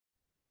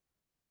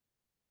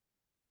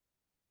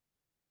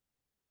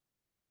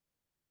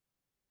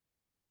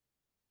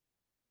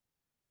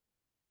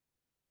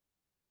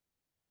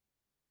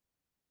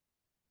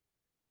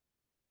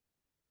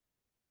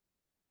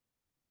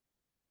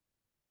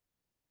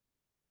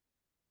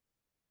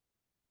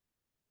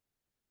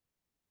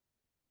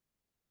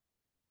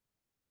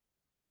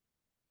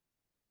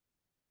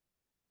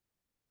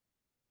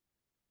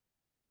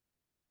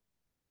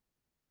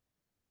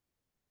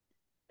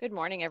Good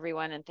morning,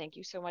 everyone, and thank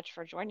you so much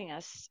for joining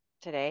us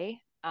today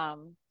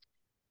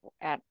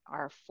at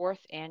our fourth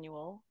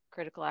annual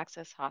Critical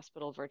Access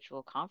Hospital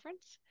Virtual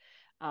Conference.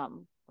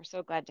 We're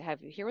so glad to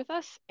have you here with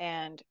us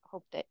and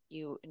hope that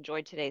you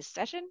enjoyed today's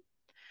session.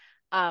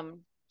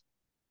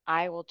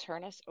 I will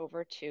turn us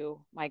over to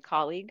my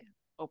colleague,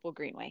 Opal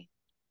Greenway.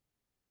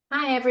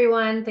 Hi,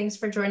 everyone. Thanks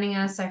for joining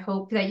us. I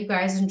hope that you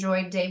guys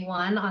enjoyed day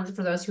one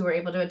for those who were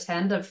able to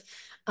attend of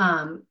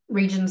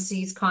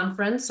Regency's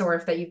conference, or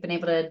if that you've been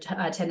able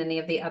to attend any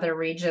of the other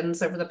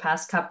regions over the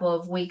past couple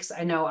of weeks.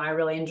 I know I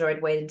really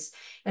enjoyed Wade's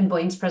and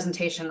Blaine's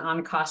presentation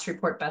on cost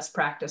report best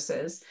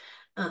practices.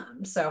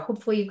 So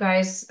hopefully you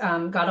guys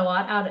got a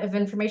lot out of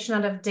information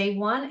out of day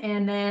one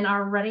and then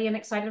are ready and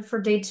excited for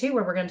day two,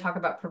 where we're going to talk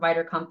about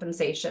provider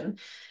compensation.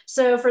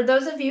 So for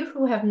those of you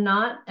who have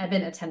not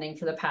been attending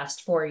for the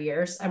past 4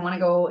 years, I want to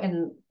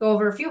go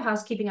over a few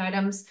housekeeping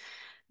items.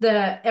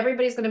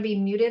 Everybody's going to be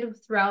muted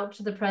throughout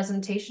the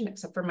presentation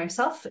except for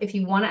myself. If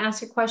you want to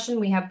ask a question,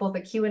 we have both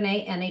a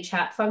Q&A and a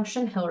chat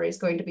function. Hillary's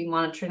going to be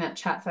monitoring that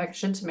chat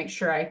function to make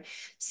sure I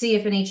see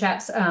if any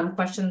chat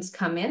questions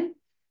come in.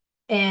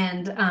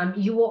 And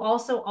you will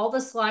also, all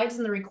the slides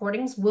and the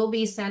recordings will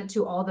be sent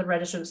to all the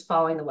registrants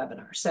following the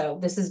webinar. So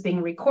this is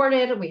being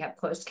recorded. We have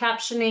closed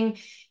captioning.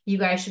 You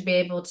guys should be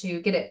able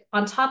to get it.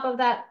 On top of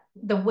that,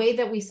 the way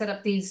that we set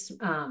up these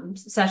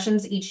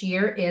sessions each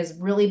year is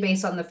really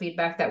based on the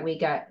feedback that we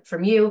get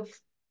from you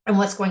and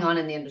what's going on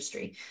in the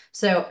industry.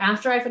 So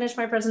after I finish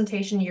my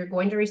presentation, you're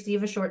going to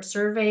receive a short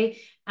survey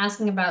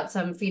asking about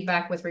some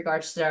feedback with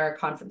regards to our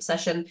conference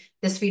session.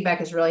 This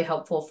feedback is really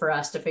helpful for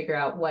us to figure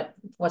out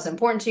what's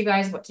important to you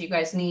guys, what do you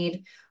guys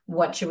need,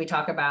 what should we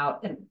talk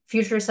about in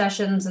future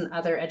sessions and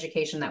other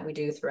education that we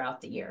do throughout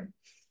the year.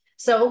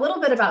 So a little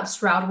bit about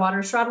Stroudwater.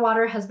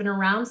 Stroudwater has been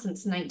around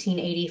since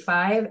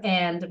 1985,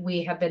 and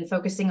we have been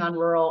focusing on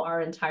rural our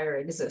entire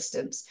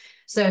existence.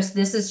 So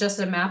this is just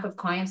a map of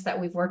clients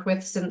that we've worked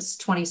with since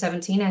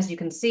 2017. As you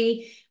can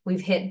see, we've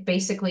hit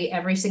basically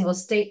every single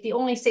state. The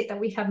only state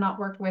that we have not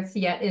worked with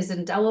yet is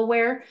in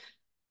Delaware.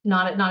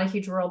 Not a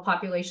huge rural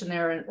population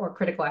there or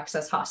critical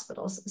access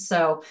hospitals.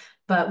 So,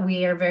 but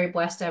we are very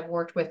blessed to have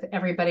worked with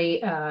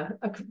everybody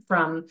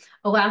from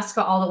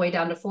Alaska all the way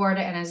down to Florida.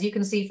 And as you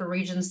can see for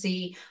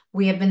Regency,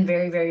 we have been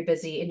very, very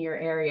busy in your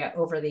area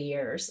over the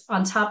years.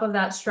 On top of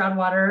that,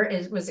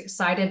 Stroudwater was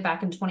excited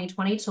back in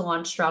 2020 to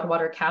launch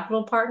Stroudwater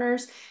Capital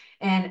Partners.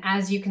 And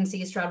as you can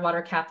see,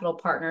 Stroudwater Capital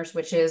Partners,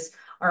 which is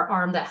our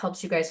arm that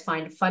helps you guys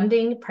find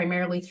funding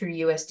primarily through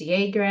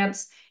USDA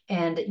grants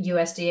and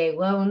USDA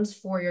loans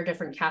for your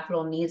different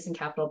capital needs and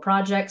capital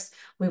projects.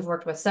 We've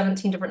worked with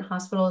 17 different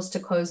hospitals to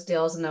close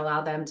deals and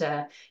allow them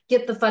to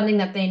get the funding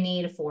that they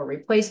need for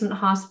replacement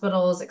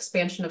hospitals,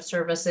 expansion of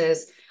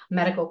services,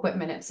 medical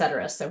equipment, et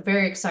cetera. So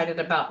very excited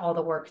about all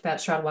the work that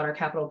Stroudwater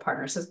Capital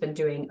Partners has been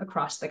doing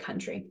across the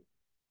country.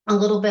 A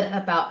little bit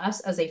about us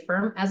as a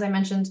firm. As I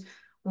mentioned,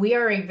 we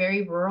are a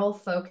very rural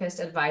focused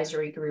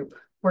advisory group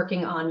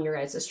working on your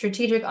guys'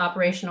 strategic,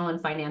 operational,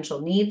 and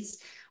financial needs.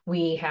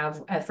 We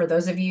have, for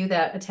those of you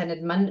that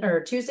attended Monday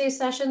or Tuesday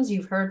sessions,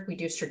 you've heard we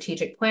do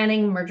strategic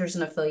planning, mergers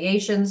and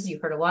affiliations.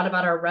 You've heard a lot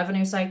about our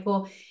revenue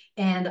cycle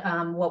and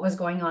what was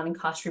going on in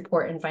cost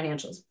report and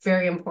financials.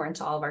 Very important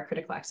to all of our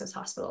critical access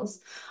hospitals.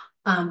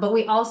 But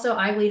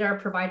I lead our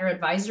provider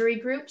advisory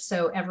group.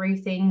 So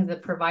everything, the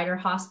provider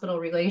hospital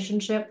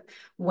relationship,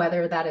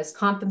 whether that is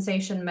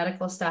compensation,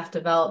 medical staff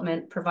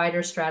development,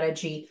 provider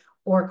strategy,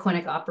 or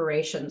clinic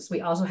operations.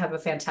 We also have a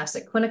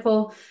fantastic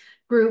clinical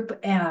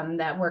group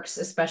that works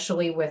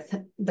especially with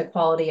the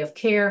quality of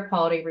care,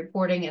 quality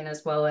reporting, and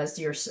as well as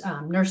your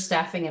nurse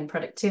staffing and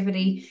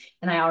productivity.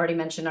 And I already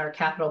mentioned our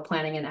capital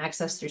planning and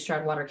access through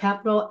Stroudwater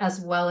Capital, as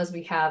well as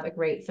we have a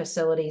great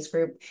facilities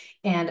group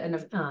and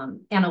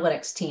an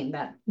analytics team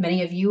that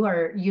many of you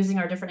are using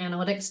our different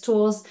analytics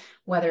tools,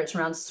 whether it's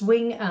around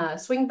swing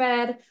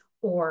bed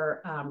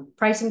or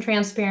pricing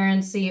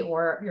transparency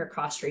or your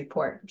cost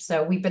report.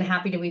 So we've been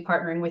happy to be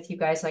partnering with you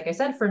guys, like I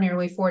said, for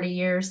nearly 40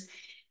 years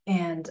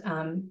and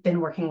been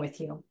working with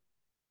you.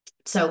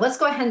 So let's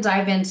go ahead and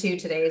dive into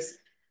today's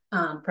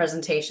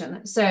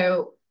presentation.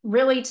 So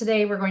really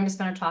today we're going to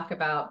spend a talk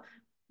about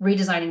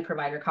redesigning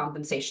provider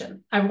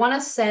compensation. I want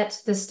to set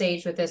the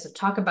stage with this to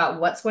talk about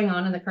what's going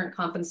on in the current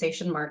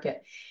compensation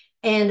market.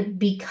 And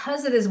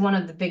because it is one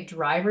of the big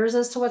drivers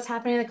as to what's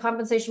happening in the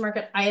compensation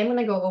market, I am going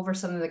to go over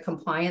some of the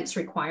compliance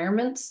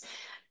requirements.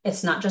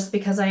 It's not just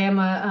because I am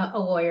a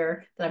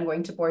lawyer that I'm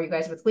going to bore you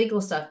guys with legal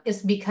stuff.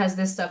 It's because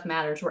this stuff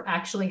matters. We're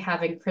actually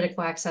having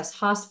critical access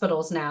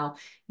hospitals now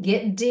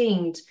get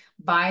dinged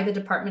by the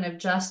Department of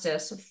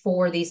Justice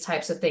for these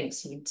types of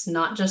things. It's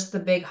not just the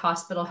big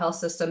hospital health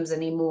systems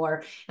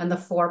anymore and the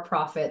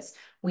for-profits.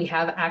 We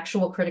have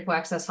actual critical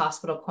access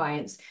hospital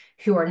clients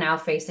who are now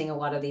facing a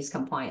lot of these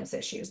compliance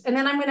issues. And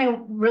then I'm going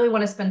to really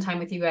want to spend time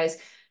with you guys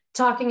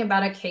talking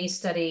about a case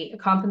study, a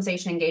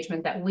compensation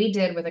engagement that we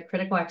did with a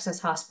critical access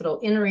hospital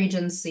in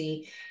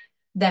Regency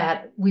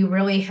that we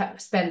really have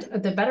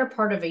spent the better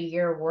part of a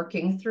year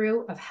working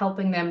through of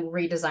helping them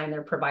redesign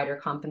their provider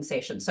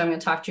compensation. So I'm going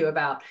to talk to you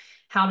about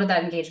how did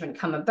that engagement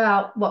come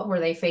about? What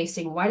were they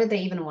facing? Why did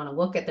they even want to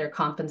look at their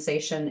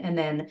compensation? And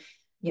then,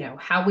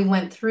 how we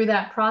went through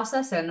that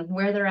process and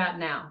where they're at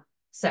now.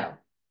 So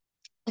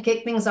to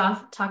kick things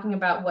off, talking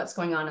about what's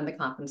going on in the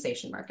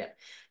compensation market.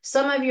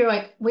 Some of you are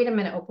like, wait a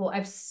minute, Opal,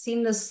 I've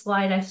seen this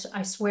slide,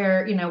 I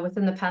swear,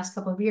 within the past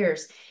couple of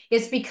years.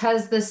 It's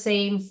because the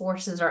same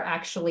forces are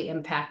actually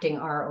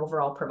impacting our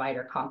overall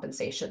provider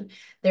compensation.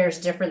 There's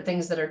different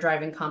things that are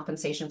driving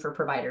compensation for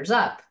providers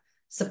up.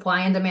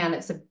 Supply and demand,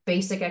 it's a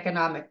basic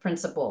economic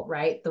principle,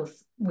 right?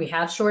 We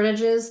have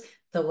shortages,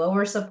 the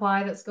lower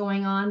supply that's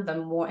going on, the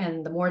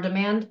more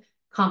demand,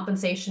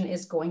 compensation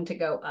is going to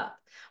go up.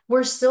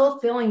 We're still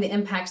feeling the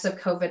impacts of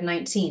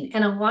COVID-19.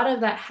 And a lot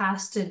of that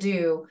has to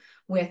do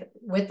with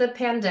the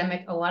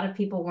pandemic. A lot of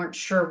people weren't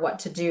sure what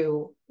to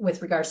do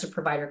with regards to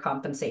provider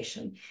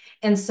compensation.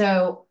 And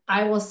so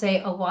I will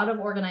say a lot of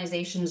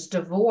organizations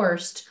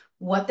divorced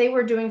what they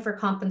were doing for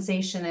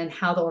compensation and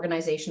how the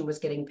organization was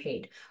getting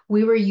paid.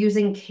 We were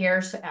using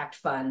CARES Act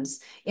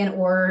funds in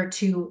order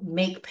to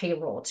make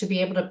payroll, to be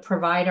able to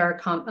provide our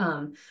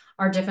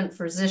different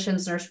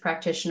physicians, nurse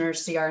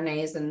practitioners,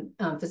 CRNAs,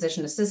 and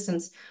physician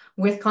assistants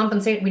with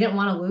compensation. We didn't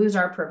want to lose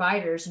our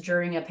providers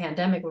during a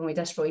pandemic when we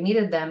desperately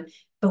needed them,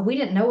 but we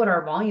didn't know what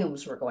our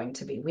volumes were going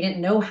to be. We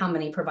didn't know how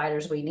many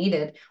providers we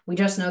needed. We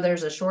just know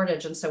there's a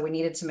shortage. And so we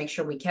needed to make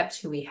sure we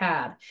kept who we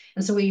had.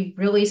 And so we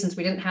really, since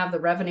we didn't have the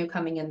revenue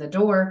coming in the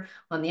door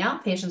on the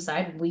outpatient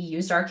side, we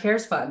used our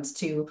CARES funds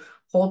to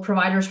hold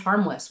providers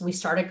harmless. We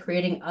started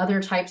creating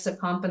other types of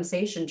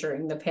compensation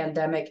during the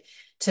pandemic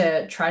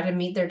to try to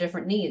meet their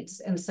different needs.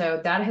 And so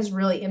that has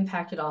really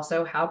impacted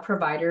also how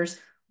providers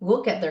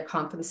look at their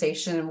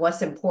compensation and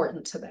what's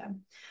important to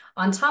them.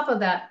 On top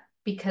of that,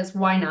 because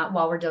why not,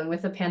 while we're dealing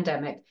with the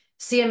pandemic,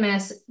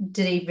 CMS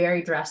did a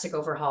very drastic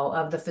overhaul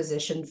of the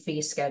physician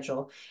fee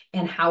schedule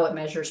and how it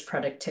measures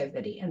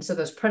productivity. And so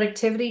those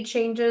productivity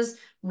changes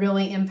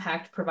really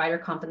impact provider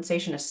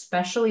compensation,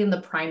 especially in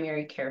the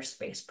primary care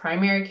space.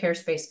 Primary care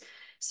space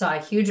saw a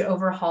huge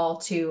overhaul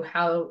to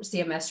how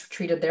CMS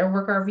treated their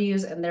work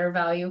reviews and their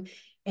value.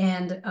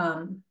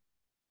 And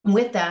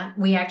with that,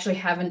 we actually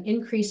have an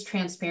increased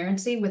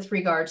transparency with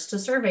regards to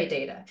survey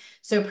data.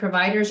 So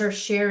providers are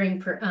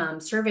sharing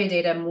survey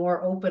data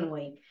more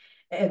openly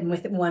and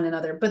with one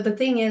another. But the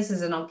thing is,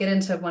 and I'll get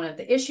into one of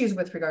the issues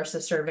with regards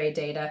to survey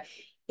data,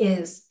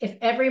 is if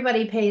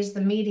everybody pays the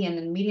median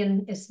and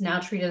median is now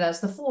treated as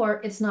the floor,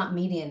 it's not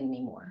median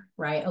anymore,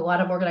 right? A lot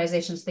of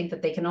organizations think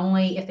that they can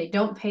only, if they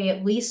don't pay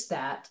at least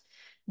that,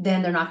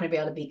 then they're not going to be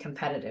able to be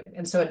competitive.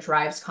 And so it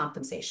drives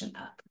compensation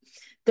up.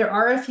 There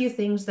are a few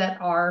things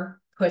that are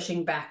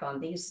pushing back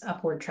on these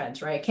upward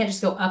trends, right? It can't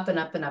just go up and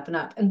up and up and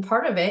up. And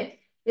part of it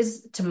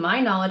is, to my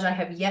knowledge, I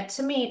have yet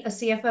to meet a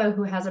CFO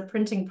who has a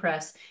printing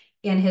press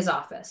in his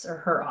office or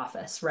her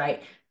office,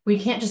 right? We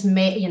can't just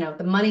make,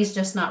 the money's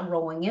just not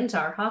rolling into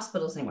our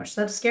hospitals anymore.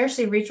 So that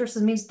scarcity of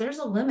resources means there's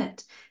a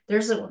limit.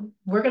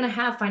 We're going to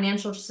have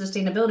financial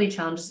sustainability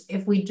challenges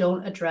if we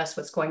don't address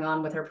what's going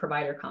on with our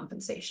provider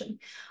compensation.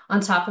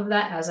 On top of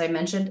that, as I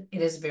mentioned,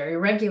 it is very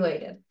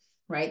regulated.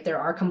 Right? There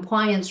are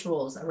compliance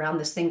rules around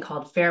this thing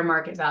called fair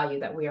market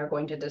value that we are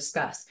going to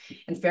discuss.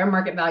 And fair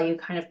market value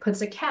kind of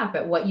puts a cap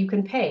at what you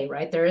can pay,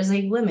 right? There is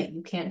a limit.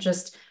 You can't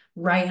just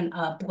write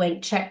a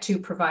blank check to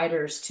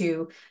providers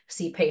to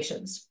see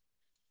patients.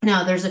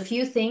 Now, there's a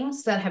few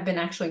things that have been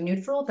actually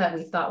neutral that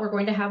we thought were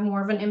going to have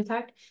more of an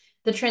impact.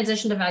 The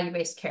transition to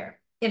value-based care.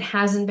 It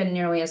hasn't been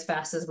nearly as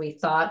fast as we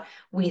thought.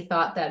 We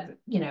thought that,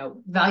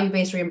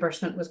 value-based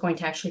reimbursement was going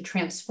to actually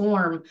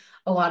transform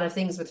a lot of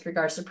things with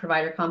regards to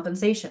provider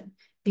compensation.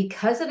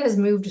 Because it has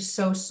moved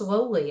so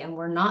slowly and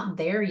we're not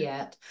there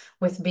yet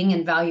with being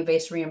in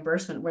value-based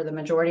reimbursement, where the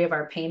majority of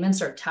our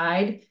payments are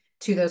tied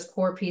to those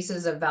core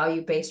pieces of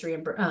value-based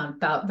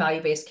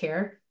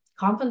care,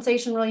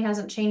 compensation really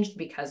hasn't changed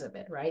because of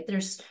it, right?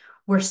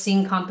 We're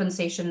seeing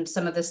compensation,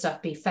 some of this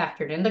stuff be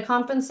factored into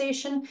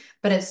compensation,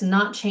 but it's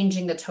not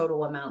changing the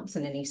total amounts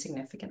in any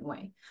significant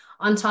way.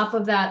 On top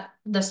of that,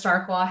 the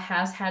Stark Law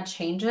has had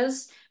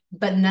changes,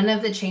 but none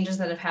of the changes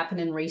that have happened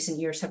in recent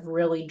years have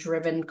really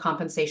driven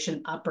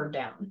compensation up or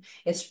down.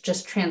 It's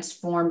just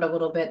transformed a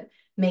little bit,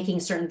 making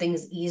certain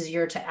things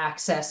easier to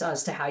access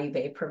as to how you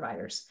pay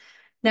providers.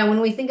 Now,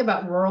 when we think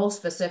about rural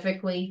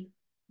specifically,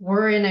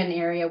 we're in an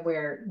area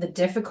where the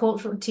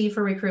difficulty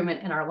for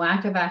recruitment and our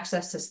lack of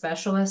access to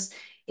specialists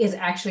is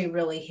actually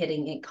really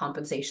hitting in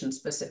compensation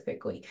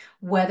specifically.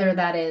 Whether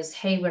that is,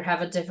 hey, we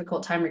have a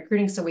difficult time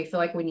recruiting, so we feel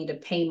like we need to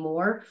pay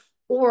more,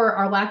 or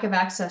our lack of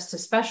access to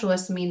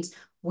specialists means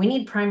we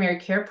need primary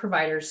care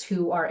providers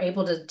who are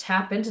able to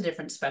tap into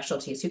different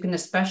specialties, who can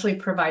especially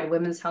provide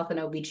women's health and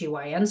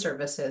OBGYN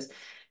services,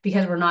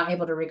 because we're not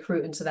able to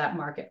recruit into that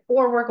market.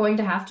 Or we're going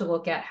to have to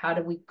look at how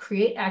do we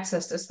create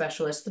access to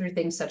specialists through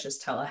things such as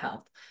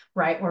telehealth,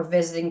 right? Or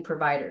visiting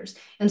providers.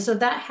 And so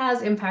that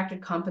has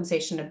impacted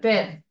compensation a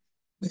bit,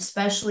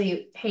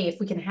 especially, hey, if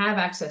we can have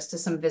access to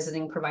some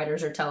visiting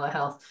providers or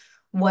telehealth,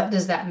 what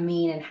does that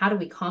mean and how do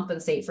we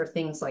compensate for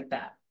things like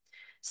that?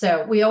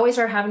 So we always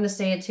are having to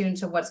stay attuned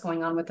to what's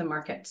going on with the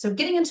market. So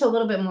getting into a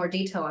little bit more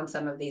detail on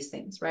some of these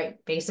things, right?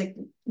 Basic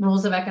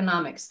rules of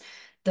economics.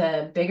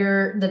 The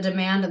bigger the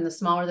demand and the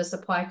smaller the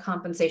supply,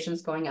 compensation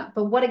is going up.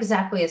 But what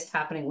exactly is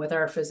happening with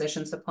our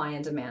physician supply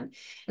and demand?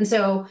 And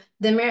so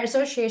the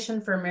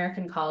Association for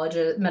American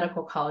Colleges,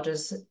 Medical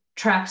Colleges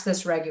tracks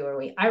this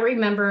regularly. I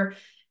remember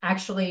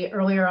actually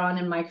earlier on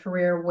in my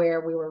career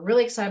where we were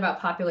really excited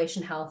about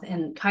population health,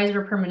 and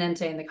Kaiser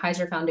Permanente and the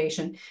Kaiser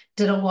Foundation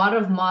did a lot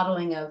of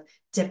modeling of,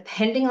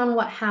 depending on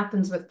what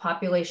happens with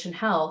population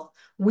health,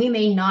 we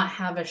may not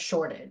have a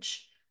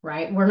shortage,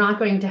 right? We're not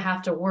going to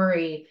have to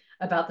worry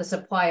about the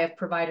supply of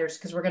providers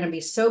because we're going to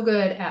be so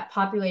good at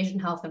population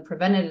health and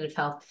preventative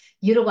health.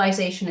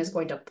 Utilization is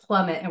going to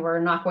plummet and we're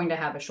not going to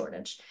have a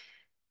shortage.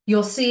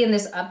 You'll see in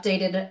this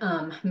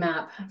updated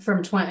map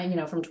from 20,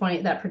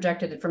 that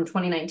projected it from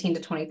 2019 to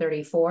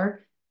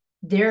 2034,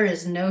 there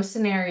is no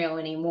scenario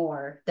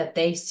anymore that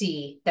they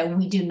see that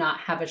we do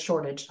not have a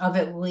shortage of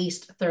at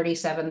least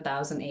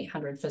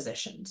 37,800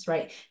 physicians,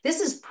 right?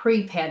 This is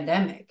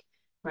pre-pandemic,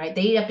 right?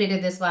 They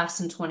updated this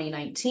last in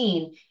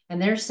 2019,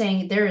 and they're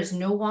saying there is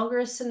no longer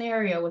a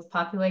scenario with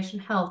population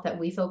health that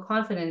we feel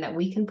confident that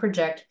we can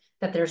project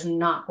that there's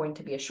not going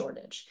to be a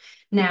shortage.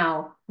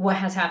 Now, what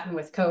has happened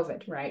with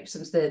COVID, right?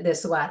 Since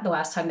the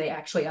last time they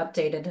actually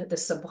updated the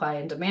supply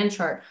and demand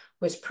chart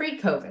was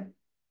pre-COVID.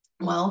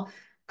 Well,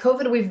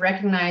 COVID, we've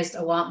recognized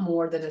a lot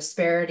more the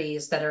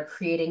disparities that are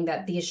creating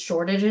that these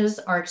shortages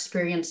are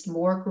experienced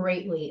more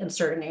greatly in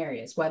certain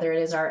areas, whether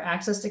it is our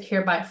access to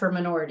care for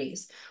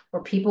minorities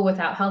or people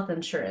without health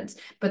insurance.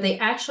 But they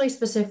actually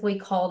specifically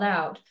called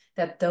out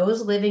that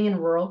those living in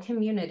rural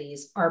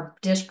communities are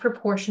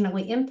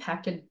disproportionately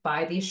impacted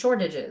by these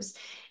shortages.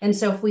 And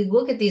so if we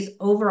look at these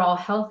overall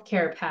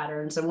healthcare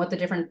patterns and what the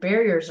different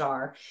barriers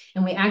are,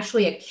 and we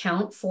actually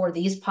account for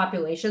these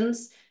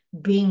populations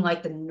being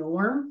like the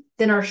norm,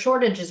 then our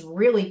shortage is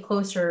really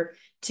closer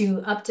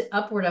to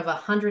upward of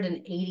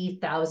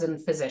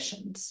 180,000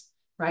 physicians,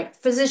 right?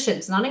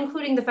 Physicians, not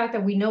including the fact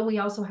that we know we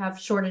also have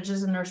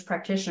shortages in nurse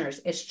practitioners.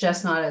 It's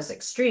just not as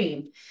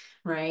extreme,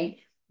 right?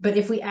 But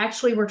if we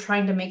actually were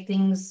trying to make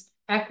things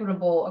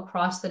equitable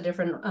across the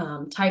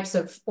different types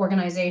of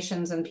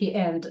organizations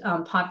and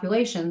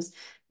populations,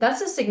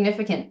 that's a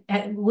significant,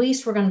 at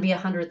least we're going to be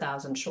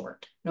 100,000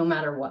 short, no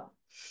matter what.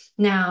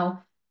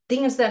 Now,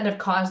 things that have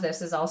caused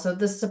this is also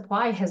the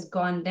supply has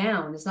gone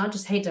down. It's not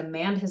just, hey,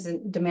 demand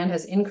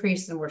has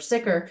increased and we're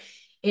sicker.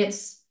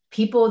 It's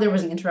people, there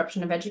was an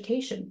interruption of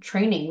education,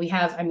 training.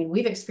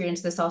 We've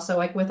experienced this also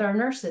like with our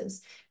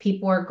nurses.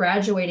 People are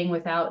graduating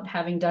without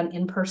having done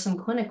in-person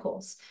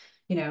clinicals.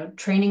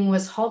 Training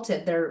was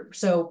halted there.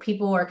 So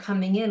people are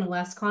coming in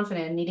less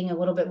confident and needing a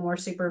little bit more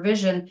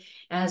supervision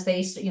as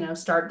they,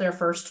 start their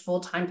first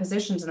full-time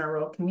positions in our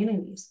rural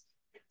communities.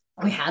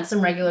 We had some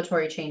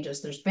regulatory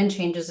changes. There's been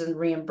changes in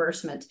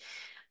reimbursement.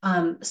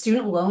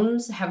 Student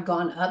loans have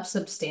gone up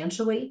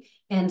substantially.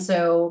 And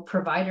so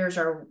providers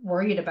are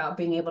worried about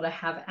being able to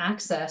have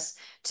access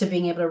to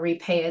being able to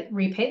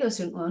repay those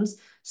student loans.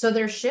 So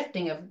they're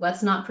shifting of,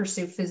 let's not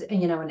pursue an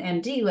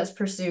MD, let's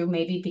pursue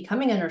maybe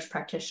becoming a nurse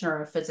practitioner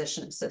or a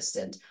physician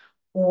assistant,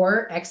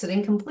 or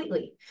exiting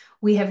completely.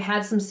 We have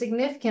had some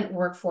significant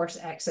workforce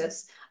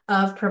exits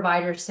of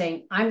providers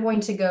saying, I'm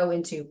going to go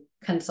into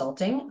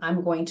consulting,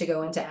 I'm going to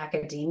go into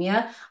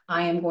academia,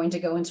 I am going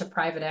to go into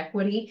private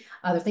equity,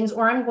 other things,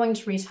 or I'm going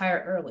to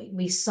retire early.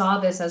 We saw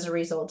this as a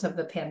result of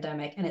the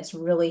pandemic, and it's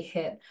really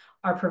hit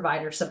our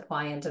provider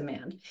supply and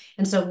demand.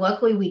 And so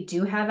luckily we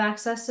do have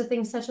access to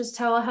things such as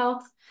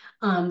telehealth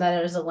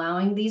that is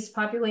allowing these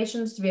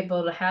populations to be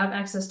able to have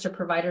access to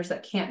providers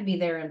that can't be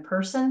there in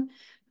person,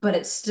 but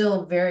it's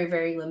still very,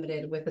 very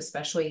limited with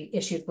especially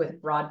issues with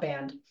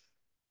broadband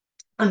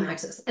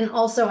access. And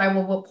also I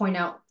will point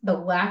out the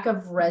lack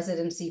of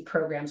residency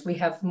programs. We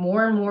have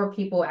more and more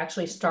people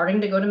actually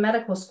starting to go to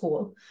medical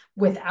school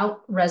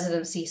without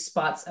residency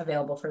spots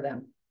available for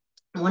them.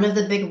 One of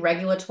the big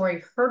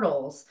regulatory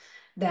hurdles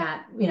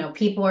that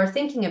people are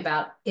thinking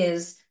about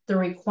is the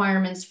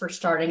requirements for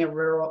starting a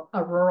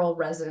rural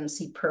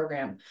residency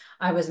program.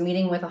 I was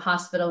meeting with a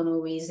hospital in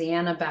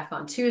Louisiana back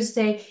on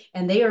Tuesday,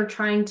 and they are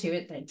trying to,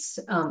 it's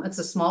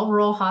a small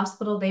rural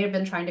hospital. They have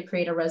been trying to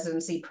create a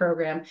residency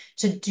program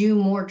to do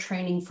more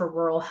training for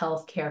rural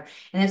healthcare.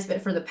 And it's been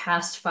for the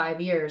past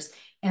 5 years.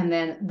 And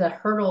then the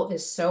hurdle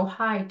is so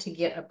high to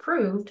get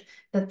approved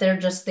that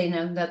they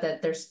know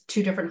that there's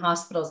 2 different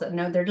hospitals that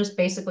know they're just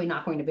basically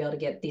not going to be able to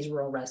get these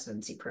rural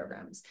residency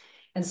programs.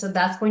 And so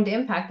that's going to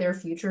impact their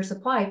future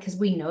supply, because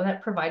we know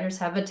that providers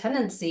have a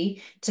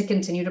tendency to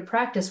continue to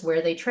practice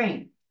where they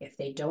train. If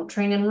they don't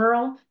train in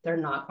rural, they're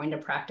not going to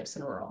practice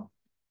in rural.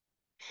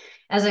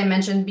 As I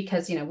mentioned,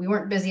 because we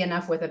weren't busy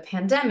enough with a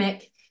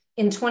pandemic,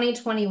 in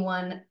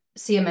 2021,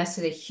 CMS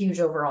did a huge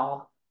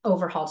overhaul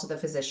to the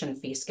physician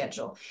fee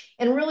schedule.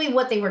 And really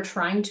what they were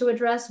trying to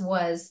address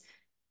was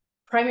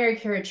primary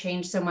care had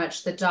changed so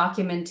much, the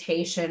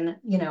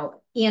documentation,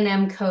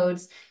 E&M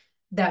codes.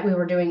 that we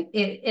were doing,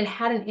 it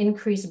had an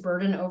increased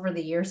burden over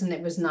the years and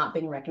it was not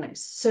being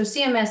recognized. So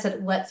CMS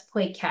said, let's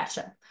play catch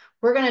up.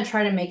 We're going to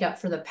try to make up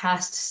for the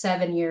past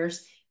 7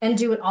 years and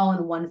do it all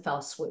in one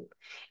fell swoop.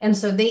 And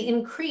so they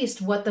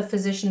increased what the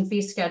physician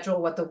fee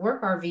schedule, what the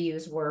work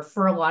RVUs were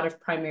for a lot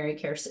of primary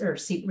care or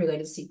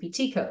related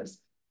CPT codes.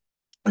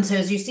 And so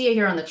as you see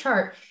here on the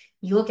chart,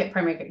 you look at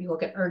primary care, you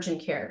look at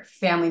urgent care,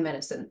 family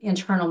medicine,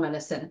 internal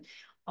medicine,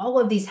 all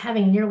of these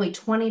having nearly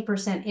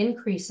 20%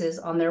 increases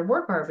on their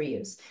work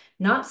RVUs.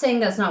 Not saying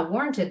that's not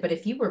warranted, but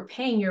if you were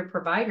paying your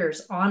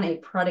providers on a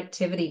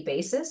productivity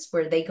basis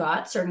where they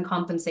got certain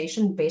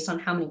compensation based on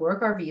how many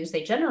work RVUs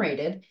they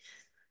generated,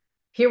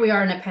 here we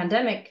are in a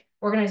pandemic,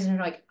 organizations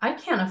are like, I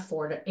can't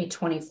afford a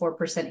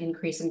 24%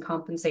 increase in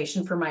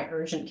compensation for my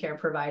urgent care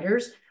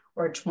providers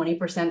or a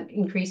 20%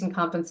 increase in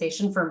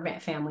compensation for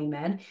family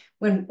med.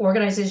 When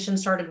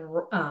organizations started,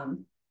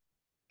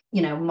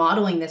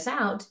 modeling this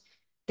out,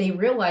 they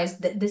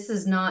realized that this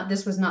was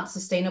not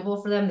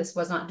sustainable for them. This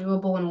was not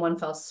doable in one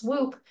fell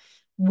swoop.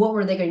 What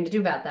were they going to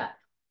do about that?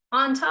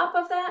 On top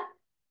of that,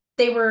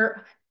 they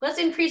were, let's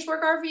increase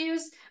work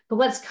RVUs, but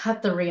let's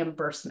cut the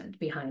reimbursement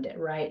behind it,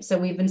 right? So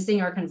we've been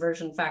seeing our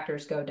conversion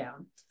factors go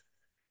down.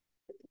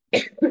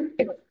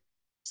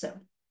 So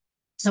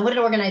what did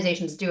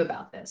organizations do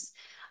about this?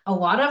 A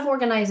lot of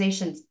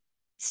organizations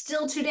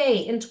still today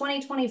in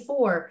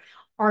 2024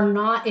 are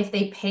not, if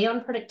they pay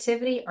on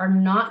productivity, are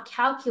not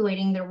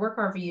calculating their work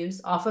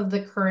RVUs off of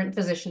the current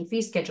physician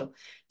fee schedule.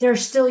 They're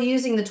still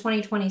using the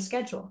 2020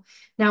 schedule.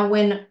 Now,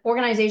 when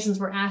organizations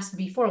were asked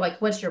before,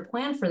 like, what's your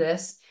plan for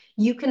this?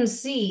 You can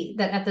see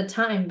that at the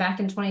time back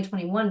in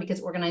 2021,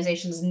 because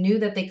organizations knew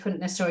that they couldn't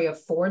necessarily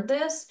afford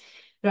this,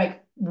 they're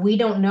like, we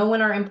don't know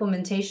when our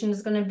implementation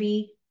is going to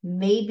be.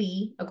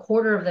 Maybe a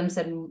quarter of them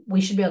said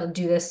we should be able to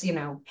do this,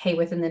 hey,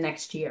 within the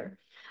next year.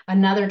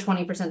 Another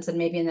 20% said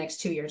maybe in the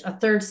next 2 years. A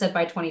third said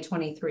by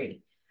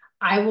 2023.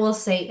 I will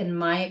say in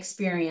my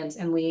experience,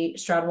 and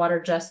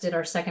Stroudwater just did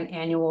our second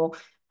annual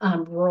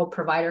rural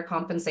provider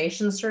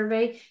compensation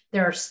survey,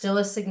 there are still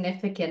a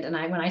significant, and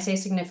when I say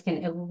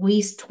significant, at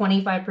least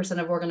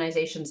 25% of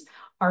organizations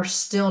are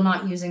still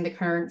not using the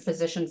current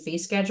physician fee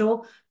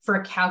schedule for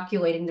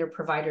calculating their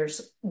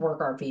providers' work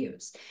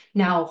RVUs.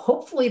 Now,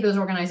 hopefully those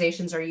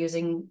organizations are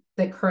using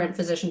the current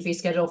physician fee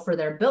schedule for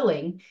their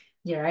billing.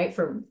 Right?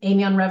 For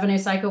Amy on revenue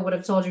cycle would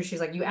have told you, she's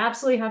like, you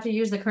absolutely have to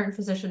use the current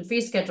physician fee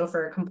schedule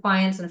for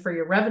compliance and for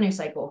your revenue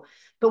cycle.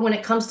 But when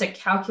it comes to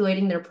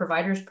calculating their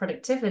providers'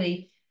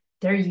 productivity,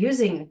 they're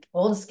using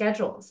old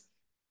schedules.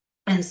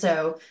 And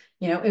so,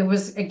 it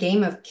was a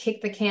game of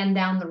kick the can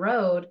down the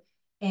road.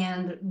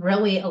 And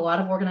really, a lot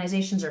of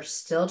organizations are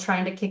still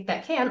trying to kick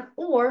that can,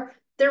 or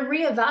they're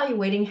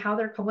reevaluating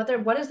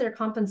what is their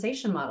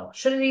compensation model?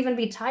 Should it even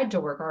be tied to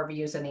work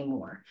RVUs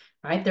anymore?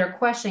 Right? They're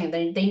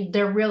questioning.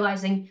 They're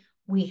realizing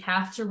we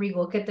have to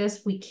relook at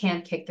this. We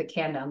can't kick the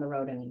can down the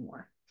road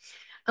anymore.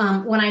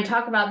 When I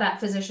talk about that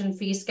physician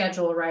fee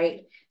schedule,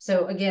 right?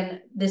 So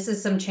again, this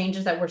is some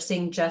changes that we're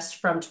seeing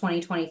just from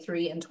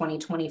 2023 and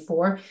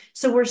 2024.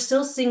 So we're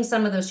still seeing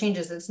some of those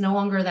changes. It's no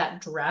longer that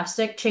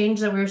drastic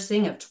change that we were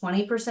seeing of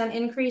 20%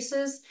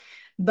 increases,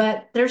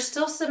 but there's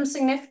still some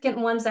significant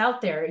ones out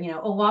there,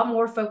 a lot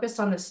more focused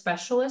on the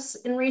specialists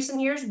in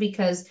recent years,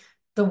 because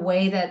the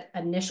way that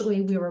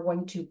initially we were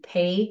going to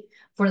pay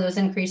for those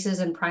increases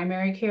in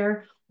primary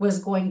care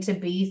was going to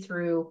be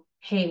through,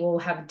 hey, we'll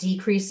have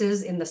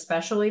decreases in the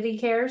specialty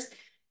cares.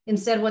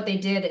 Instead, what they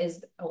did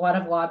is a lot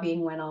of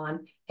lobbying went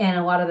on, and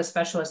a lot of the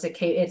specialists,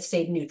 it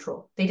stayed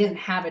neutral. They didn't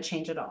have a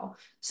change at all.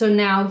 So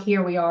now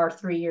here we are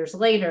 3 years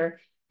later,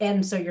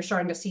 and so you're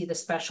starting to see the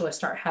specialists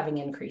start having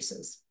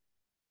increases.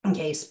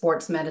 Okay,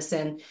 sports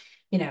medicine,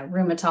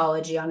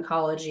 rheumatology,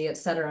 oncology, et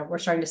cetera, we're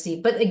starting to see.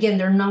 But again,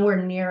 they're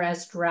nowhere near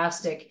as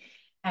drastic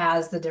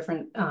as the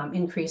different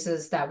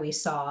increases that we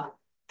saw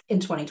in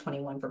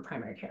 2021 for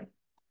primary care.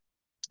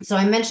 So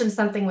I mentioned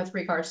something with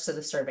regards to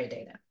the survey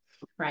data,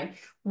 right?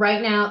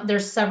 Right now,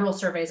 there's several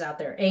surveys out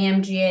there,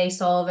 AMGA,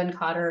 Sullivan,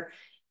 Cotter,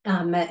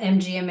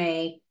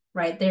 MGMA,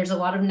 right? There's a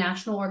lot of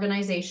national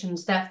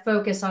organizations that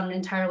focus on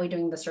entirely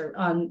doing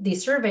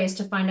these surveys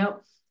to find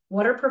out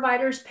what are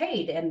providers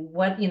paid and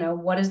what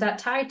is that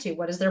tied to?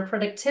 What is their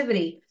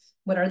productivity?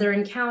 What are their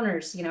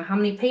encounters? How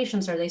many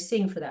patients are they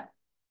seeing for that?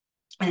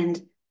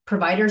 And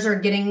providers are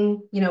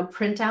getting,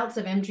 printouts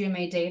of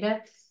MGMA data,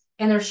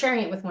 and they're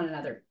sharing it with one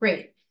another.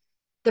 Great.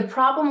 The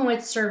problem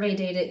with survey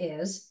data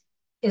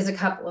is a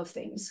couple of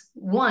things.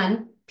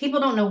 One, people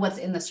don't know what's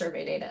in the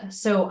survey data.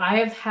 So I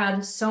have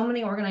had so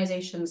many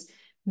organizations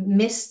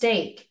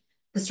mistake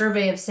the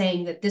survey of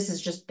saying that this is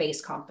just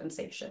base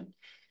compensation.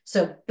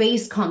 So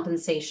base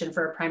compensation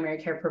for a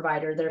primary care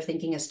provider, they're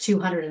thinking is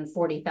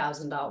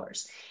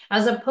 $240,000,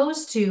 as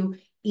opposed to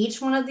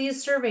each one of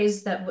these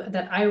surveys that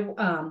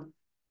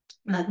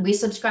we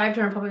subscribe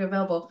to and are publicly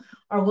available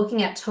are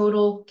looking at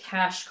total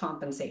cash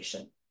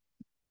compensation.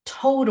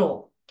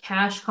 Total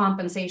cash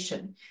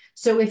compensation.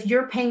 So if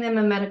you're paying them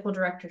a medical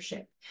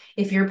directorship,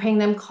 if you're paying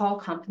them call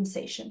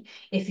compensation,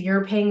 if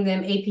you're paying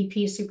them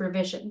APP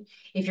supervision,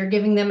 if you're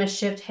giving them a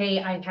shift, hey,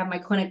 I have my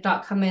clinic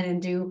doc come in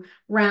and do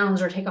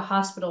rounds or take a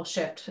hospital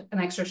shift, an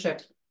extra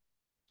shift,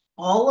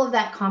 all of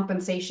that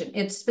compensation,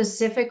 it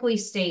specifically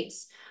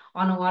states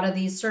on a lot of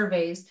these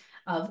surveys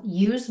of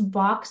use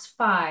box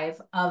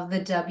 5 of the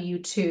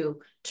W-2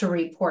 to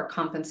report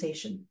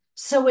compensation.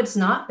 So it's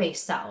not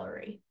base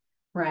salary,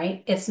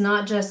 right? It's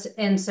not just,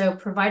 and so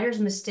providers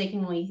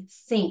mistakenly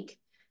think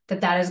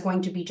that that is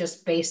going to be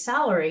just base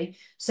salary.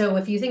 So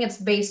if you think it's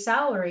base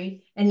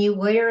salary and you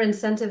layer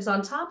incentives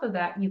on top of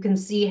that, you can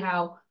see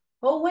how,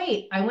 oh,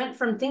 wait, I went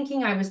from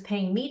thinking I was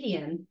paying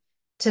median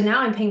to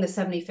now I'm paying the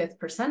 75th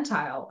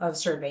percentile of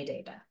survey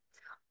data.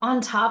 On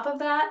top of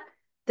that,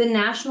 the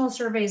national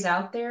surveys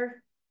out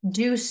there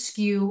do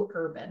skew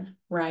urban,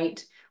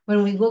 right?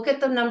 When we look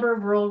at the number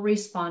of rural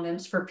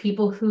respondents for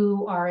people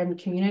who are in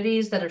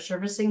communities that are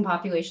servicing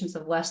populations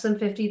of less than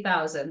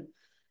 50,000,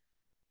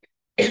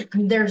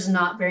 there's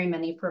not very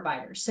many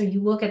providers. So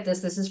you look at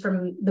this is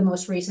from the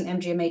most recent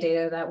MGMA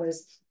data that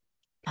was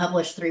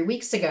published 3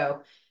 weeks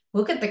ago.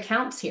 Look at the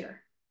counts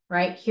here,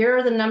 right? Here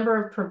are the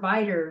number of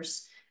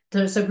providers.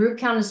 So group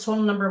count is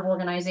total number of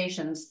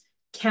organizations.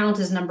 Count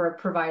is number of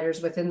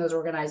providers within those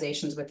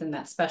organizations within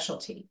that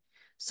specialty.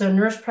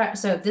 So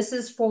so this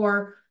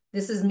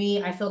is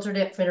me, I filtered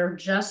it for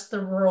just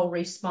the rural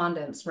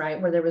respondents, right?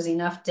 Where there was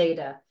enough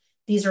data.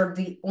 These are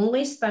the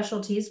only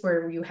specialties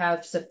where you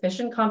have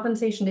sufficient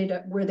compensation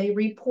data where they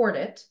report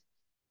it,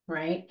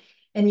 right?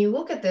 And you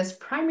look at this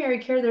primary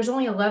care, there's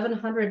only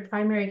 1,100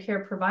 primary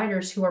care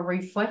providers who are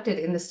reflected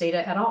in this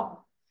data at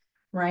all,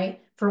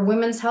 right? For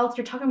women's health,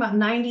 you're talking about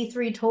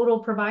 93 total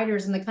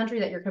providers in the country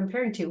that you're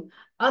comparing to.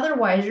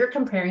 Otherwise, you're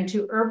comparing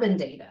to urban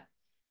data.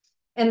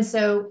 And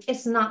so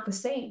it's not the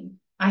same.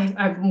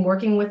 I'm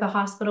working with a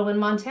hospital in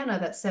Montana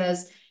that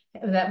says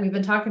that we've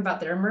been talking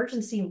about their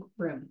emergency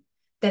room,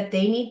 that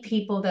they need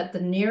people, that the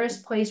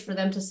nearest place for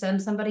them to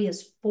send somebody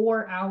is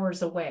 4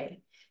 hours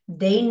away.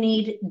 They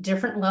need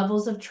different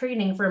levels of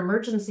training for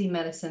emergency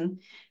medicine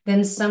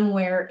than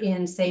somewhere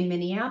in, say,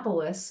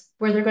 Minneapolis,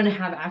 where they're going to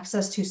have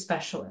access to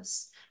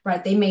specialists,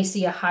 right? They may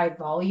see a high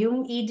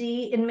volume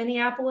ED in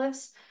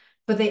Minneapolis,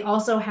 but they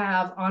also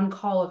have on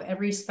call of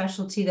every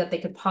specialty that they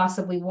could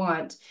possibly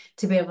want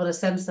to be able to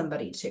send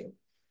somebody to,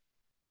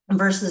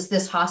 versus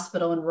this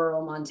hospital in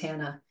rural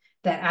Montana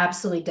that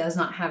absolutely does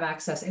not have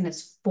access and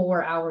is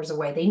 4 hours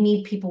away. They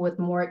need people with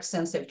more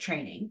extensive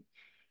training.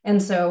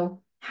 And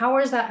so how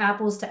is that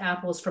apples to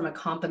apples from a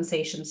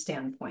compensation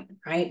standpoint,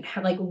 right?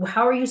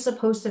 How are you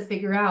supposed to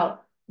figure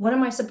out, what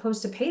am I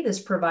supposed to pay this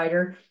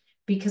provider?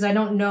 Because I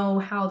don't know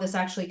how this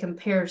actually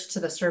compares to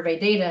the survey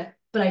data,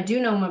 but I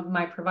do know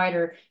my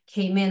provider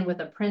came in with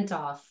a print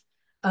off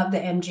of the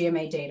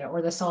MGMA data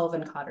or the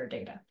Sullivan-Cotter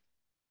data.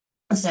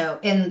 So,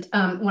 and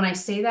when I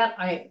say that,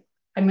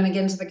 I'm going to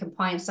get into the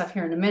compliance stuff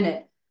here in a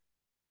minute,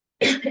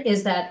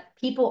 is that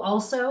people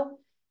also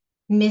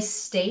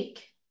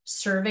mistake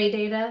survey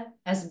data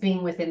as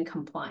being within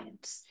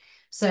compliance.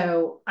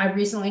 So I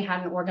recently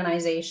had an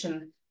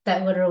organization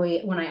that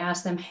literally, when I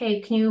asked them,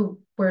 hey,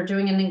 we're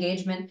doing an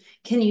engagement,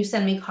 can you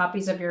send me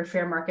copies of your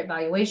fair market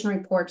valuation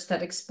reports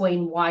that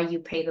explain why you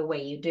pay the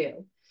way you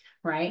do,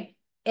 right?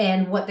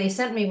 And what they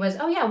sent me was,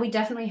 oh yeah, we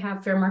definitely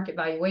have fair market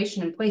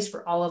valuation in place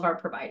for all of our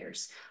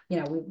providers.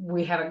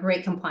 We have a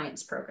great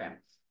compliance program.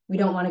 We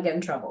don't want to get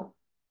in trouble.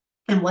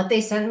 And what they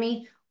sent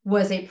me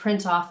was a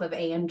print off of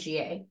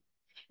AMGA.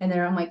 And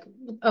I'm like,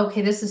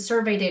 okay, this is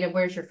survey data.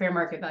 Where's your fair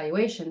market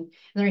valuation? And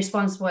the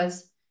response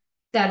was,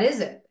 that is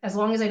it. As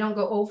long as I don't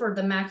go over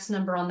the max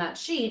number on that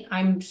sheet,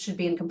 I should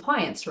be in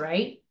compliance,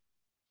 right?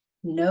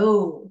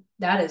 No,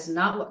 that is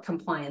not what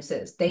compliance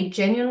is. They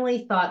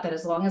genuinely thought that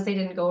as long as they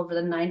didn't go over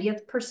the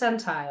 90th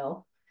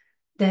percentile,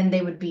 then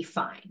they would be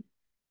fine,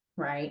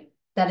 right?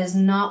 That is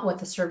not what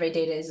the survey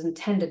data is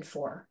intended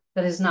for.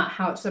 That is not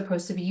how it's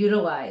supposed to be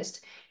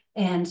utilized.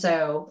 And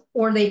so,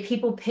 or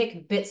people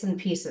pick bits and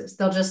pieces.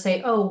 They'll just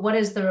say, oh, what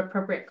is the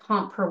appropriate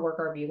comp per work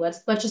review?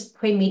 Let's just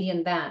pay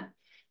median that,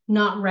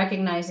 not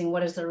recognizing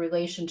what is the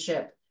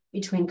relationship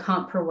between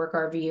comp per work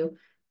review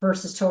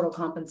versus total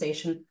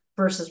compensation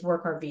versus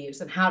work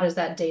reviews, and how does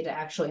that data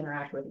actually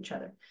interact with each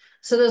other.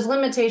 So there's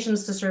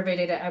limitations to survey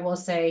data, I will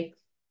say,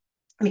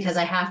 because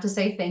I have to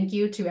say thank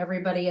you to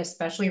everybody,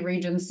 especially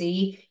Region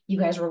C. You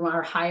guys were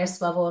our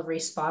highest level of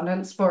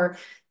respondents for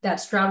that.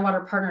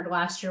 Stroudwater partnered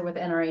last year with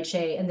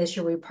NRHA, and this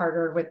year we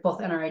partnered with both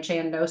NRHA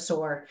and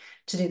NOSOR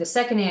to do the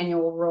second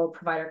annual Rural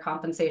Provider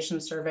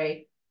Compensation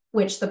Survey,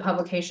 which the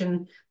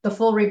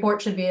full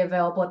report should be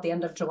available at the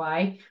end of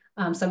July.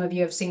 Some of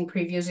you have seen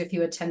previews if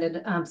you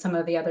attended some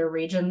of the other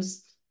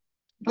regions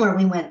where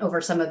we went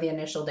over some of the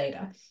initial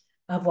data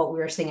of what we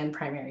were seeing in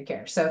primary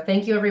care. So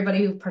thank you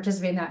everybody who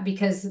participated in that,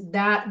 because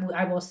that,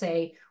 I will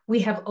say,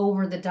 we have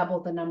over double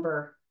the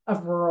number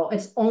of rural,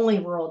 it's only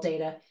rural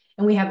data,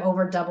 and we have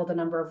over double the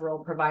number of rural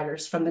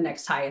providers from the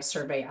next highest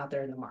survey out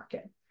there in the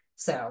market.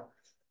 So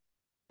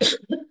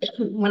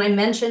when I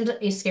mentioned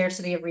a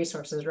scarcity of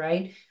resources,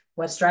 right?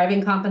 What's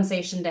driving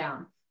compensation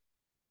down?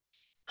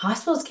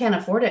 Hospitals can't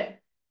afford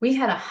it. We've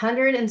had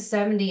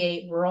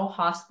 178 rural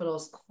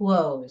hospitals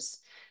close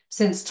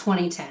since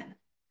 2010,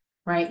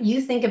 right? You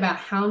think about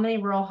how many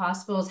rural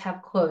hospitals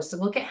have closed. So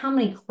look at how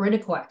many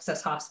critical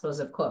access hospitals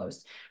have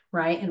closed,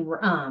 right? And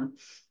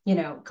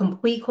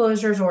complete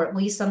closures or at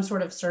least some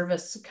sort of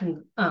service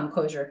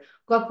closure.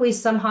 Luckily,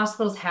 some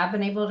hospitals have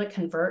been able to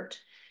convert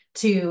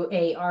to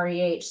a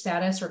REH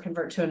status or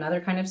convert to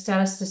another kind of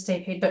status to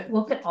stay paid. But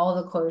look at all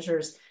the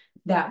closures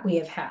that we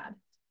have had.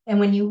 And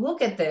when you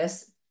look at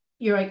this,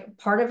 you're like,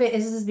 part of it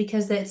is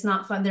because that it's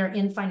not fun. They're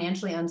in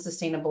financially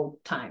unsustainable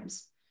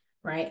times,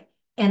 right?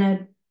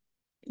 And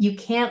you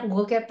can't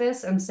look at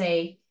this and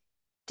say,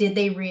 did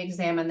they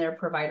re-examine their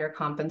provider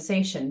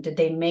compensation? Did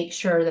they make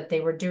sure that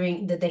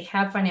did they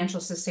have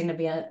financial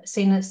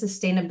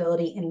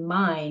sustainability in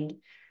mind,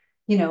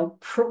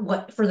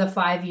 for the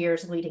 5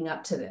 years leading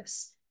up to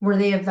this? Were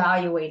they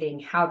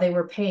evaluating how they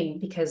were paying?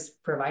 Because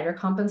provider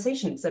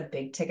compensation is a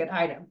big ticket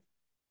item.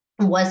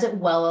 Was it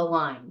well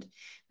aligned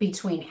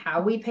between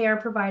how we pay our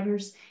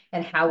providers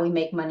and how we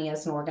make money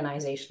as an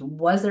organization?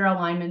 Was there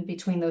alignment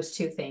between those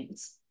two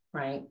things,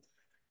 right?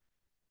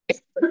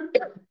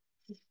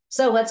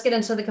 So let's get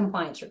into the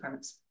compliance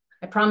requirements.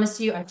 I promise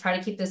you, I try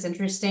to keep this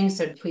interesting,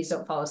 so please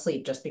don't fall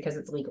asleep just because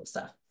it's legal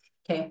stuff.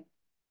 Okay.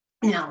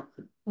 Now,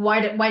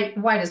 why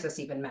does this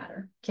even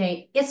matter?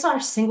 Okay, it's our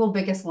single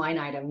biggest line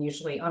item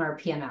usually on our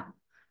P&L,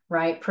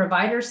 right?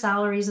 Provider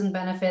salaries and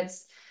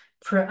benefits,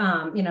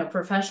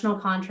 professional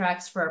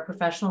contracts for our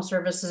professional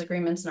services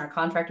agreements and our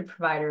contracted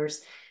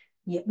providers.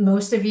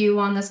 Most of you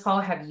on this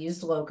call have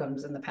used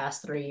locums in the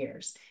past 3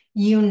 years.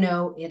 You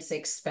know it's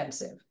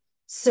expensive.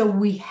 So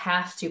we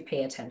have to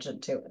pay attention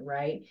to it,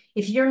 right?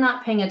 If you're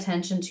not paying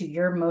attention to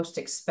your most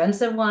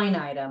expensive line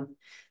item,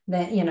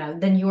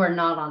 then you are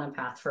not on a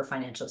path for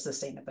financial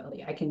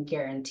sustainability. I can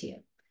guarantee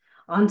it.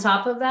 On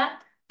top of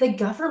that, the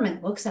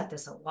government looks at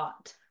this a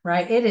lot,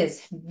 right? It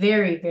is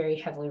very, very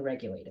heavily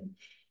regulated.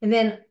 And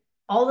then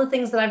all the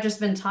things that I've just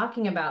been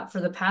talking about for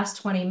the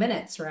past 20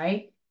 minutes,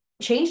 right?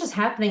 Change is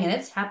happening and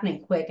it's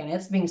happening quick and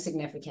it's being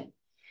significant.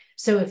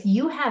 So if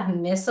you have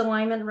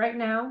misalignment right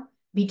now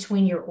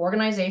between your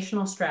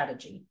organizational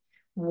strategy,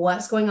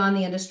 what's going on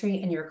in the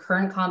industry, and your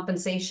current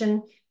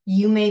compensation,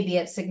 you may be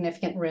at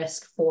significant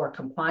risk for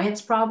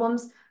compliance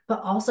problems,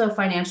 but also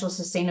financial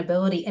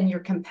sustainability and your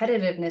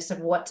competitiveness of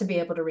what to be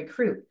able to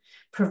recruit.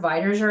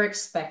 Providers are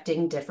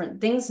expecting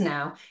different things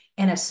now,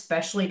 and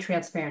especially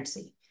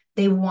transparency.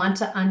 They want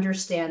to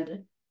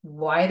understand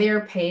why they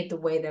are paid the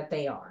way that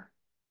they are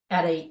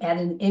at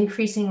an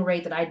increasing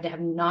rate that I have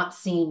not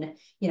seen,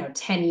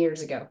 10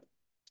 years ago.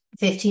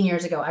 15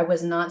 years ago, I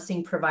was not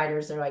seeing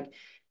providers. They're like,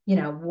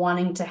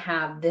 wanting to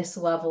have this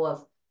level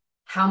of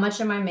how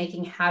much am I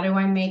making? How do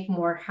I make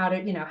more? How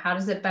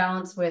does it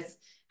balance with,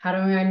 how do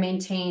I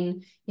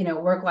maintain,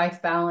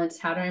 work-life balance?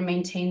 How do I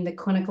maintain the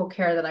clinical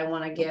care that I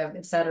want to give,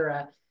 et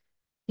cetera?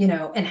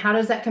 And how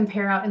does that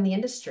compare out in the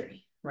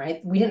industry,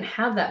 right? We didn't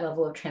have that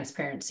level of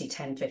transparency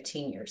 10,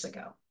 15 years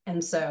ago.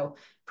 And so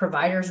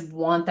providers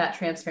want that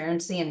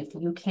transparency. And if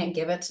you can't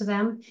give it to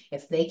them,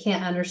 if they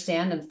can't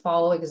understand and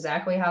follow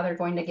exactly how they're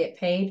going to get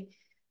paid,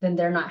 then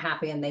they're not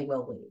happy and they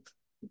will leave.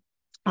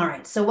 All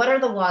right, so what are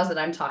the laws that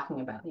I'm talking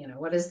about?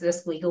 What is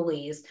this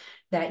legalese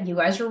that you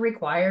guys are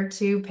required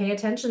to pay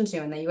attention to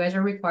and that you guys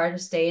are required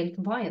to stay in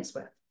compliance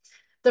with?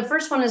 The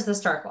first one is the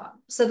Stark Law.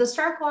 So the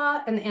Stark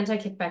Law and the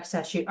anti-kickback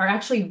statute are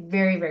actually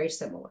very, very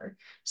similar.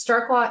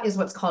 Stark Law is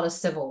what's called a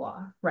civil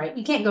law, right?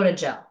 You can't go to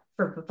jail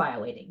for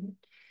violating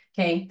it,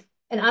 okay?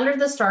 And under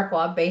the Stark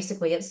Law,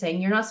 basically it's saying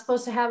you're not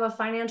supposed to have a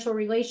financial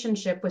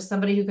relationship with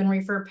somebody who can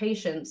refer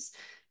patients,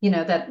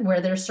 that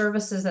where their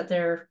services that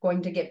they're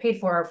going to get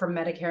paid for are from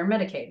Medicare or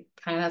Medicaid,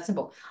 kind of that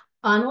simple,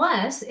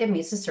 unless it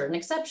meets a certain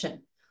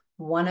exception.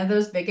 One of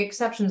those big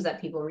exceptions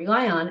that people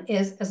rely on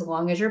is as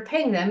long as you're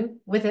paying them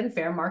within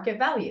fair market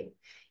value.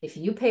 If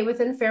you pay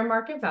within fair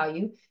market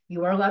value,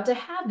 you are allowed to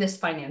have this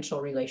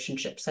financial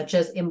relationship, such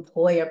as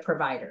employ a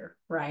provider,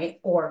 right?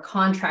 Or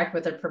contract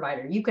with a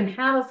provider. You can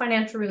have a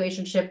financial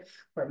relationship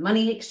where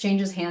money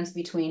exchanges hands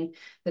between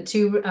the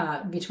two,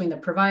 between the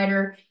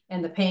provider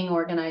and the paying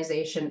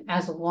organization,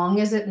 as long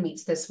as it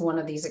meets this one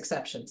of these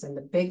exceptions. And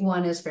the big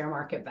one is fair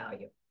market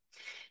value.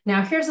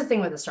 Now, here's the thing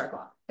with the Stark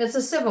Law. It's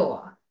a civil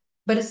law,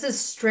 but it's a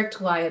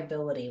strict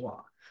liability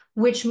law,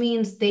 which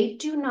means they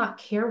do not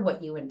care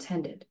what you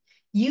intended.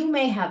 You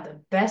may have the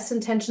best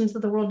intentions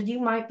of the world. You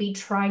might be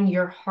trying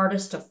your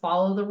hardest to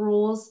follow the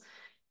rules.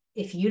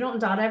 If you don't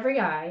dot every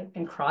I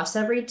and cross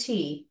every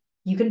T,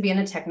 you can be in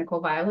a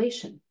technical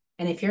violation.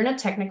 And if you're in a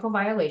technical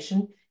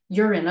violation,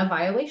 you're in a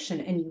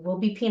violation and you will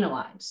be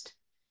penalized,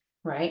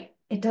 right?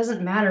 It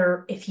doesn't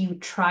matter if you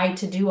try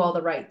to do all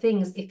the right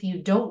things if you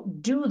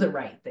don't do the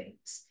right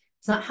things.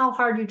 It's not how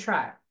hard you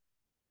try.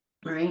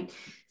 Right.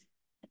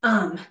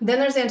 Then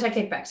there's the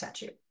anti-kickback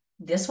statute.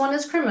 This one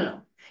is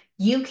criminal.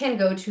 You can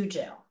go to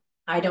jail.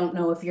 I don't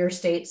know if your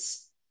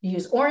state's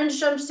use orange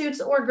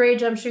jumpsuits or gray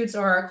jumpsuits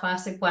or our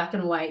classic black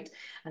and white.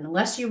 And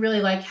unless you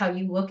really like how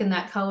you look in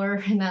that color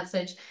and that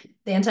such,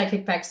 the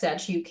anti-kickback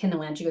statute can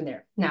land you in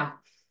there. Now,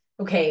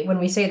 okay, when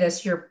we say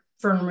this, you're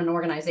from an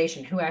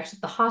organization who actually,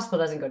 the hospital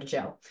doesn't go to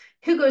jail.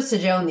 Who goes to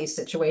jail in these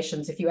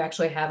situations if you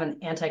actually have an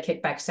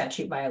anti-kickback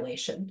statute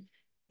violation?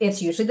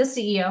 It's usually the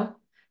CEO,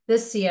 the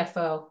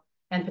CFO,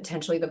 and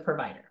potentially the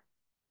provider.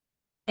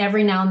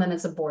 Every now and then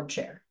it's a board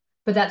chair,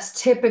 but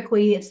that's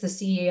typically it's the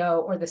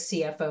CEO or the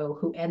CFO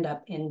who end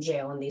up in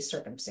jail in these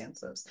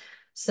circumstances.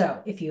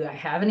 So if you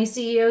have any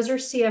CEOs or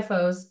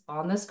CFOs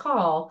on this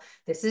call,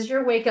 this is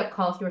your wake up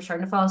call. If you're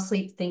starting to fall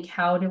asleep, think,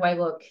 how do I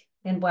look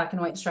in black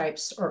and white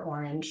stripes or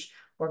orange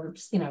or,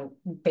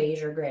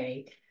 beige or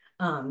gray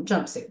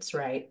jumpsuits,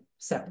 right?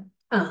 So,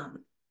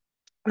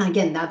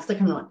 again, that's the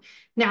criminal one.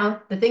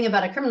 Now, the thing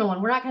about a criminal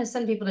one, we're not going to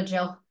send people to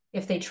jail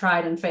if they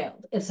tried and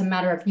failed. It's a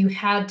matter of you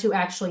had to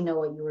actually know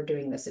what you were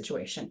doing in this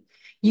situation.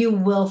 You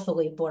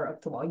willfully blur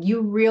up the wall.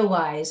 You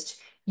realized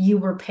you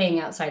were paying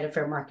outside of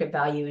fair market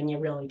value and you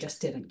really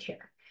just didn't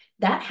care.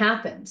 That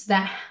happens.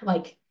 That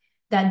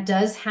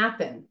does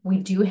happen. We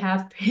do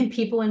have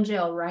people in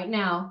jail right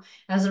now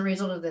as a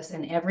result of this.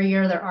 And every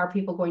year there are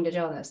people going to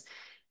jail in this.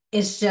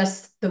 It's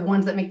just the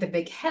ones that make the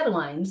big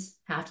headlines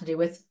have to do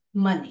with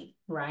money,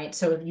 right?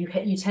 So you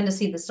tend to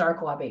see the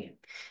stark lobbying.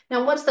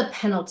 Now, what's the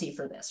penalty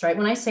for this, right?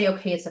 When I say,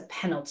 okay, it's a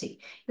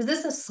penalty, is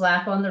this a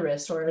slap on the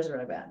wrist or is it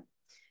really bad?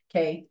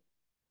 Okay,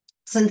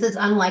 since it's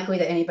unlikely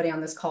that anybody on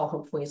this call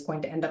hopefully is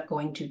going to end up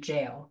going to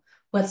jail,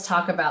 let's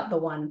talk about the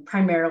one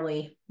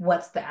primarily,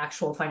 what's the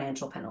actual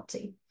financial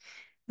penalty?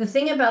 The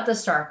thing about the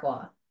Stark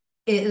Law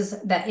is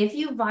that if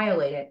you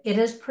violate it, it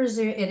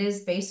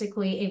is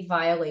basically a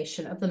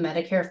violation of the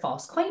Medicare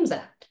False Claims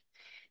Act.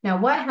 Now,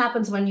 what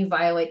happens when you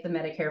violate the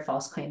Medicare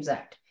False Claims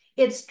Act?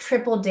 It's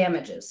triple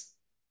damages.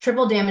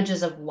 Triple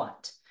damages of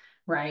what,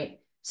 right?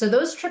 So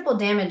those triple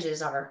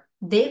damages are,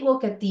 they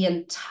look at the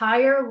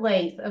entire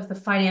length of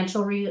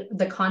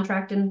the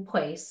contract in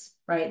place,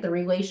 right? The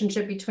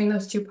relationship between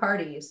those two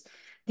parties,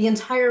 the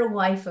entire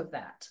life of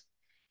that,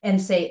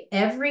 and say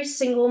every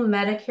single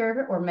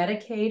Medicare or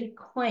Medicaid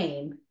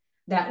claim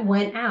that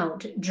went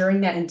out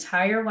during that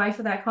entire life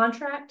of that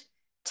contract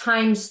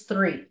times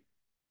 3,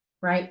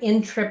 right?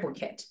 In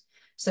triplicate.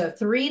 So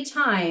 3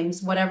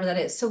 times whatever that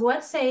is. So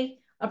let's say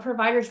a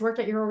provider's worked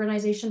at your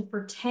organization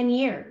for 10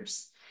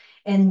 years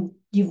and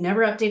you've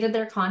never updated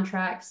their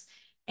contracts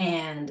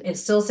and it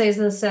still says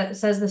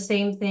the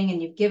same thing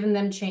and you've given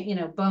them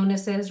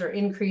bonuses or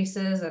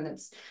increases and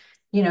it's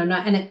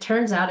not, and it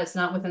turns out it's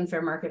not within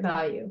fair market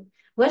value.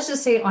 Let's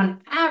just say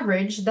on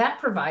average that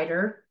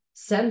provider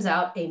sends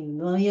out $1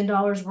 million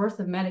worth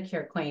of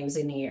Medicare claims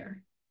in a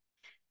year.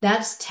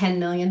 That's $10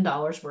 million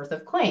worth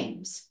of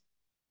claims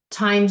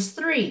times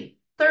 3,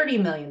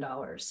 $30 million.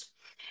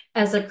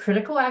 As a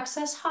critical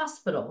access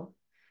hospital,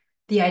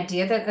 the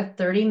idea that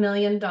a $30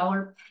 million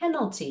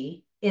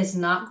penalty is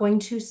not going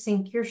to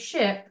sink your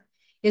ship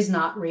is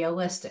not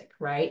realistic,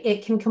 right?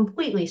 It can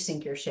completely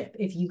sink your ship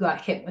if you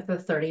got hit with a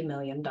 $30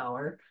 million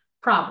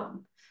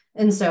problem.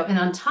 And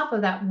on top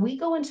of that, we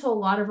go into a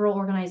lot of rural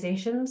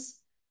organizations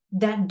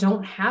that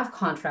don't have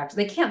contracts.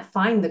 They can't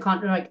find the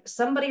contract. Like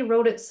somebody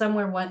wrote it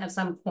somewhere at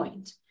some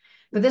point,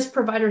 but this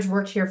provider's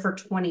worked here for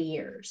 20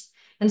 years.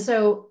 And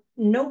so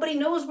nobody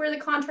knows where the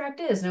contract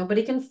is.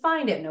 Nobody can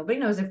find it. Nobody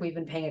knows if we've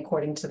been paying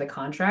according to the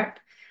contract.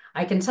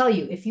 I can tell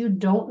you, if you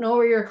don't know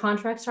where your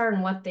contracts are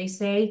and what they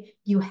say,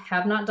 you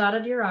have not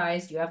dotted your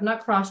I's, you have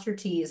not crossed your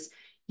T's,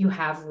 you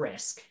have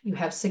risk. You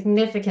have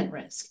significant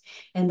risk.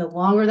 And the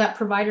longer that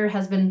provider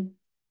has been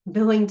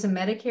billing to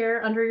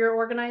Medicare under your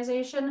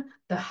organization,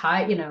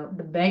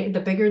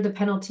 the bigger the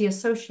penalty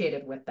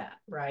associated with that,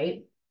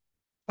 right?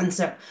 And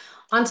so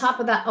on top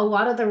of that, a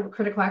lot of the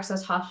critical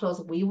access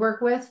hospitals we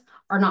work with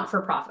are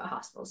not-for-profit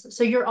hospitals.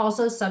 So you're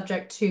also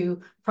subject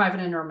to private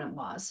enrollment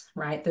laws,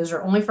 right? Those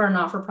are only for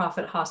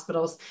not-for-profit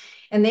hospitals.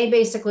 And they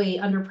basically,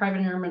 under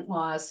private enrollment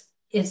laws,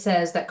 it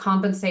says that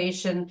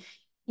compensation,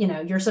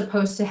 you're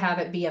supposed to have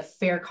it be a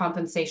fair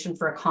compensation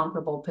for a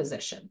comparable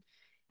position.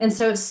 And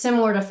so it's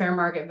similar to fair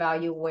market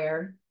value,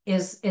 where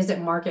is it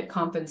market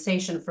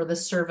compensation for the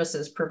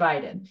services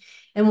provided?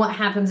 And what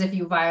happens if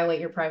you violate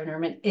your private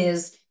enrollment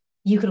is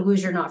you could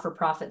lose your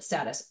not-for-profit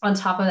status. On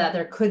top of that,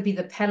 there could be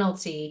the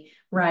penalty,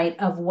 right,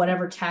 of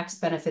whatever tax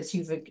benefits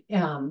you've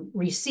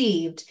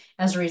received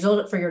as a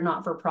result for your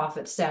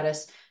not-for-profit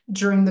status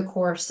during the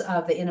course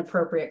of the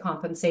inappropriate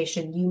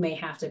compensation you may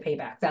have to pay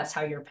back. That's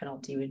how your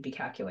penalty would be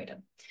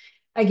calculated.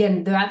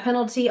 Again, that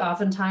penalty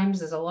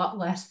oftentimes is a lot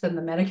less than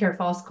the Medicare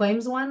false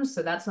claims one,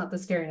 so that's not the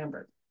scary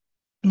number.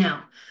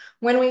 Now,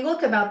 when we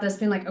look about this,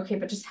 being like, okay,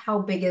 but just how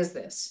big is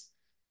this?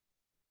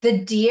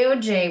 The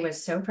DOJ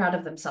was so proud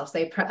of themselves.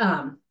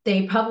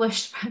 They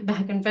published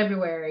back in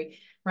February,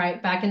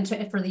 right?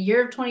 For the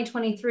year of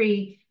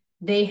 2023,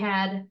 they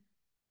had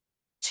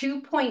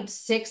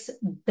 $2.6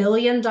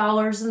 billion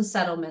in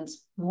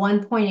settlements,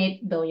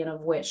 1.8 billion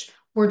of which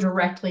were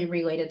directly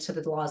related to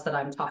the laws that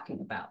I'm talking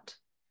about,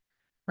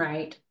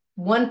 right?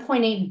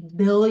 $1.8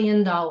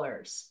 billion,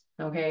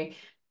 okay?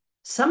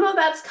 Some of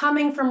that's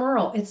coming from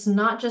rural. It's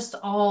not just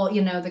all,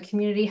 the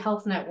community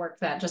health network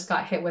that just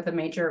got hit with a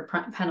major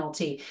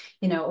penalty,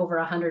 over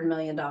 $100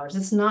 million.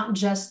 It's not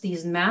just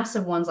these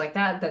massive ones like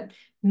that that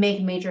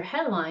make major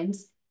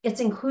headlines. It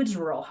includes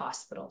rural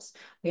hospitals.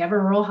 We have a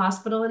rural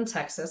hospital in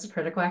Texas, a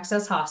critical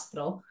access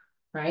hospital,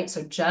 right?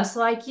 So just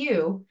like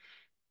you,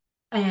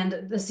 and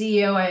the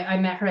CEO, I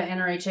met her at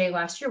NRHA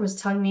last year, was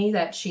telling me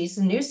that she's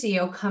the new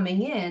CEO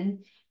coming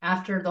in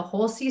after the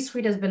whole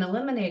C-suite has been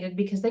eliminated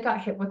because they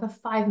got hit with a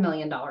 $5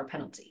 million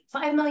penalty.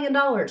 $5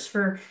 million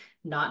for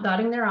not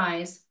dotting their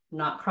I's,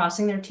 not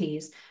crossing their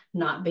T's,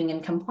 not being in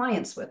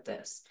compliance with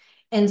this.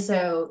 And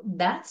so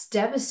that's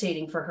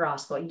devastating for her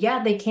hospital.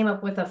 Yeah, they came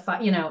up with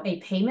a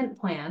payment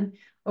plan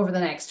over the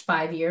next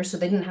 5 years so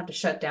they didn't have to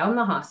shut down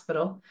the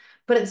hospital,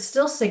 but it's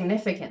still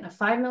significant. A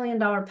 $5 million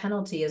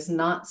penalty is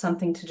not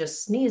something to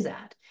just sneeze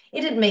at.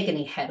 It didn't make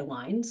any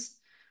headlines,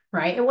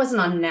 right? It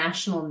wasn't on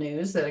national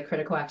news that a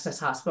critical access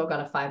hospital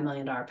got a $5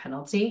 million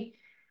penalty.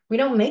 We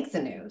don't make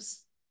the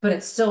news, but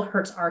it still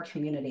hurts our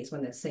communities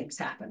when these things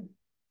happen.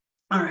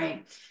 All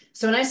right.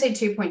 So when I say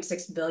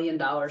 $2.6 billion,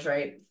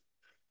 right?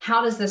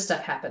 How does this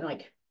stuff happen?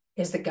 Like,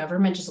 is the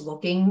government just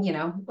looking,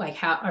 like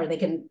how are they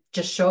can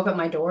just show up at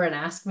my door and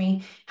ask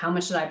me how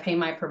much did I pay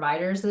my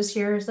providers this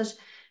year?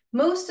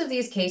 Most of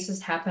these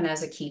cases happen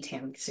as a key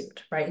tam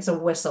suit, right? It's a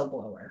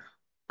whistleblower.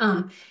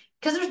 Because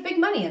there's big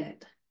money in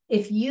it.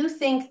 If you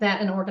think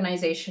that an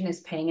organization is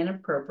paying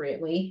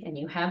inappropriately and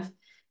you have,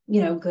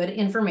 good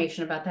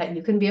information about that,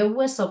 you can be a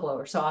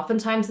whistleblower. So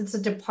oftentimes it's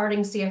a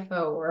departing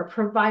CFO or a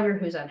provider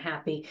who's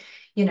unhappy,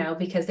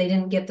 because they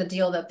didn't get the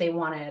deal that they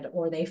wanted,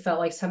 or they felt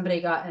like somebody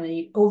got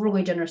an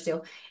overly generous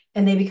deal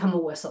and they become a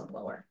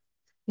whistleblower.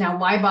 Now,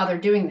 why bother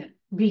doing that?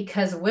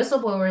 Because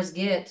whistleblowers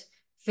get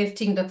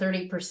 15 to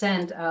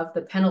 30% of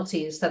the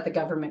penalties that the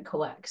government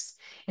collects.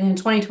 And in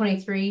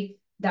 2023,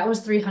 that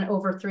was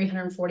over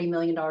 $340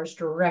 million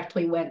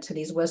directly went to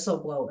these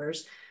whistleblowers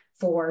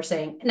for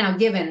saying, now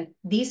given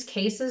these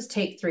cases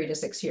take 3 to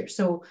 6 years.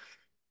 So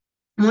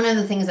one of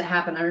the things that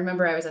happened, I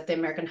remember I was at the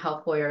American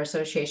Health Lawyer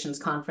Association's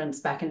conference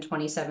back in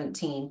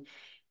 2017.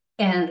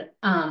 And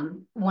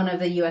one of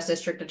the U.S.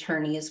 district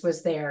attorneys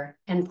was there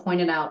and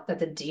pointed out that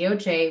the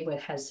DOJ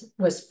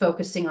was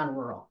focusing on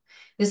rural.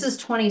 This is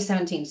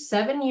 2017.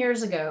 7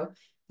 years ago,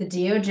 the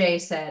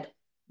DOJ said,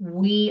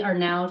 we are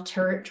now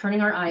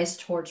turning our eyes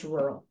towards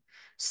rural.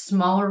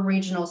 Smaller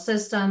regional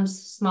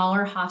systems,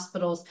 smaller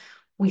hospitals.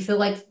 We feel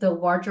like the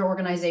larger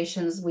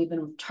organizations, we've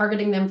been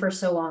targeting them for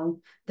so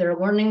long. They're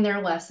learning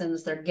their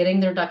lessons. They're getting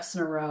their ducks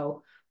in a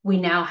row. We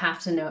now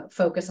have to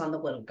focus on the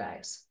little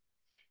guys.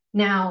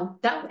 Now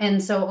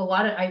and so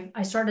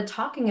I started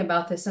talking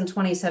about this in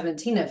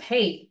 2017 of,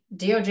 hey,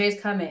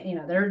 DOJ's coming,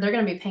 they're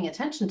going to be paying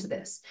attention to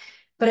this,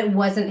 but it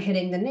wasn't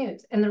hitting the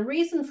news. And the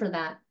reason for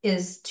that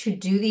is to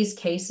do these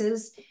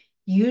cases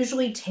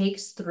usually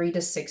takes 3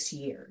 to 6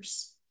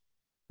 years,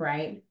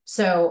 right?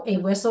 So a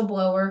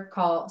whistleblower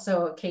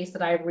so a case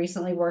that I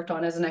recently worked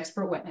on as an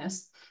expert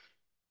witness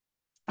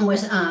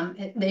was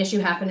the issue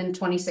happened in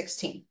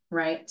 2016,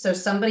 right? So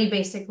somebody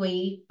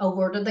basically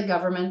alerted the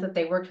government that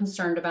they were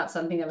concerned about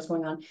something that was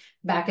going on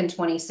back in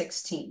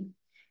 2016.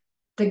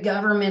 The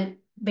government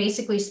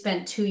basically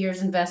spent 2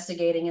 years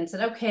investigating and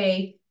said,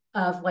 okay,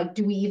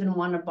 do we even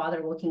want to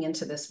bother looking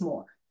into this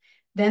more?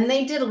 Then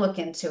they did look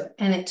into it,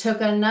 and it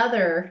took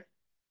another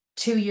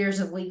 2 years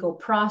of legal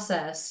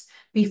process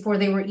before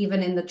they were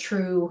even in the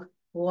true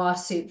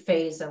lawsuit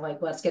phase of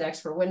let's get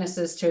expert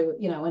witnesses to,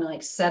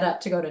 and set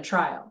up to go to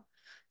trial.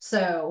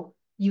 So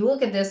you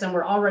look at this and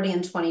we're already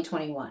in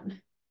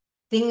 2021.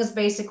 Things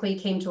basically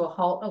came to a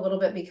halt a little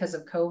bit because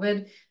of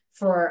COVID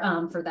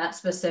for that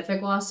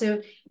specific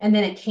lawsuit. And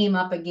then it came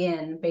up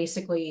again.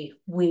 Basically,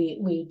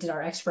 we did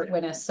our expert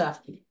witness stuff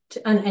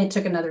and it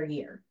took another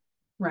year,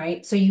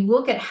 right? So you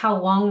look at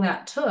how long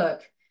that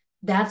took.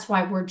 That's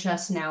why we're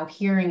just now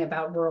hearing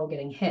about rural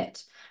getting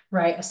hit,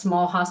 right? A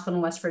small hospital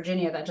in West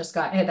Virginia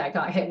that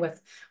got hit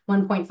with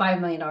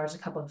 $1.5 million a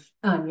couple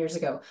of years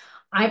ago.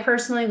 I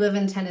personally live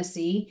in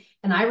Tennessee,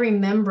 and I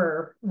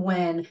remember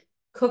when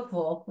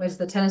Cookeville was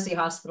the Tennessee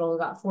hospital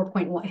got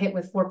hit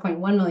with $4.1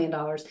 million.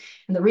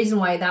 And the reason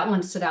why that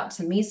one stood out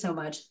to me so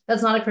much,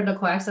 that's not a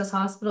critical access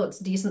hospital. It's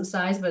decent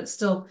size, but it's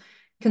still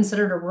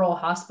considered a rural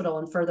hospital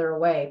and further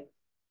away,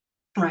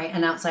 right?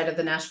 And outside of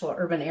the Nashville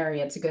urban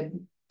area, it's a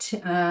good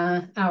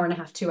hour and a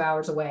half, 2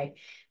 hours away.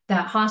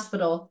 That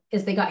hospital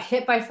they got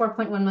hit by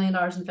 $4.1 million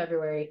in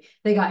February.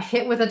 They got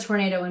hit with a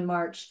tornado in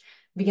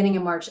beginning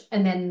of March,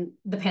 and then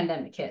the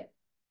pandemic hit.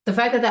 The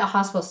fact that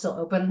hospital is still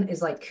open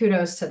is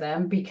kudos to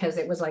them, because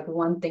it was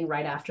one thing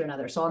right after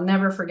another. So I'll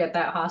never forget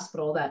that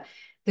hospital, that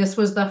this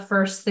was the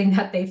first thing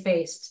that they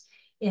faced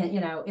in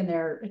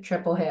their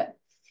triple hit.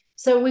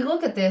 So we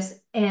look at this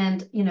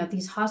and,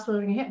 these hospitals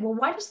are getting hit. Well,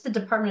 why does the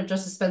Department of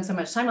Justice spend so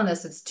much time on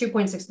this? It's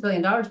 $2.6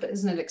 billion, but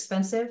isn't it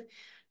expensive?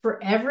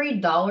 For every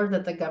dollar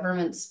that the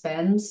government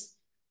spends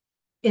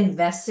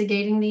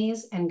investigating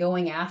these and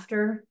going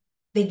after,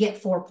 they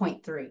get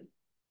 4.3.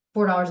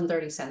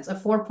 $4.30, a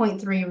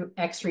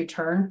 4.3x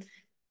return.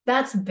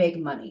 That's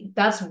big money.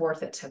 That's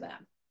worth it to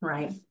them,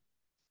 right?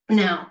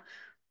 Now,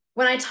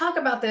 when I talk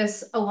about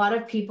this, a lot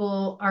of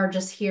people are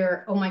just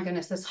here, oh my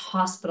goodness, this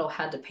hospital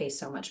had to pay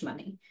so much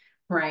money,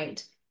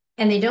 right?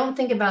 And they don't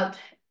think about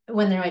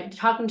when they're like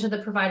talking to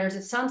the providers,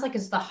 it sounds like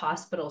it's the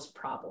hospital's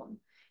problem.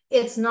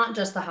 It's not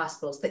just the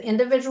hospitals, the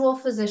individual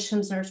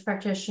physicians, nurse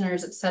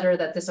practitioners, et cetera,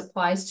 that this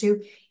applies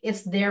to,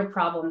 it's their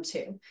problem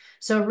too.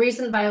 So a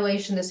recent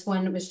violation, this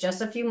one was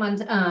just a few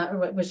months,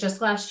 it was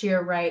just last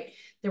year, right?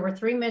 There were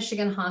 3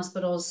 Michigan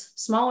hospitals,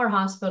 smaller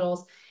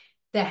hospitals,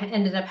 that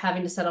ended up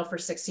having to settle for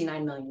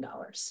 $69 million.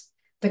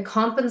 The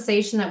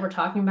compensation that we're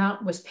talking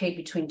about was paid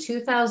between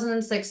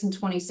 2006 and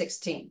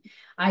 2016.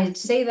 I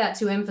say that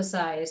to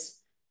emphasize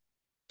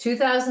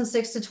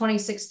 2006 to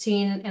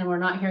 2016, and we're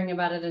not hearing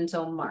about it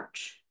until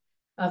March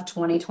of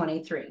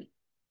 2023,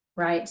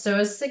 right? So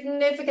a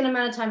significant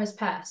amount of time has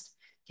passed.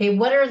 Okay,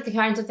 what are the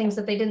kinds of things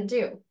that they didn't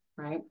do,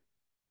 right?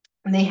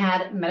 And they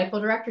had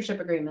medical directorship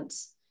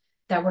agreements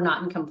that were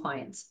not in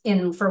compliance.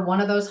 And for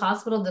one of those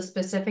hospitals, the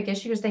specific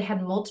issue is they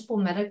had multiple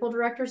medical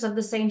directors of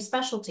the same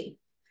specialty.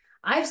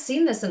 I've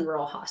seen this in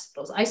rural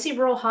hospitals. I see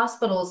rural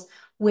hospitals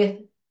with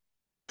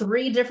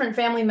 3 different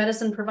family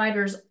medicine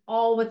providers,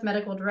 all with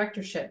medical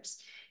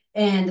directorships.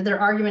 And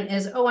their argument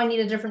is, oh, I need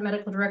a different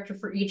medical director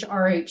for each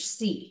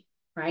RHC,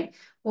 right?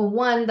 Well,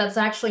 one, that's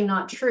actually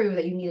not true,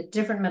 that you need a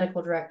different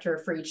medical director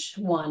for each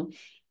one.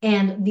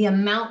 And the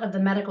amount of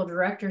the medical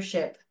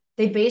directorship,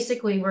 they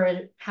basically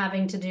were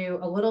having to do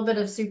a little bit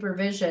of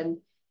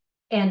supervision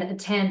and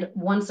attend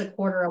once a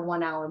quarter a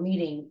 1-hour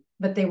meeting,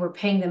 but they were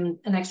paying them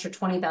an extra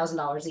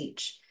 $20,000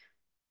 each.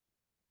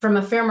 From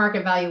a fair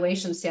market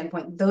valuation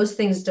standpoint, those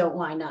things don't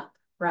line up,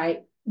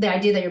 right? The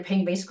idea that you're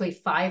paying basically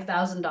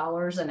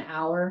 $5,000 an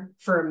hour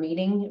for a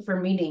meeting, for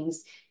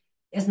meetings,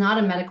 is not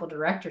a medical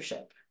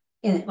directorship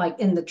in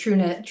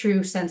the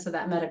true sense of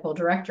that medical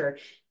director,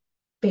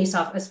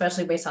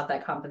 especially based off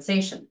that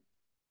compensation.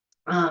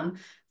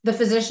 The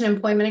physician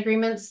employment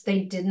agreements,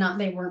 they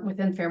weren't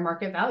within fair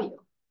market value.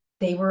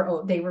 They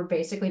were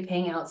basically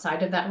paying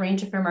outside of that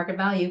range of fair market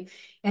value,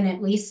 and at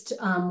least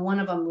one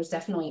of them was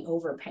definitely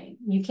overpaying.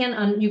 You can't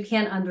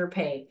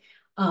underpay.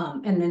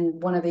 And then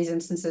one of these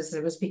instances,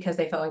 it was because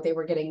they felt like they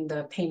were getting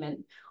the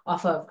payment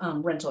off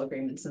of rental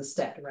agreements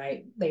instead,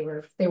 right? They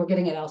were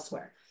getting it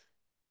elsewhere.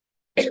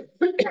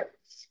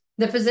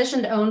 The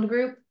physician-owned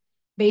group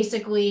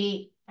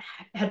basically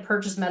had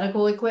purchased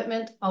medical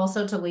equipment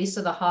also to lease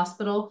to the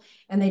hospital,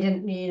 and they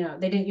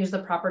didn't use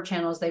the proper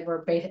channels.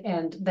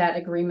 And that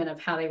agreement of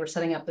how they were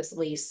setting up this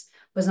lease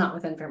was not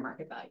within fair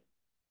market value.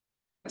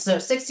 So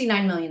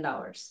 $69 million.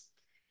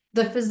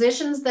 The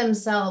physicians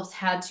themselves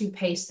had to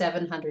pay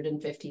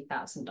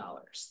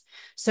 $750,000.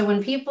 So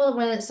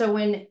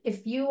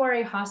if you are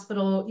a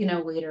hospital,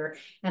 leader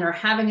and are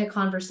having a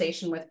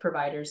conversation with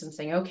providers and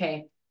saying,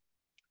 okay,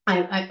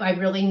 I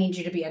really need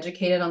you to be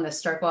educated on this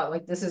start lot.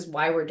 Like, this is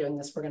why we're doing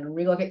this. We're going to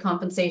relook at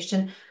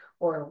compensation,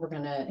 or we're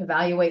going to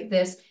evaluate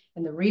this.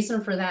 And the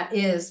reason for that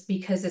is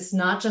because it's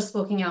not just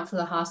looking out for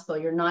the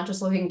hospital. You're not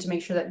just looking to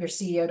make sure that your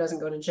CEO doesn't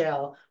go to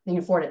jail and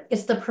you afford it.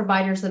 It's the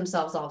providers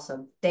themselves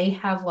also. They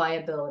have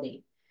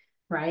liability,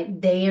 right?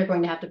 They are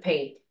going to have to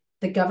pay.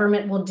 The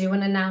government will do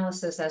an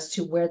analysis as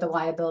to where the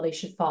liability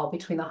should fall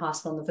between the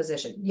hospital and the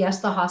physician.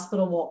 Yes, the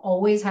hospital will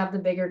always have the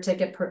bigger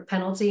ticket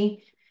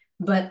penalty,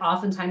 but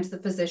oftentimes the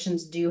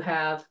physicians do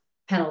have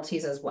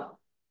penalties as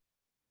well.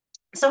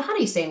 So how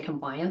do you stay in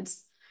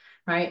compliance,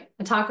 right?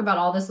 I talk about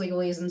all this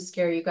legalese and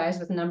scare you guys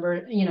with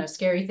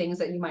scary things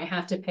that you might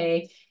have to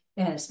pay,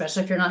 and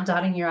especially if you're not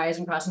dotting your I's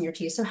and crossing your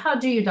T's. So how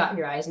do you dot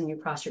your I's and you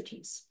cross your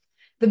T's?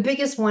 The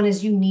biggest one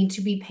is you need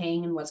to be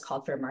paying in what's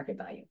called fair market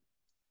value.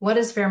 What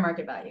is fair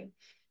market value?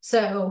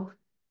 So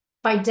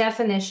by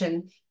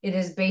definition, it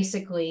is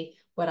basically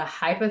what a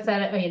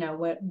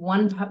hypothetical,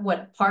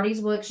 what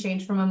parties will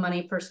exchange from a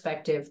money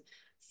perspective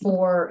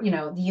for,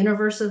 the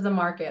universe of the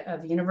market,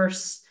 of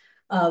universe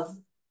of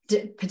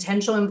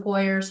potential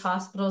employers,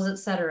 hospitals, et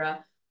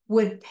cetera,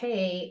 would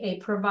pay a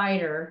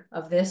provider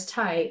of this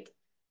type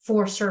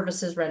for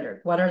services rendered.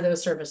 What are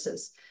those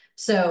services?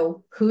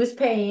 So who's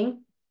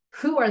paying?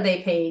 Who are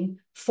they paying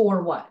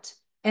for what?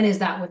 And is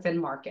that within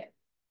market?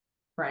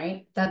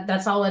 Right?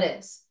 That's all it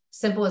is.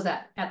 Simple as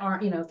that.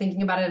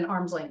 Thinking about it in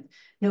arm's length.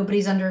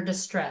 Nobody's under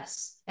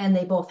distress, and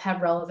they both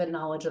have relevant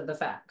knowledge of the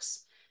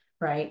facts,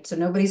 right? So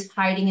nobody's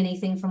hiding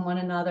anything from one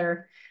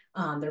another.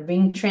 They're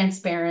being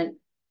transparent,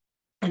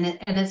 and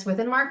it's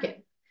within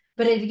market.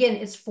 But again,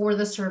 it's for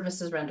the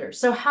services rendered.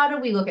 So how do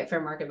we look at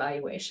fair market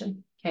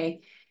valuation?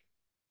 Okay,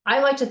 I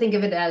like to think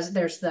of it as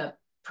there's the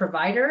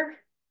provider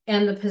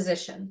and the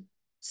position.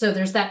 So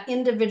there's that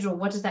individual.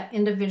 What does that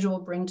individual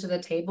bring to the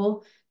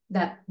table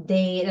that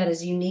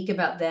is unique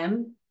about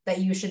them that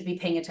you should be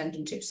paying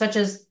attention to, such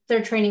as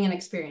their training and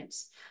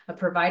experience? A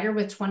provider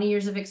with 20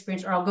 years of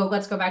experience, or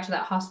let's go back to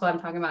that hospital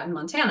I'm talking about in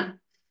Montana,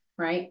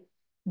 right?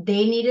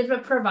 They needed a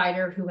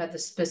provider who had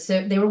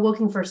they were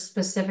looking for a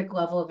specific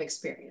level of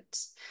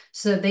experience.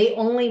 So they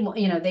only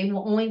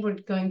were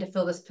going to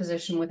fill this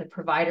position with a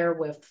provider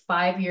with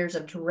 5 years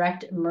of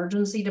direct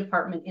emergency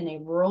department in a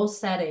rural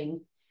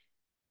setting,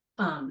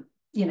 that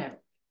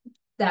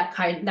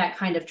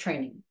kind of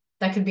training.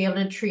 that could be able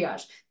to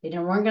triage. They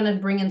weren't going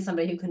to bring in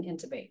somebody who can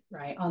intubate,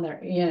 right? On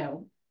their,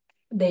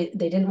 they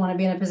didn't want to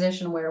be in a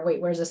position where, wait,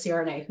 where's a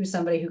CRNA? Who's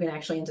somebody who can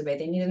actually intubate?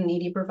 They needed an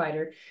ED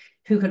provider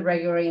who could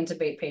regularly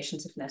intubate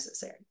patients if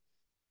necessary.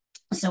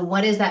 So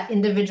what is that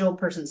individual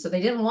person? So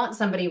they didn't want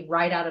somebody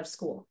right out of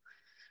school.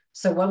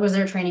 So what was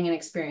their training and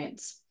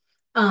experience?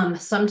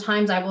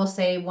 Sometimes I will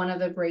say one of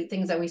the great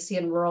things that we see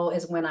in rural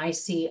is when I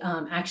see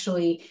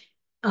actually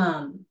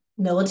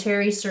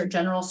military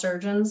general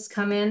surgeons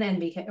come in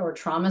and or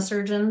trauma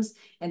surgeons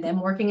and them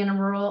working in a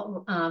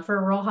rural for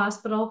a rural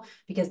hospital,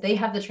 because they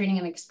have the training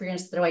and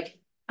experience. They're like,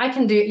 I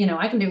can do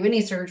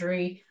any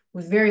surgery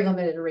with very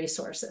limited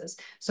resources.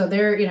 So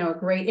they're, a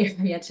great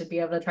area to be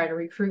able to try to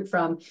recruit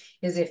from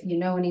is if you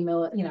know any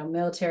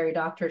military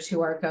doctors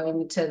who are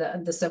going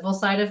to the civil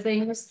side of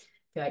things,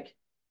 be like,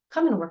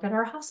 come and work at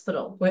our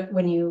hospital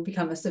when you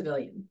become a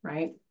civilian,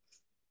 right?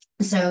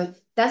 So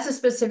that's a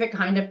specific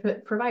kind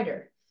of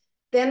provider.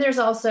 Then there's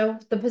also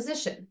the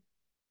position.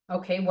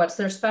 Okay, what's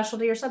their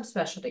specialty or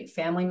subspecialty?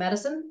 Family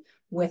medicine,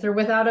 with or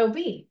without OB,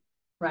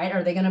 right?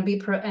 Are they going to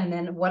be, and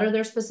then what are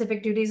their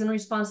specific duties and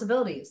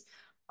responsibilities?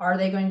 Are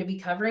they going to be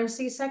covering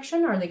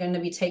C-section? Are they going to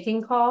be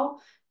taking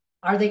call?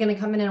 Are they going to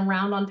come in and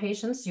round on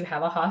patients? Do you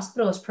have a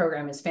hospitalist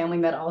program? Is Family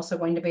Med also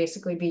going to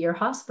basically be your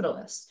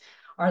hospitalist?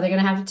 Are they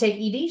going to have to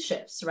take ED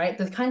shifts, right?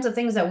 The kinds of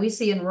things that we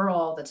see in rural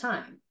all the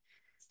time.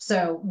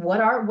 So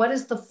what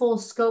is the full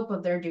scope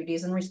of their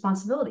duties and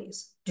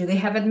responsibilities? Do they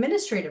have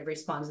administrative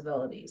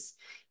responsibilities?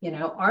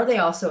 Are they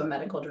also a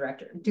medical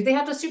director? Do they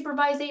have to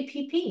supervise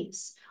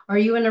APPs? Are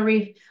you in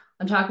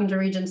I'm talking to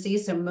Regency,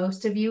 so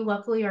most of you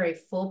luckily are a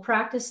full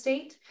practice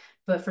state,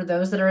 but for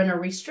those that are in a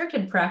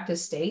restricted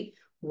practice state,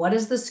 what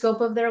is the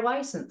scope of their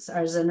license?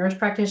 As a nurse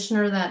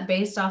practitioner that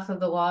based off of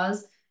the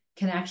laws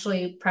can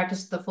actually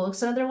practice the full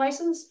extent of their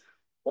license?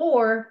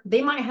 Or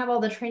they might have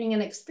all the training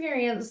and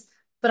experience,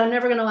 but I'm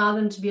never going to allow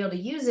them to be able to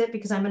use it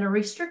because I'm in a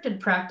restricted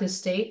practice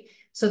state,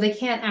 so they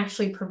can't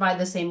actually provide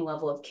the same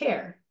level of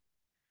care,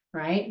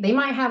 right? They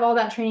might have all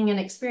that training and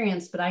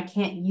experience, but I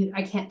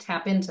can't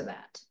tap into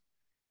that.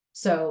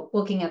 So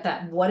looking at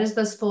that, what is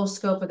this full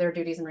scope of their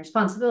duties and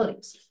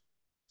responsibilities?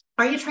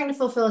 Are you trying to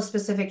fulfill a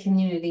specific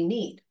community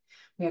need?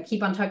 We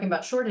keep on talking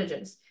about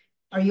shortages.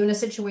 Are you in a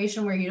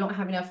situation where you don't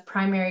have enough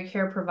primary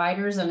care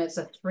providers and it's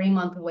a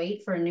 3-month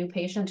wait for a new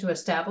patient to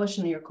establish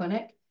in your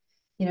clinic?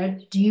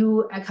 Do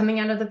you, coming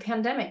out of the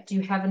pandemic, do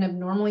you have an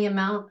abnormally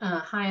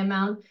high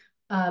amount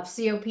of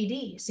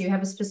COPD? So you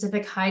have a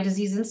specific high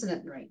disease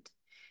incident rate.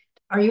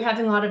 Are you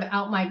having a lot of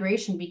out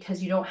migration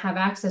because you don't have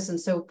access? And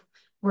so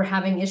we're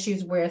having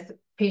issues with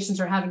patients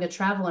are having to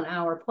travel an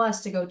hour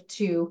plus to go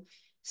to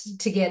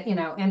get,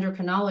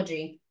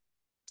 endocrinology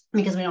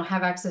because we don't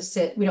have access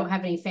to, we don't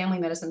have any family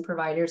medicine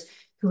providers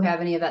who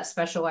have any of that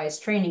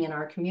specialized training in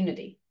our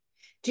community.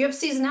 Do you have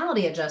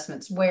seasonality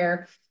adjustments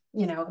where,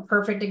 a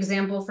perfect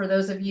example for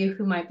those of you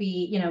who might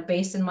be,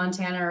 based in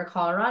Montana or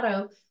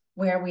Colorado,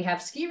 where we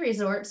have ski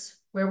resorts,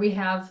 where we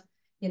have,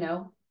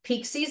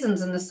 peak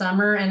seasons in the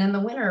summer and in the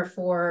winter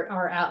for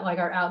our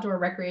outdoor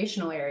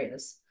recreational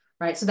areas,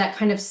 right? So that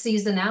kind of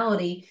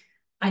seasonality,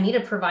 I need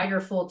a provider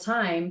full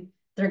time.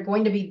 They're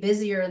going to be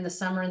busier in the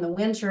summer and the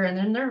winter, and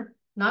then they're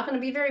not going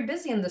to be very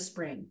busy in the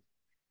spring,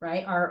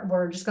 right?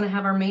 We're just going to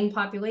have our main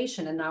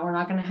population, and now we're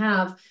not going to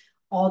have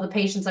all the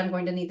patients I'm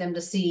going to need them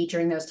to see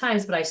during those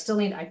times, but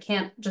I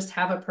can't just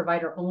have a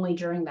provider only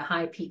during the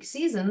high peak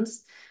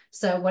seasons.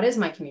 So what is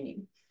my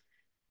community?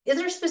 Is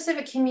there a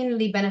specific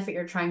community benefit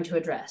you're trying to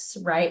address,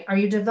 right? Are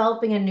you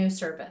developing a new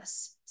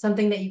service,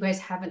 something that you guys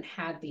haven't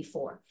had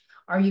before?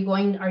 Are you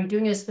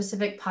doing a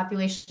specific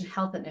population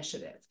health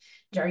initiative?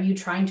 Are you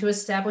trying to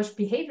establish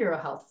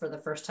behavioral health for the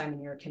first time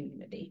in your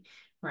community,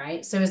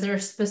 right? So is there a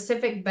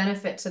specific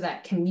benefit to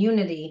that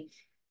community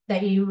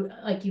that you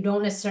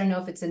don't necessarily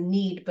know if it's a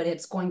need, but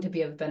it's going to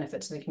be of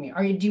benefit to the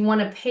community? Do you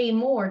want to pay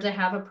more to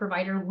have a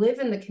provider live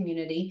in the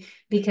community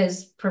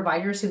because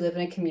providers who live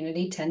in a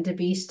community tend to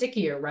be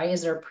stickier, right?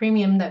 Is there a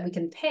premium that we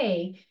can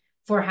pay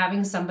for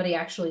having somebody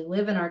actually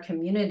live in our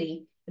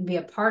community and be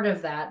a part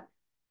of that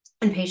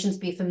and patients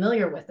be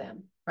familiar with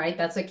them, right?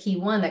 That's a key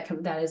one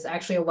that is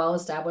actually a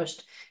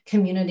well-established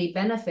community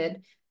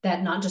benefit,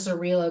 that not just a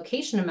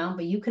relocation amount,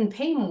 but you can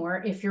pay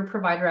more if your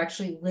provider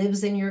actually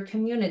lives in your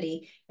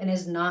community and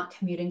is not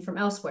commuting from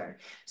elsewhere.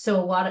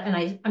 So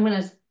I'm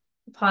going to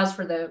pause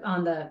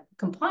on the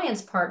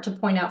compliance part to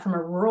point out from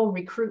a rural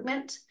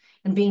recruitment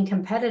and being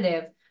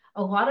competitive,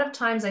 a lot of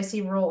times I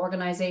see rural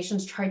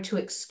organizations try to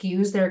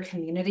excuse their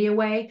community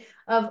away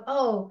of,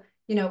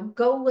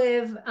 go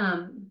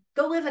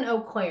live in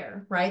Eau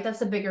Claire, right?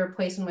 That's a bigger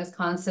place in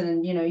Wisconsin.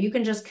 And, you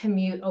can just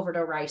commute over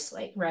to Rice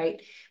Lake,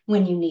 right?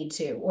 When you need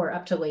to, or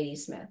up to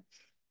Ladysmith.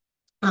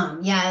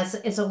 Yeah,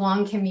 it's a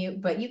long commute,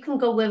 but you can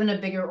go live in a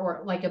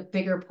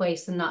bigger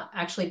place and not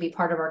actually be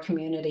part of our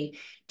community.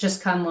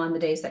 Just come on the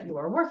days that you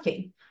are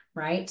working,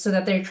 right? So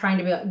that they're trying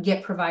to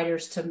get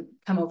providers to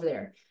come over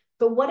there.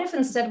 But what if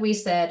instead we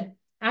said,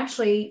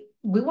 actually,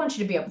 we want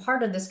you to be a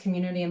part of this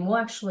community and we'll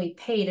actually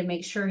pay to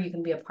make sure you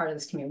can be a part of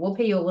this community. We'll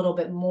pay you a little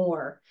bit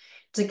more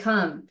to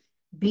come.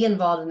 be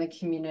involved in the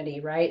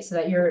community, right? So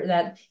that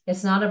that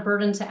it's not a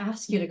burden to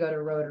ask you to go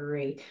to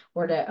Rotary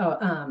or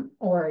to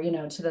or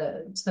to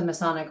the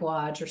Masonic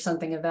Lodge or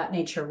something of that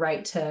nature,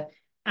 right? To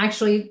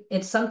actually,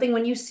 it's something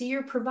when you see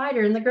your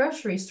provider in the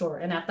grocery store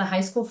and at the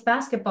high school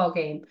basketball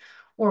game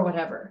or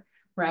whatever,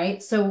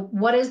 right? So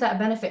what is that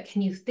benefit?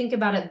 Can you think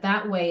about it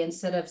that way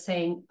instead of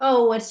saying,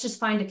 oh, it's just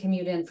fine to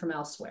commute in from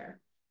elsewhere,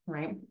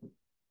 right?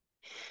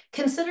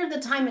 Consider the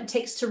time it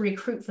takes to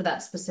recruit for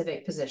that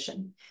specific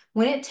position.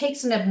 When it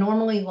takes an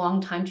abnormally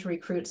long time to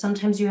recruit,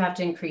 sometimes you have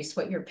to increase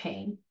what you're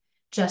paying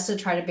just to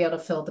try to be able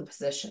to fill the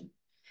position.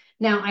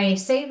 Now, I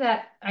say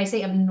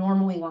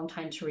abnormally long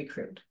time to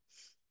recruit.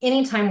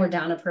 Anytime we're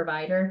down a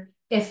provider,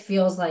 it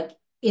feels like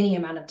any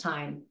amount of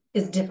time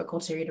is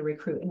difficult for you to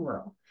recruit in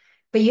rural.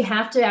 But you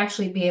have to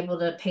actually be able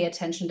to pay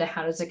attention to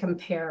how does it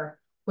compare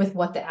with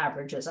what the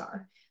averages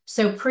are.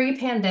 So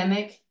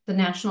pre-pandemic, the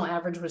national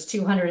average was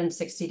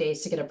 260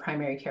 days to get a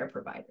primary care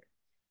provider.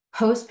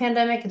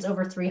 Post-pandemic, it's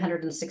over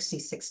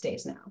 366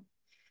 days now.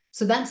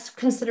 So that's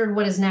considered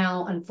what is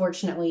now,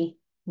 unfortunately,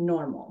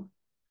 normal.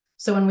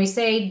 So when we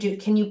say,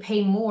 can you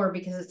pay more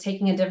because it's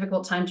taking a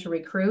difficult time to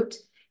recruit,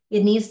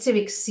 it needs to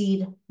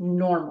exceed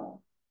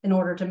normal in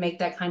order to make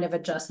that kind of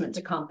adjustment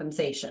to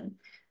compensation.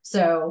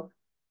 So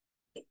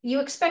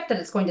you expect that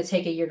it's going to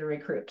take a year to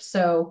recruit.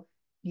 So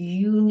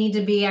you need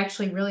to be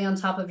actually really on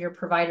top of your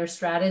provider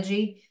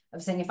strategy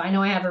of saying, if I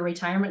know I have a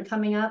retirement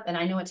coming up and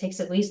I know it takes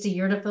at least a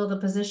year to fill the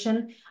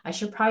position, I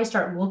should probably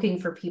start looking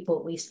for people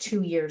at least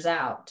 2 years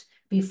out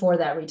before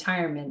that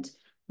retirement,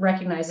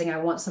 recognizing I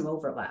want some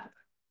overlap,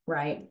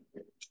 right?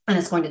 And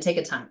it's going to take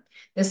a time.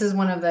 This is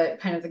one of the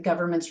kind of the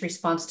government's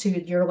response to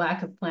your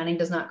lack of planning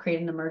does not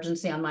create an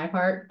emergency on my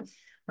part,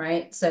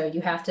 right? So you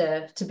have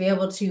to be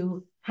able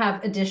to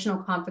have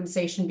additional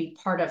compensation be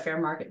part of fair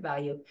market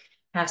value,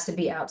 has to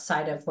be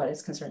outside of what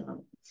is considered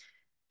normal.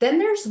 Then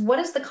there's what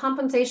is the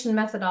compensation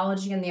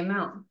methodology and the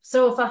amount.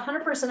 So if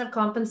 100% of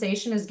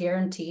compensation is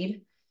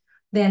guaranteed,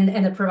 then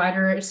and the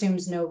provider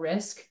assumes no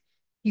risk,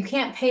 you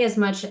can't pay as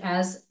much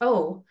as,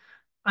 oh,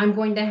 I'm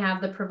going to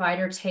have the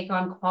provider take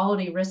on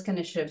quality risk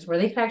initiatives where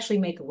they could actually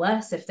make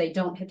less if they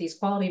don't hit these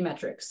quality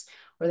metrics,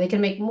 or they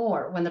can make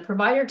more. When the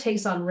provider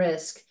takes on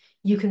risk,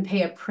 you can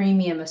pay a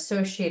premium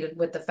associated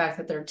with the fact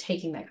that they're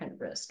taking that kind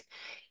of risk.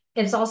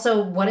 It's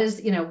also what is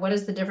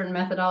the different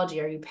methodology?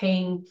 Are you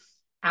paying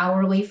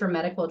hourly for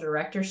medical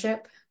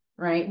directorship,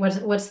 right?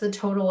 What's the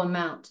total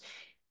amount?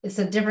 It's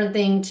a different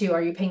thing to,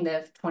 are you paying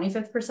the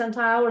 25th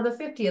percentile or the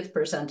 50th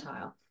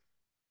percentile?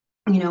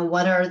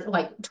 What are,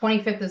 like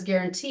 25th is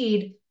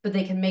guaranteed, but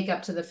they can make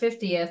up to the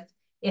 50th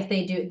if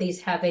they do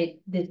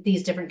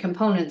these different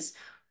components.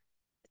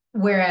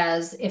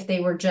 Whereas if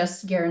they were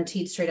just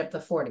guaranteed straight up the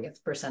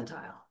 40th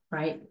percentile,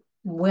 right?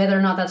 Whether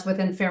or not that's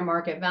within fair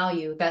market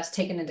value, that's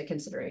taken into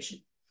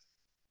consideration.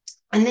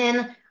 And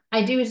then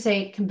I do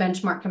say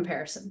benchmark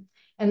comparison.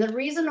 And the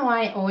reason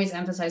why I always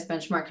emphasize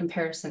benchmark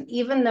comparison,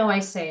 even though I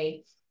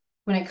say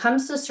when it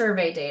comes to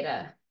survey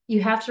data,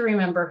 you have to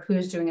remember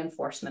who's doing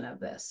enforcement of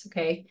this,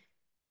 okay?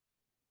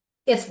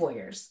 It's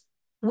lawyers.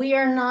 We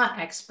are not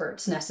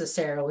experts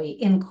necessarily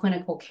in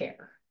clinical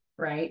care,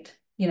 right?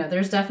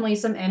 There's definitely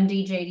some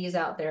MD JDs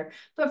out there,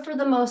 but for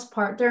the most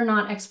part, they're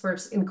not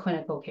experts in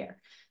clinical care.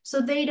 So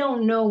they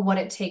don't know what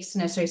it takes to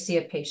necessarily see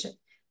a patient,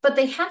 but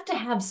they have to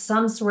have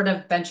some sort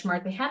of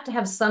benchmark. They have to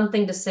have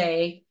something to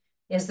say,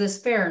 is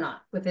this fair or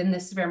not within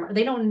this fair market?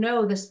 They don't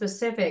know the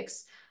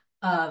specifics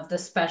of the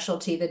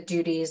specialty, the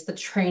duties, the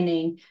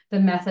training, the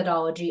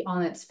methodology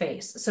on its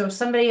face. So if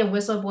somebody, a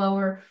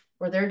whistleblower,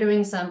 or they're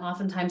doing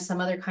oftentimes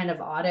some other kind of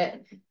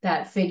audit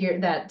that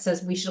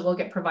says we should look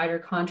at provider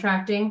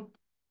contracting.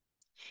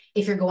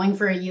 If you're going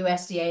for a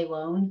USDA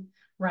loan,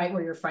 right,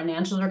 where your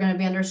financials are going to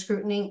be under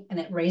scrutiny and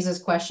it raises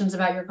questions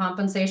about your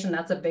compensation,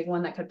 that's a big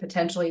one that could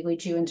potentially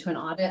lead you into an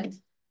audit,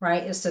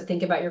 right, is to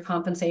think about your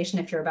compensation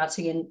if you're about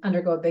to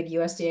undergo a big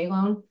USDA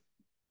loan.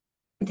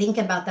 Think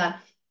about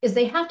that, is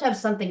they have to have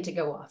something to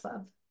go off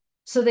of.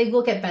 So they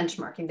look at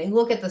benchmarking, they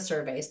look at the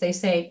surveys, they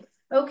say,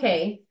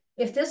 okay,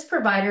 if this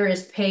provider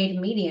is paid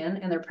median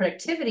and their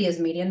productivity is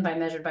median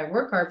measured by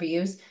work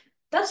RVUs,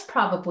 that's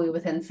probably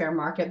within fair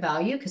market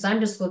value because I'm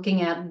just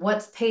looking at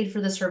what's paid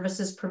for the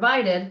services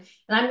provided, and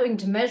I'm going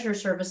to measure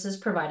services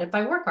provided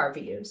by work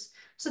RVUs.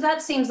 So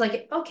that seems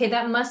like, okay,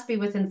 that must be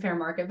within fair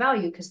market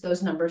value because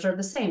those numbers are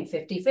the same,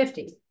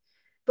 50-50.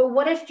 But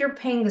what if you're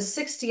paying the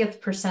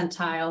 60th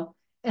percentile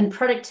and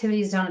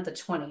productivity is down at the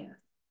 20th?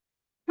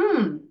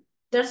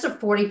 That's a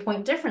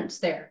 40-point difference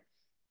there.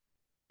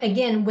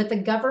 Again, with the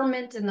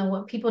government and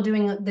what people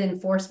doing the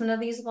enforcement of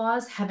these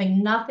laws,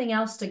 having nothing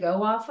else to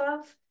go off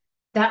of,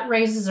 that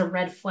raises a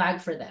red flag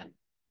for them.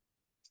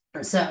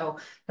 So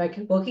like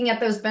looking at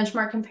those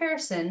benchmark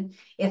comparison,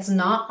 it's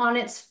not on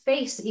its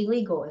face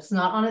illegal. It's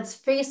not on its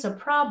face a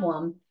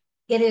problem.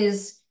 It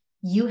is,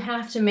 you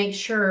have to make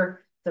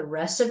sure the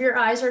rest of your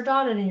I's are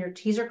dotted and your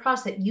T's are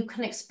crossed, that you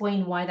can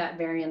explain why that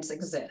variance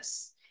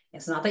exists.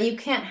 It's not that you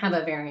can't have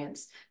a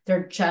variance.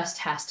 There just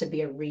has to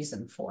be a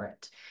reason for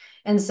it.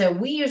 And so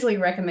we usually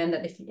recommend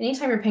that if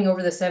anytime you're paying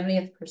over the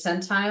 70th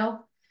percentile,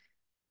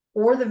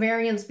 or the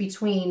variance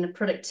between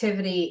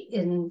productivity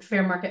in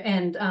fair market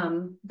and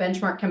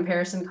benchmark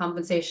comparison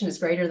compensation is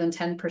greater than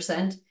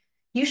 10%,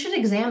 you should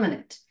examine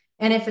it.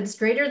 And if it's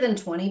greater than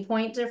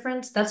 20-point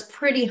difference, that's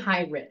pretty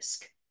high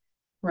risk,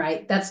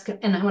 right?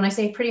 And when I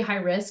say pretty high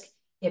risk,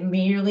 it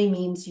merely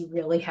means you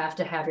really have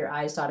to have your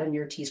I's dotted and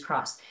your T's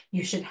crossed.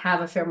 You should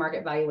have a fair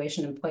market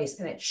valuation in place,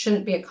 and it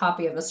shouldn't be a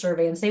copy of a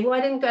survey and say, well,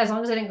 as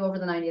long as I didn't go over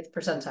the 90th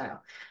percentile.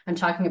 I'm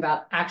talking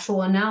about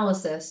actual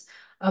analysis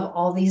of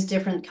all these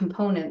different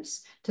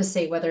components to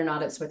say whether or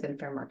not it's within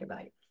fair market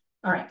value.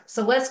 All right,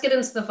 so let's get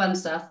into the fun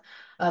stuff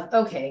of,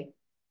 okay,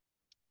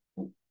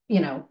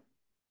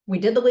 we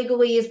did the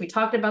legalese, we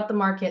talked about the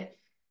market.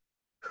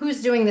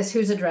 Who's doing this?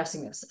 Who's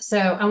addressing this? So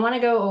I want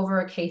to go over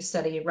a case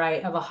study,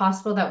 right, of a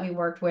hospital that we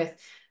worked with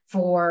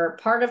for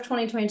part of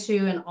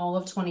 2022 and all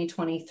of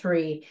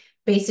 2023,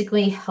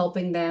 basically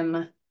helping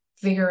them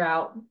figure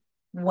out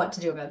what to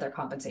do about their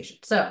compensation.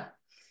 So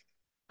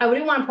I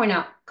would want to point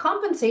out,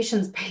 compensation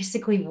is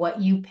basically what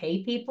you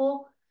pay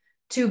people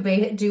to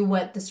do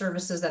what the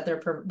services that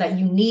that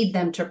you need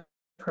them to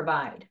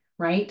provide,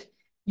 right?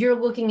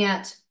 You're looking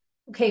at,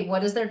 okay,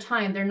 what is their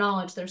time, their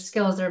knowledge, their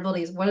skills, their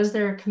abilities? What is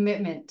their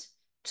commitment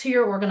to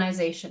your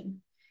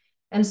organization?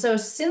 And so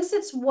since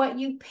it's what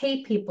you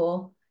pay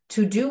people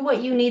to do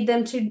what you need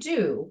them to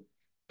do,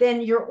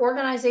 then your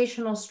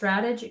organizational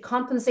strategy,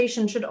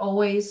 compensation should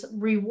always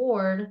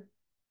reward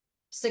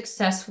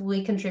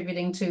successfully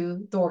contributing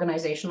to the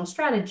organizational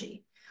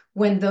strategy.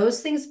 When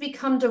those things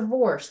become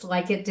divorced,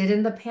 like it did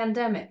in the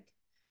pandemic,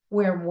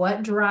 where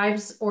what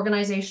drives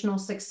organizational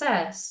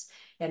success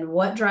and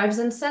what drives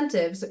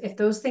incentives, if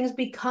those things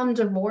become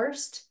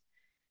divorced,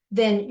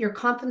 then your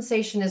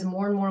compensation is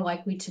more and more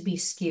likely to be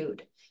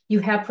skewed. You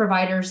have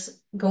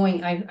providers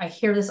going, I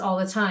hear this all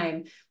the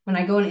time when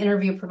I go and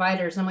interview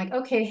providers. I'm like,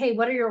 okay, hey,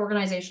 what are your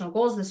organizational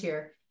goals this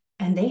year?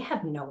 And they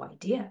have no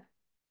idea.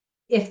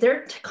 If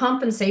their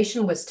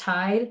compensation was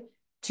tied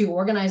to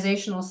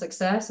organizational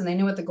success and they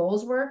knew what the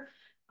goals were,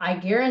 I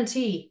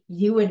guarantee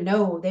you would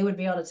know, they would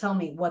be able to tell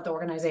me what the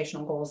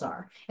organizational goals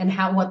are and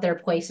what their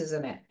place is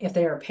in it if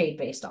they are paid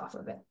based off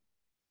of it.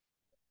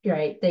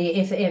 Right?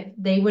 If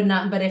they would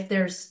not, but if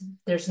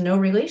there's no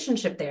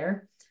relationship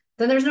there,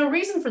 then there's no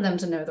reason for them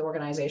to know the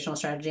organizational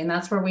strategy. And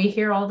that's where we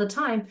hear all the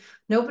time,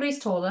 nobody's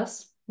told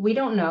us, we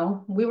don't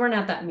know, we weren't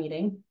at that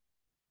meeting.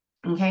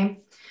 Okay.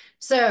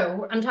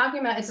 So I'm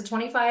talking about, it's a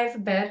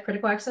 25-bed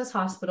critical access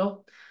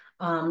hospital,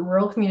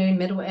 rural community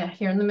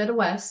here in the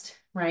Midwest,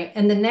 right?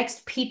 And the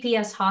next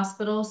PPS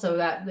hospital, so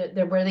that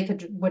where they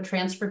would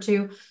transfer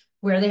to,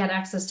 where they had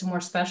access to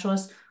more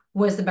specialists,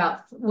 was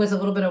a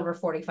little bit over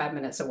 45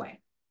 minutes away.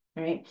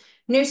 Right.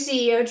 New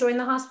CEO joined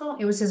the hospital.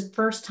 It was his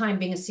first time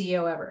being a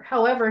CEO ever.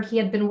 However, he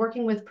had been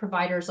working with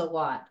providers a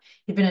lot.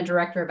 He'd been a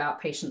director of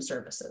outpatient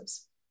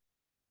services.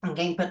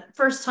 Okay, but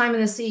first time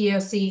in the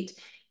CEO seat.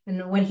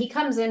 And when he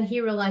comes in,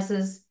 he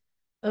realizes,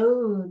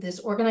 oh,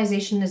 this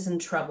organization is in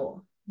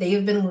trouble. They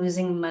have been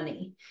losing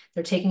money.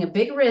 They're taking a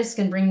big risk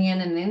and bringing in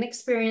an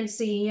inexperienced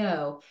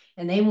CEO,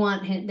 and they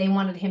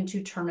wanted him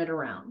to turn it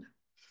around.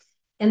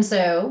 And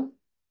so,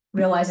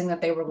 realizing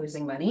that they were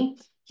losing money,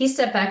 he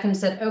stepped back and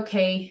said,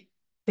 okay,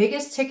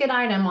 biggest ticket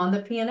item on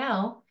the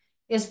P&L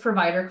is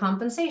provider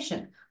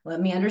compensation. Let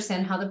me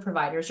understand how the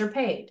providers are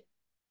paid.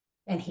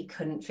 And he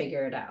couldn't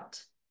figure it out.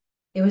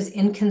 It was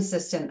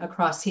inconsistent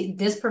across,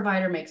 this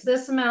provider makes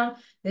this amount,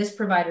 this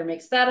provider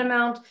makes that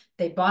amount.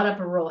 They bought up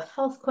a rural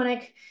health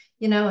clinic,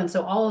 and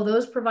so all of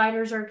those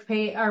providers are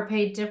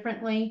paid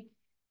differently.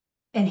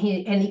 And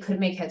he couldn't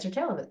make heads or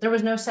tail of it. There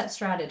was no set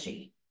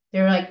strategy. They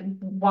were like,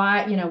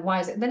 why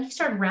is it? Then he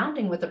started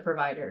rounding with the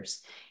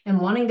providers and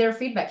wanting their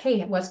feedback.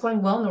 Hey, what's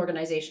going well in the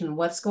organization?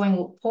 What's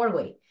going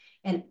poorly?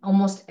 And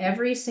almost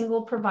every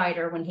single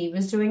provider, when he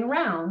was doing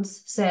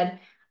rounds, said,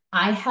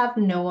 I have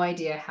no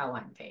idea how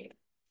I'm paid.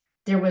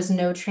 There was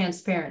no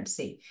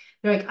transparency.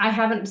 They're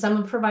like,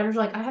 some providers are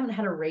like, I haven't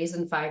had a raise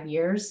in 5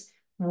 years.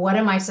 What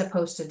am I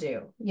supposed to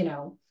do?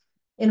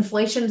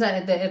 Inflation's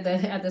at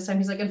this time,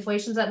 he's like,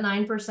 inflation's at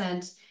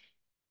 9%.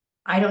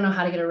 I don't know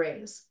how to get a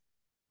raise.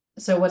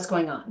 So what's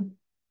going on?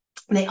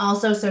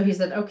 So he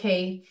said,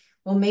 okay,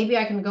 well, maybe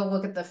I can go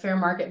look at the fair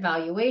market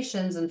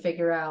valuations and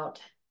figure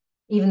out,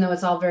 even though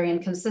it's all very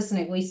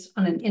inconsistent, at least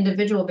on an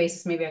individual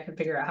basis, maybe I could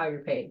figure out how you're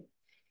paid.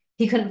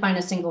 He couldn't find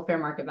a single fair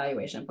market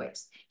valuation in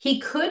place. He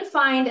could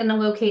find and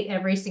locate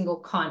every single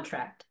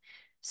contract.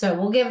 So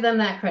we'll give them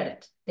that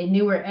credit. They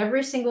knew where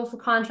every single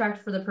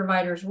contract for the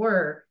providers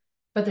were,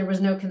 but there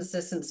was no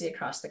consistency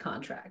across the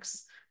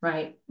contracts,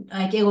 right?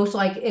 Like it looks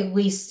like at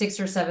least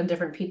 6 or 7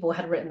 different people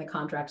had written the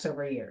contracts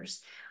over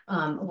years.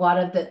 A lot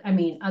of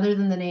other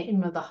than the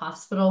name of the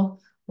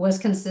hospital was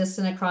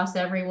consistent across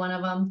every one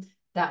of them.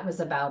 That was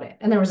about it.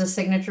 And there was a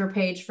signature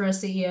page for a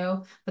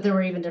CEO, but there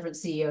were even different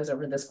CEOs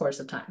over this course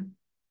of time.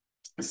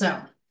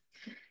 So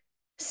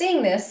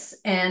seeing this,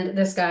 and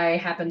this guy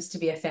happens to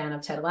be a fan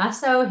of Ted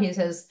Lasso, he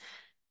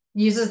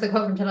uses the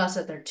quote from Ted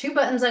Lasso, there are 2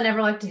 buttons I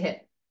never like to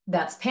hit.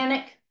 That's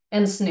panic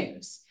and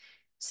snooze.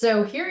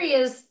 So here he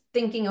is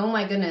thinking, oh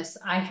my goodness,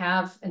 I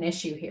have an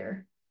issue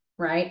here,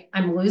 right?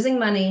 I'm losing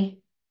money.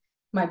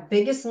 my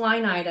biggest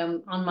line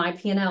item on my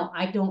P&L,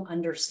 I don't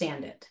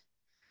understand it.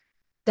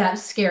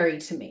 That's scary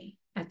to me.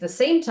 At the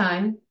same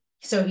time,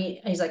 so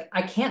he's like,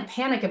 I can't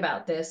panic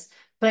about this,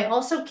 but I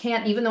also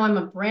can't, even though I'm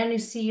a brand new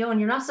CEO, and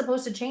you're not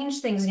supposed to change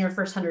things in your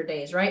first 100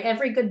 days, right?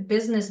 Every good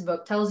business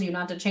book tells you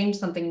not to change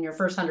something in your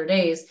first 100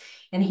 days.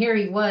 And here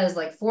he was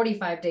like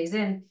 45 days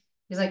in.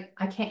 He's like,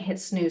 I can't hit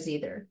snooze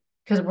either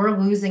because we're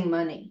losing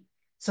money.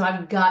 So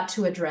I've got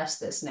to address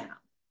this now.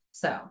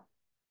 So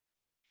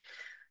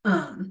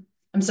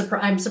I'm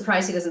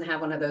surprised he doesn't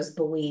have one of those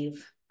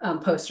believe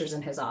posters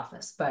in his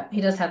office, but he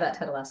does have that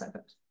Ted Lasso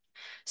poster.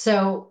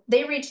 So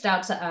they reached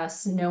out to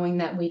us knowing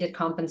that we did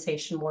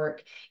compensation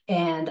work.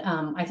 And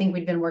I think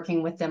we'd been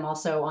working with them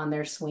also on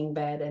their swing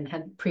bed and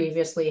had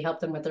previously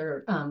helped them with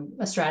their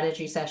a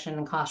strategy session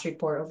and cost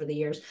report over the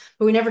years.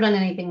 But we never done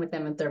anything with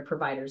them with their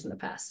providers in the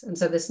past. And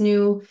so this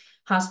new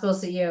hospital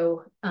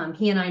CEO,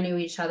 he and I knew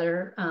each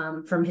other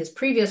from his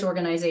previous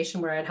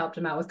organization where I'd helped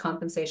him out with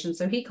compensation.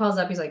 So he calls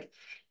up, he's like,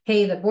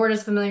 hey, the board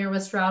is familiar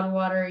with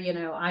Stroudwater.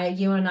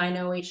 You and I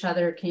know each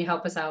other. Can you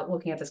help us out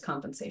looking at this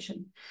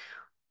compensation?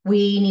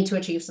 We need to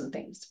achieve some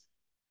things.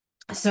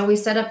 So we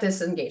set up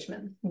this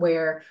engagement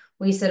where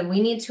we said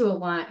we need to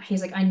align.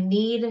 He's like, I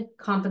need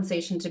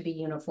compensation to be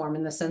uniform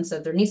in the sense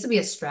of there needs to be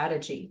a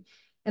strategy.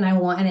 And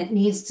it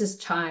needs to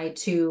tie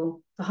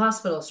to the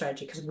hospital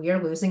strategy because we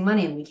are losing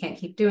money and we can't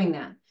keep doing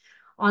that.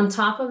 On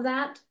top of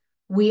that,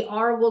 we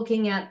are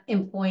looking at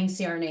employing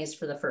CRNAs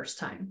for the first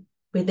time.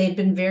 They've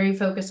been very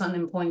focused on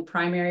employing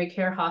primary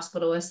care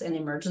hospitalists and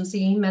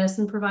emergency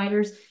medicine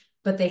providers,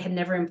 but they had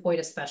never employed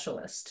a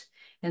specialist.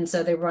 And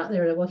so they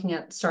were looking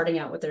at starting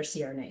out with their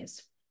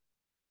CRNAs.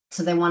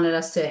 So they wanted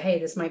us to, hey,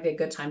 this might be a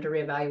good time to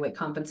reevaluate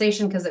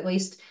compensation because at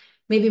least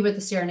maybe with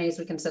the CRNAs,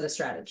 we can set a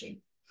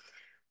strategy.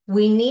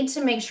 We need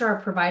to make sure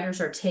our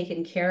providers are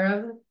taken care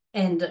of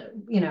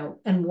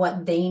and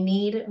what they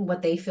need,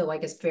 what they feel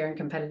like is fair and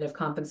competitive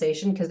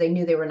compensation because they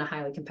knew they were in a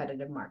highly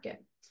competitive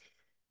market.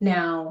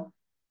 Now,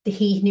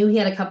 he knew he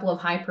had a couple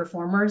of high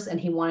performers and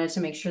he wanted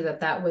to make sure that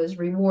that was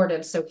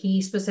rewarded. So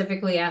he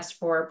specifically asked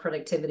for a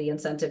productivity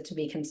incentive to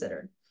be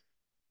considered.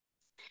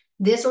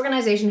 This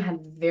organization had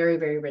very,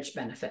 very rich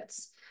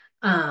benefits.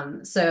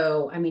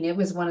 So, I mean, it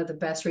was one of the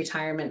best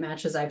retirement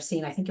matches I've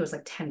seen. I think it was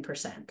like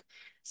 10%.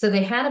 So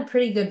they had a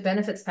pretty good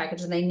benefits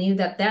package and they knew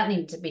that that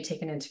needed to be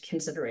taken into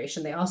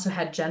consideration. They also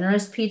had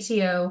generous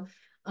PTO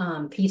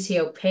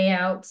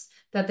payouts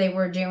that they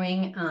were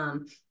doing.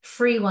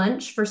 Free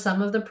lunch for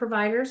some of the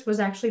providers was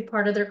actually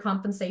part of their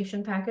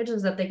compensation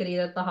packages that they could eat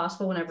at the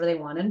hospital whenever they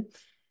wanted.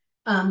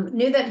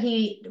 Knew that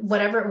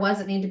whatever it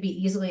was, it needed to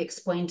be easily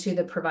explained to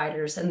the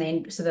providers so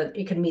that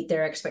it could meet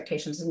their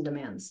expectations and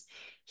demands.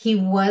 He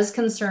was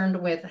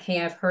concerned with,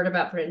 hey, I've heard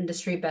about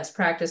industry best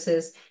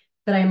practices,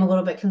 but I'm a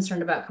little bit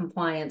concerned about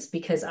compliance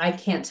because I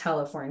can't tell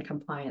if we're in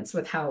compliance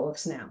with how it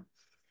looks now.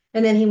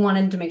 And then he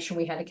wanted to make sure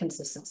we had a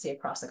consistency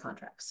across the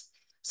contracts.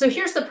 So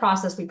here's the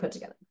process we put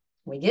together.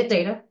 We get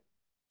data,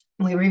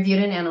 we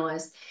reviewed and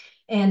analyzed.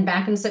 And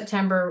back in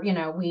September,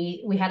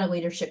 we had a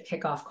leadership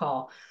kickoff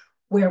call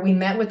where we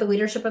met with the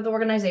leadership of the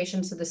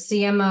organization. So the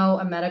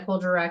CMO, a medical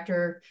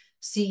director,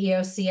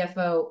 CEO,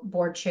 CFO,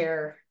 board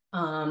chair,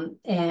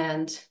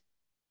 and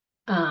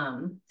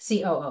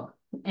COO.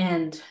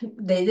 And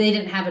they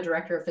didn't have a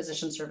director of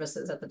physician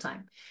services at the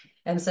time.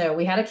 And so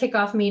we had a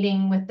kickoff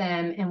meeting with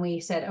them and we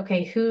said,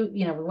 okay,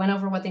 we went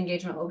over what the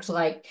engagement looks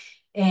like.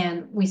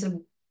 And we said,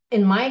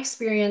 in my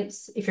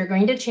experience, if you're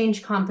going to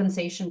change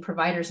compensation,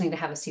 providers need to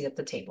have a seat at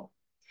the table.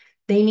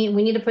 We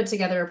need to put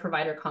together a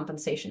provider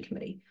compensation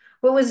committee.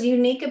 What was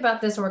unique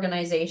about this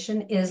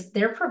organization is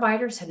their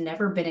providers had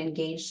never been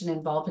engaged and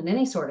involved in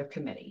any sort of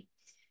committee.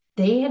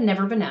 They had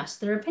never been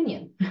asked their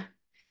opinion.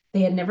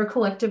 They had never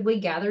collectively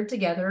gathered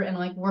together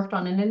and worked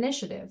on an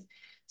initiative.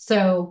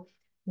 So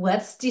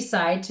let's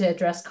decide to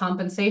address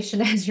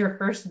compensation as your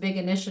first big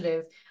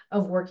initiative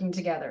of working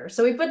together.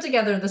 So we put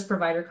together this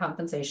provider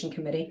compensation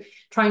committee,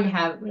 trying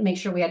to make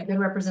sure we had good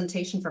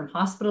representation from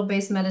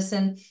hospital-based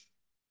medicine,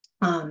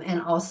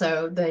 and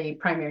also the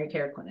primary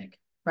care clinic,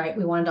 right?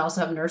 We wanted to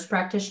also have nurse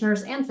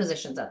practitioners and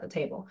physicians at the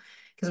table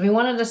because we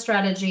wanted a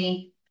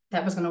strategy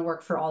that was going to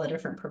work for all the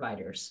different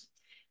providers.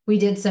 We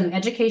did some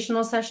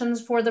educational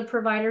sessions for the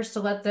providers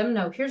to let them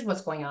know, here's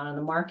what's going on in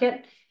the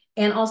market,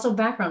 and also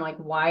background,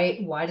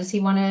 why does he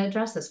want to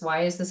address this?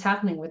 Why is this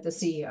happening with the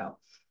CEO?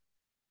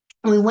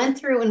 And we went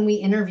through and we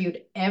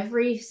interviewed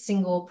every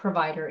single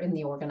provider in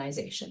the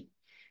organization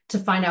to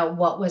find out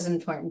what was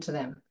important to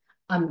them.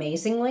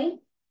 Amazingly,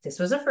 this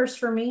was a first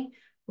for me,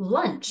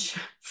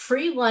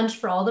 free lunch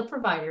for all the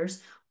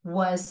providers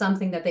was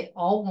something that they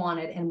all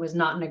wanted and was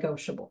not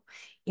negotiable.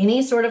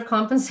 Any sort of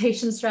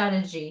compensation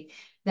strategy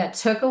that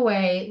took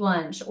away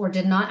lunch or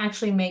did not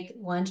actually make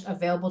lunch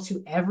available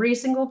to every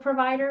single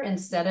provider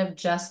instead of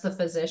just the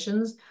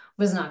physicians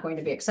was not going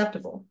to be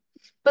acceptable.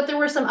 But there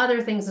were some other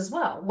things as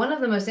well. One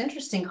of the most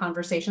interesting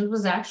conversations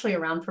was actually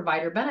around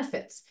provider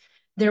benefits.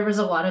 There was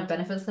a lot of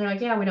benefits. They're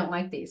like, yeah, we don't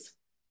like these.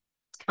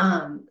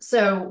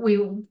 So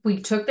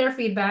we took their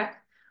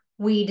feedback.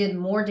 We did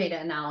more data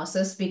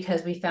analysis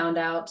because we found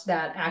out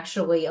that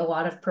actually a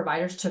lot of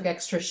providers took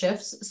extra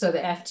shifts. So the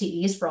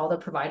FTEs for all the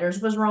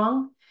providers was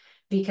wrong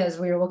because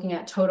we were looking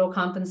at total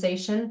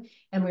compensation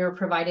and we were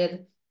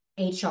provided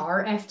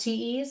HR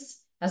FTEs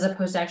as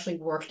opposed to actually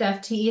worked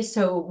FTEs.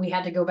 So we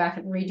had to go back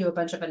and redo a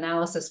bunch of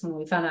analysis when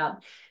we found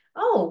out,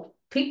 oh,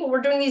 people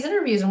were doing these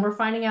interviews and we're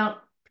finding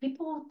out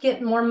people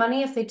get more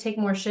money if they take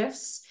more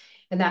shifts.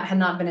 And that had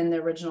not been in the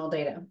original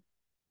data.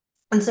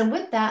 And so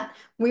with that,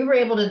 we were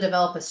able to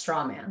develop a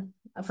straw man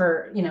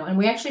for, and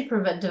we actually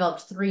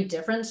developed 3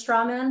 different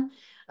straw men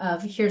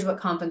of here's what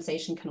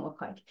compensation can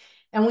look like.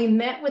 And we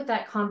met with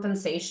that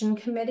compensation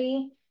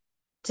committee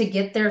to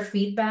get their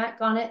feedback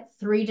on it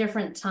 3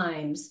 different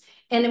times.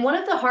 And one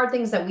of the hard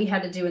things that we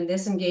had to do in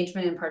this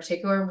engagement in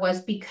particular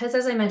was because,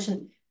 as I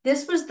mentioned,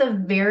 this was the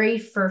very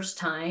first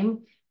time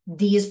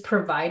these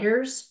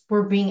providers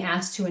were being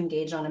asked to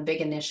engage on a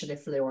big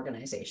initiative for the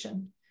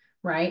organization,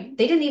 right?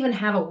 They didn't even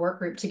have a work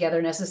group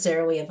together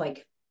necessarily of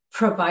like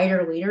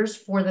provider leaders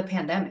for the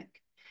pandemic.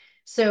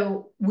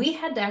 So we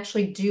had to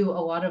actually do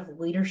a lot of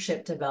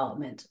leadership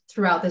development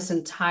throughout this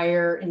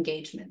entire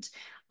engagement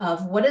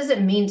of what does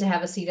it mean to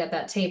have a seat at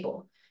that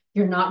table?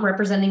 You're not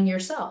representing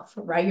yourself,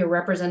 right? You're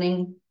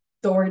representing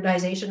the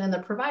organization and the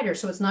provider.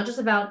 So it's not just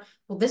about,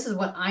 well, this is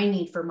what I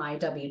need for my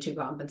W-2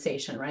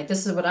 compensation, right?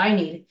 This is what I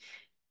need.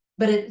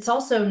 But it's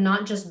also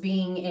not just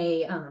being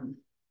a,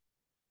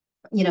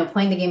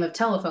 playing the game of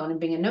telephone and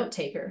being a note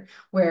taker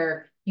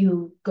where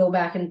you go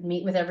back and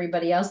meet with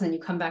everybody else and then you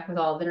come back with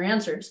all of their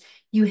answers.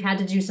 You had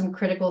to do some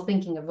critical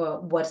thinking of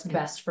what's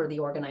best for the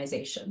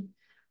organization,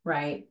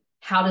 right?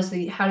 How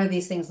do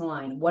these things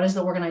align? What is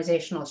the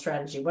organizational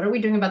strategy? What are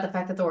we doing about the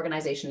fact that the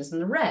organization is in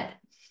the red?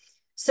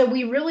 So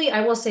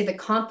I will say the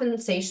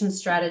compensation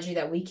strategy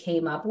that we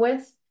came up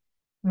with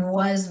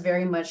was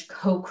very much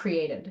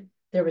co-created.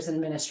 There was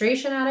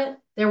administration at it.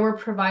 There were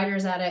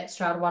providers at it.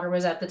 Stroudwater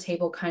was at the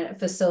table kind of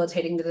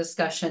facilitating the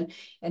discussion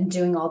and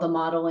doing all the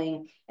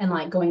modeling and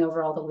like going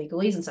over all the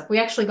legalese and stuff. We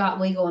actually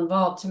got legal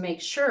involved to make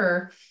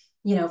sure,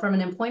 from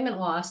an employment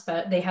law,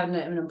 that they had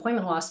an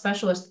employment law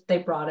specialist they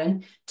brought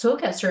in to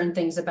look at certain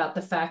things about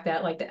the fact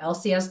that like the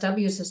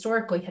LCSWs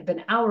historically had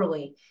been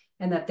hourly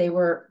and that they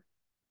were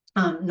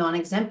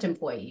non-exempt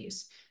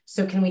employees.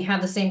 So can we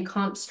have the same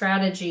comp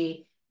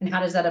strategy and how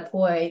does that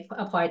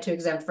apply to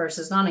exempt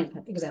versus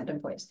non-exempt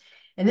employees?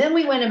 And then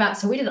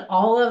so we did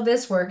all of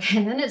this work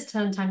and then it's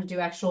time to do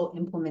actual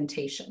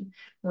implementation,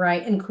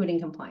 right? Including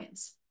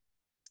compliance.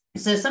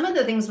 So some of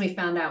the things we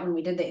found out when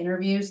we did the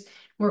interviews,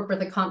 work with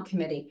the comp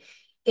committee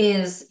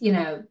is,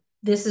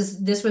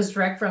 this was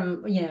direct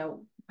from,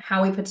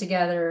 how we put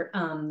together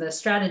the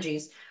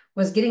strategies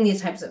was getting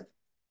these types of,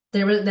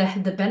 there were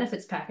the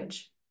benefits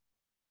package.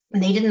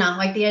 And they did not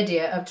like the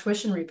idea of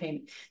tuition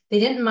repayment. They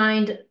didn't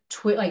mind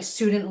like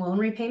student loan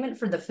repayment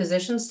for the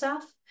physician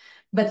stuff,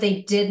 but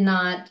they did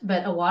not.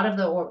 But a lot of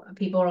the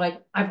people are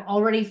like, I've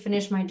already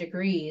finished my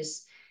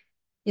degrees.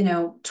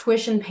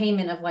 Tuition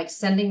payment of like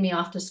sending me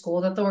off to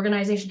school that the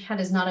organization had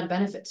is not a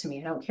benefit to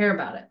me. I don't care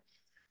about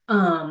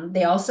it.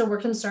 They also were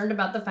concerned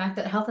about the fact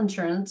that health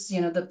insurance,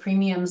 the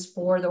premiums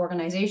for the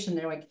organization,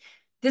 they're like,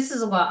 this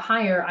is a lot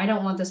higher. I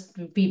don't want this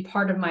to be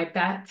part of my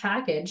back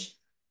package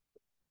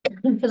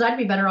because I'd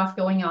be better off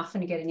going off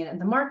and getting it in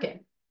the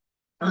market.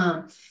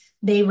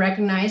 They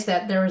recognized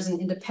that there was an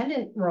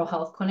independent rural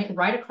health clinic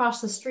right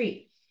across the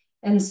street.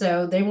 And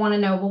so they want to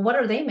know, well, what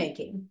are they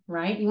making,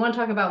 right? You want to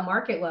talk about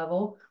market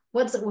level.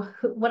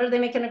 What are they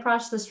making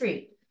across the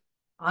street?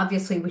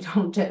 Obviously, we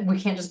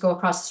can't just go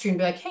across the street and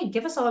be like, hey,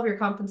 give us all of your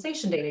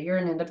compensation data. You're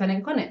an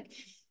independent clinic.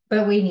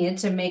 But we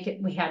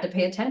had to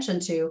pay attention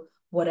to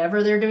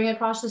whatever they're doing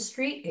across the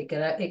street.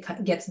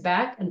 It gets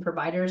back and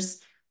providers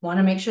want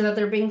to make sure that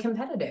they're being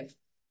competitive,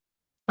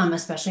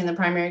 especially in the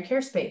primary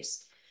care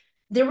space.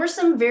 There were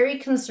some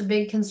very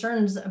big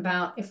concerns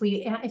about if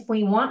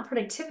we want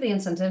productivity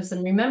incentives,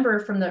 and remember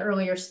from the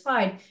earlier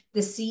slide, the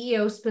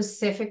CEO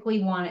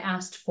specifically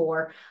asked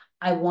for,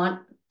 I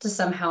want to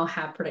somehow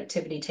have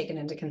productivity taken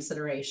into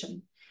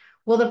consideration.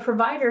 Well, the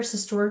providers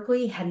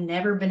historically had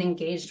never been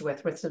engaged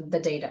with the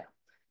data.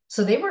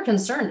 So they were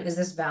concerned, is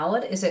this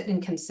valid? Is it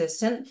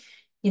inconsistent?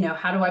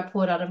 How do I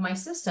pull it out of my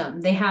system?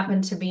 They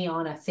happen to be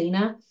on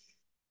Athena,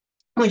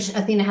 which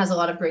Athena has a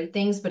lot of great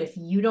things, but if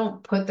you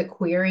don't put the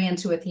query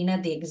into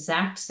Athena the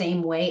exact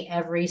same way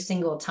every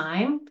single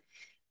time,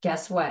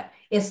 guess what?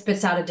 It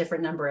spits out a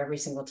different number every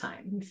single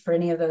time for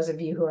any of those of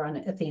you who are on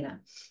Athena.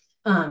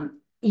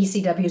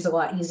 ECW is a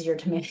lot easier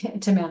to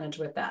manage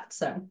with that.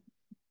 So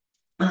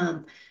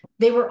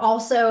they were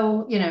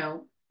also,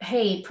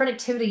 hey,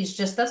 productivity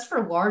is that's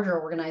for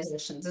larger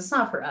organizations. It's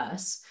not for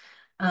us.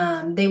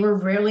 They were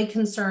really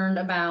concerned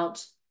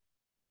about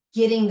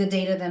getting the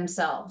data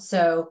themselves.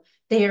 So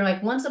they are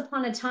like, once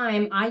upon a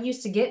time, I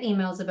used to get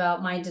emails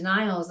about my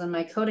denials and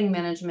my coding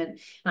management,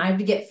 and I had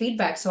to get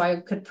feedback so I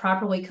could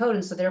properly code.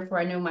 And so therefore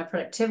I know my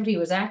productivity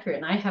was accurate.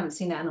 And I haven't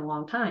seen that in a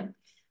long time.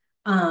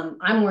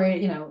 I'm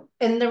worried,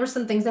 and there were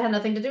some things that had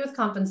nothing to do with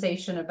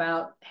compensation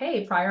about,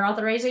 hey, prior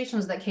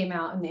authorizations that came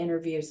out in the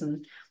interviews,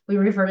 and we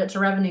referred it to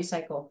revenue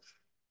cycle.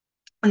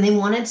 And they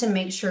wanted to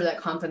make sure that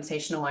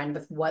compensation aligned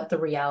with what the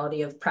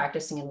reality of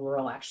practicing in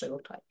rural actually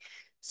looked like.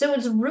 So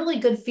it's really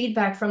good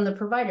feedback from the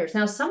providers.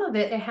 Now, some of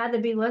it had to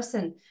be,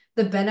 listen,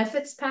 the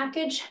benefits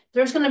package,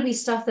 there's going to be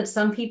stuff that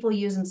some people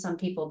use and some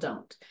people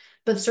don't.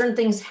 But certain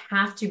things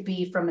have to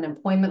be, from an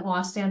employment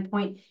law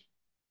standpoint,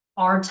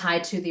 are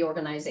tied to the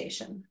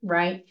organization,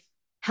 right?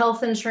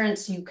 Health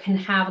insurance, you can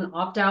have an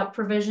opt-out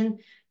provision,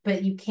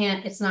 but you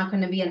can't, it's not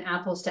going to be an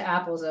apples to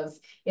apples of,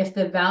 if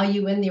the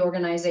value in the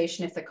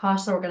organization, if the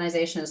cost of the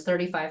organization is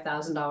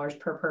 $35,000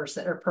 per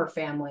person or per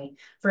family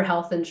for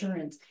health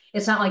insurance,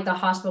 it's not like the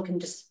hospital can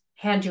just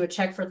hand you a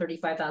check for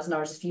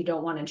 $35,000 if you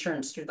don't want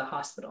insurance through the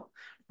hospital,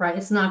 right?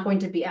 It's not going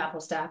to be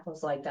apples to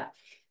apples like that.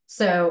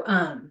 So,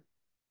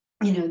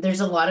 there's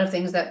a lot of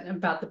things that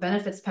about the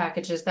benefits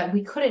packages that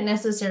we couldn't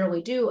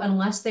necessarily do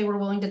unless they were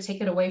willing to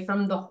take it away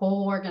from the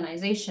whole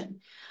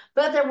organization.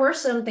 But there were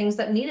some things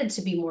that needed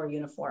to be more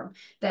uniform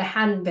that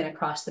hadn't been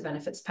across the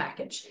benefits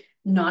package.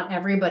 Not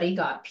everybody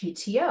got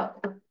PTO.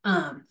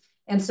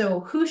 And so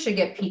who should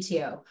get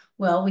PTO?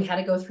 Well, we had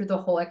to go through the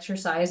whole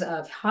exercise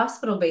of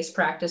hospital-based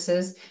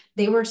practices.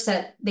 They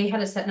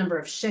had a set number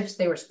of shifts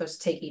they were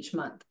supposed to take each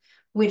month,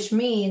 which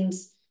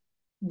means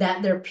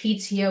that their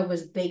PTO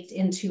was baked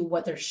into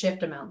what their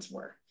shift amounts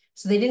were.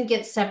 So they didn't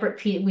get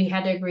separate we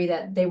had to agree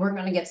that they weren't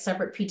going to get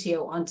separate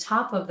PTO on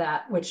top of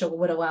that, which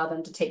would allow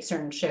them to take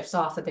certain shifts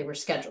off that they were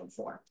scheduled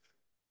for.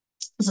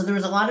 So there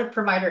was a lot of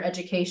provider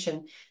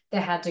education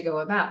that had to go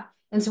about.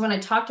 And so when I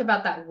talked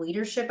about that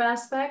leadership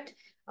aspect,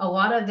 a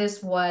lot of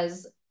this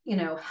was,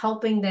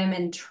 helping them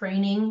and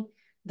training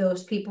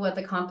those people at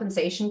the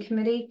compensation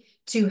committee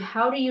to,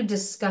 how do you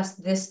discuss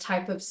this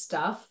type of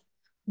stuff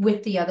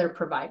with the other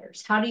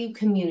providers? How do you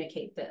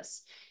communicate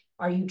this?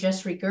 Are you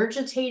just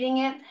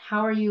regurgitating it? How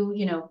are you,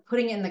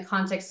 putting it in the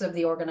context of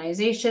the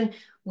organization,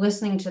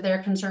 listening to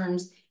their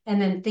concerns, and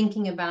then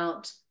thinking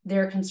about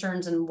their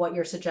concerns and what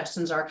your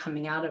suggestions are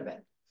coming out of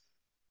it?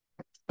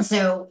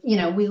 So,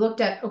 we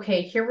looked at,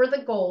 okay, here were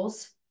the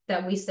goals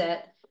that we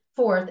set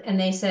forth, and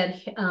they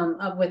said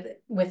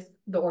with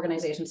the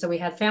organization. So we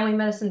had family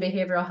medicine,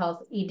 behavioral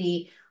health,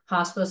 ED,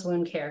 hospice,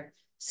 wound care.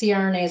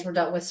 CRNAs were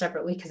dealt with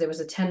separately because it was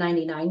a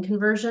 1099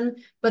 conversion,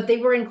 but they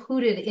were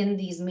included in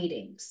these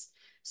meetings.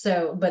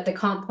 So, but the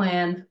comp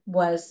plan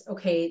was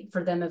okay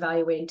for them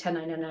evaluating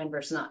 1099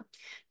 versus not.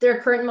 Their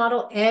current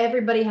model,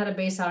 everybody had a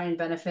base salary and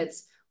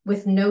benefits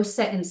with no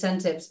set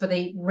incentives, but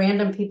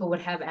random people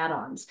would have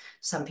add-ons.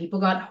 Some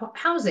people got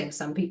housing,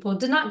 some people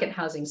did not get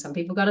housing, some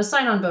people got a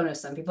sign-on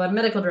bonus, some people had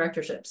medical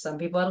directorships, some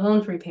people had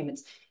loan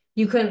prepayments.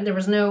 There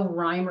was no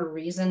rhyme or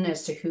reason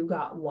as to who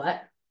got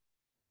what.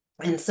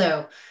 And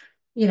so,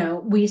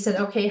 we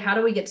said, okay, how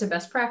do we get to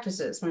best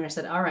practices? When I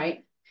said, all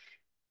right,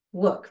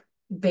 look,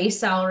 base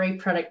salary,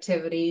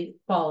 productivity,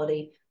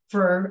 quality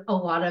for a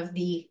lot of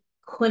the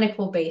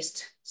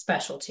clinical-based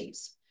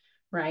specialties,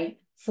 right?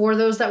 For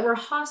those that were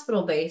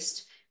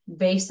hospital-based,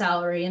 base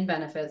salary and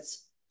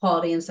benefits,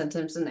 quality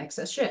incentives, and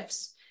excess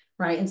shifts,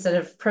 right? Instead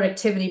of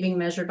productivity being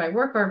measured by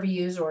work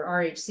RVUs or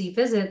RHC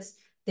visits,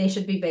 they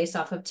should be based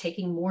off of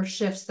taking more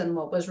shifts than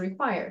what was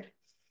required.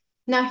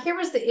 Now, here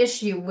was the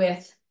issue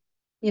with,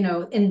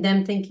 in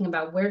them thinking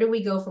about where do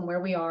we go from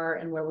where we are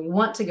and where we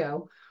want to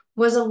go,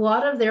 was a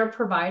lot of their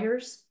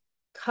providers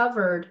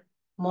covered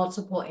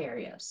multiple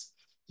areas.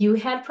 You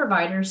had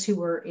providers who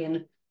were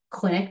in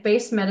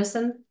clinic-based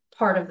medicine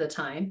part of the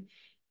time,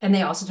 and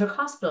they also took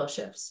hospital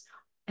shifts,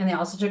 and they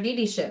also took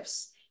ED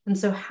shifts. And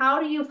so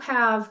how do you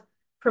have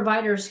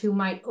providers who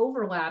might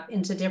overlap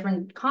into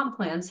different comp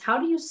plans? How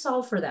do you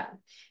solve for that?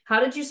 How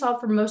did you solve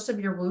for most of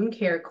your wound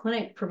care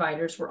clinic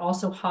providers were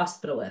also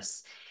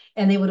hospitalists?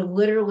 And they would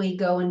literally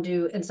go and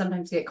do, and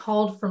sometimes get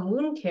called from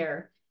wound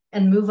care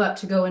and move up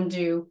to go and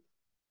do,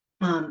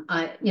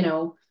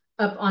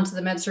 up onto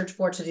the med surg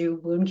floor to do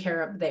wound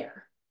care up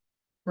there,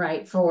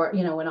 right? For,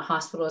 when a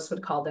hospitalist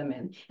would call them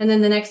in. And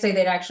then the next day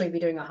they'd actually be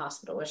doing a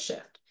hospitalist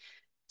shift.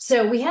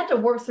 So we had to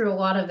work through a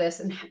lot of this.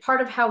 And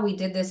part of how we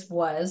did this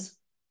was,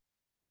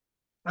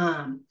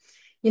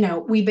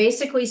 we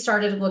basically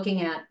started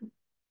looking at,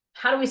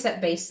 how do we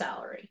set base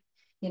salary,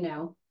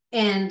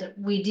 and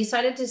we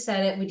decided to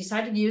set it. We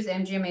decided to use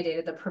MGMA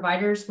data. The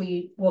providers,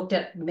 we looked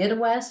at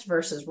Midwest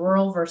versus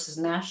rural versus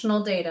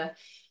national data,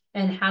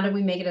 and how do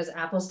we make it as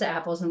apples to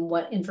apples, and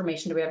what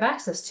information do we have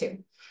access to?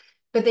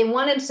 But they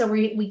wanted, so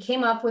we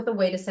came up with a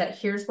way to set,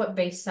 here's what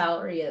base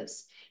salary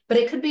is, but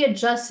it could be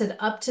adjusted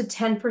up to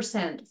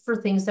 10% for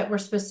things that were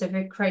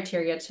specific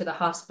criteria to the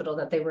hospital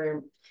that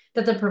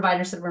the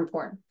provider said were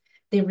important.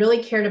 They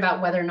really cared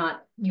about whether or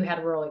not you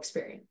had rural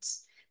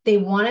experience. They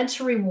wanted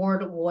to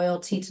reward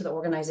loyalty to the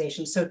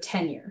organization, so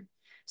tenure.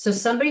 So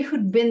somebody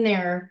who'd been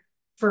there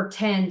for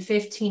 10,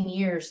 15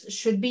 years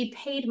should be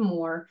paid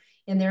more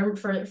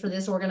for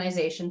this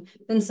organization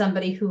than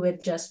somebody who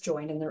had just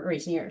joined in the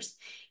recent years.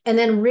 And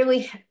then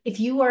really, if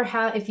you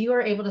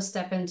are able to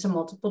step into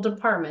multiple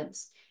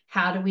departments,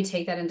 how do we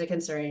take that into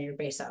considering your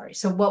base salary?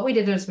 So what we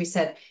did is we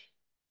said,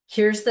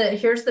 here's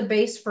the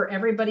base for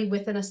everybody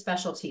within a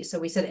specialty. So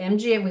we said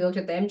we looked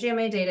at the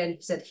MGMA data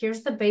and said,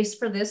 here's the base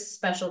for this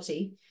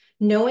specialty.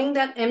 knowing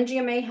that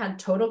MGMA had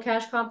total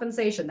cash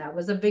compensation. That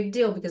was a big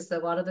deal because a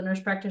lot of the nurse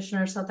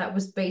practitioners thought that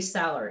was base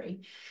salary.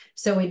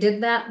 So we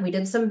did that. We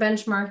did some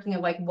benchmarking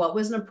of like what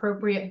was an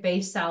appropriate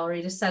base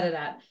salary to set it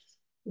at,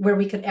 where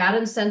we could add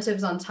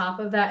incentives on top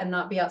of that and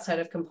not be outside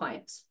of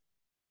compliance.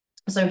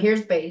 So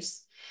here's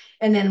base.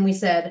 And then we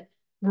said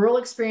rural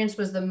experience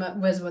was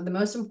the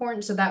most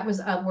important. So that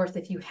was worth,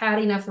 if you had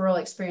enough rural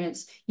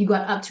experience, you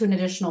got up to an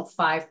additional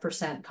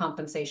 5%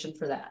 compensation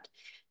for that.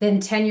 Then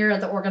tenure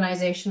at the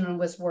organization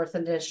was worth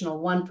an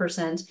additional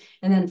 1%,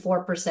 and then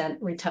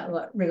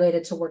 4%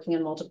 related to working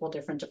in multiple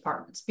different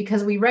departments.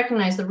 Because we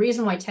recognize the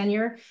reason why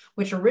tenure,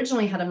 which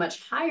originally had a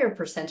much higher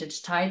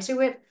percentage tied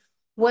to it,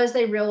 was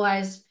they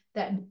realized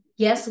that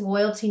yes,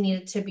 loyalty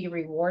needed to be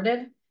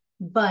rewarded,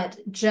 but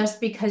just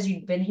because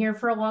you'd been here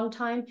for a long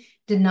time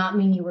did not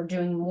mean you were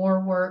doing more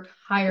work,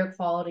 higher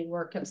quality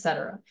work,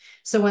 etc.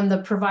 So when the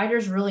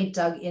providers really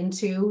dug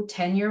into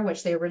tenure,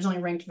 which they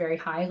originally ranked very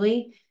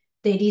highly,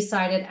 they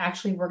decided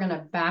actually we're going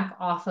to back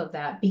off of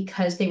that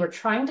because they were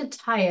trying to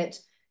tie it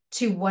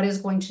to what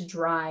is going to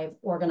drive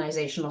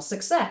organizational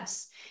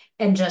success.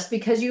 And just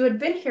because you had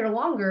been here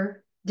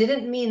longer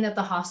didn't mean that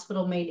the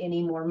hospital made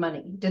any more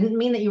money, didn't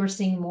mean that you were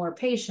seeing more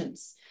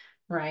patients,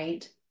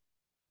 right?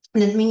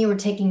 And didn't mean you were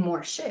taking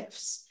more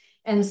shifts.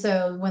 And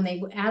so when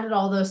they added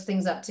all those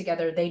things up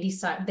together,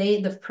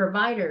 the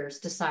providers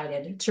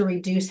decided to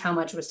reduce how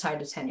much was tied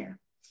to tenure.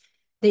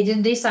 They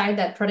did decide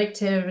that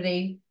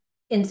productivity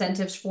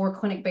incentives for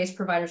clinic-based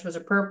providers was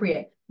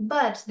appropriate,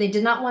 but they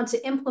did not want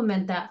to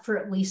implement that for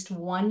at least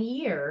 1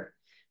 year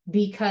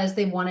because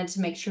they wanted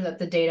to make sure that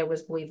the data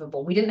was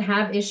believable. We didn't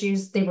have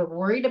issues. They were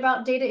worried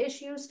about data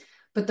issues,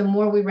 but the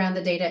more we ran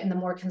the data and the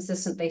more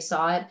consistent they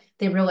saw it,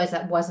 they realized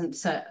that wasn't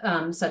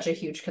such a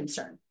huge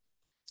concern.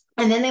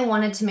 And then they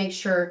wanted to make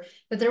sure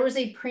that there was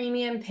a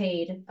premium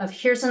paid of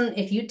here's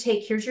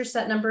your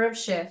set number of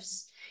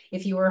shifts.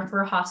 If you were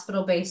for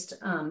hospital-based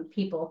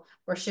people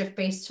or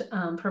shift-based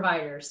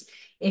providers,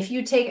 if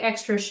you take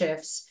extra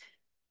shifts,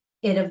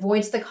 it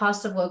avoids the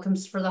cost of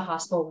locums for the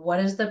hospital. What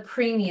is the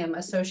premium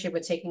associated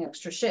with taking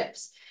extra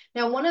shifts?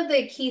 Now, one of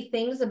the key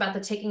things about the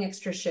taking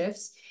extra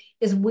shifts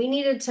is we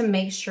needed to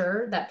make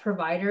sure that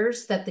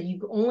providers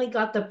you only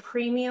got the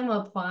premium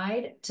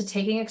applied to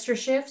taking extra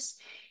shifts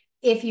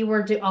if you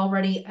were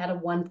already at a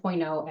 1.0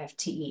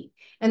 FTE.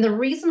 And the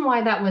reason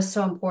why that was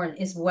so important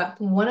is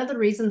one of the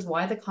reasons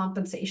why the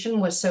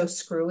compensation was so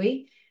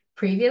screwy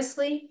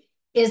previously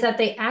is that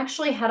they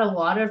actually had a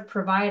lot of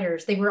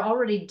providers. They were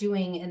already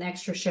doing an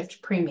extra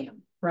shift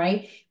premium,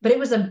 right? But it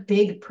was a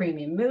big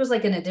premium. It was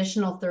like an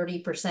additional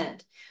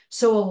 30%.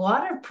 So a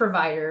lot of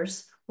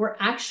providers were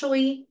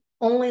actually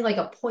only like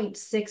a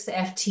 0.6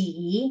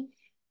 FTE,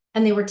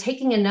 and they were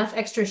taking enough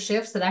extra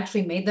shifts that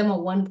actually made them a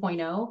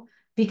 1.0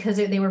 because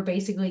they were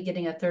basically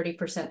getting a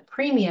 30%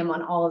 premium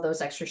on all of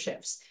those extra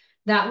shifts.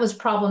 That was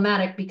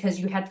problematic because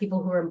you had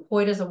people who were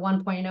employed as a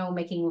 1.0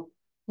 making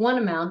one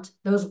amount,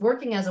 those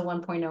working as a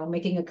 1.0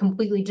 making a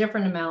completely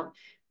different amount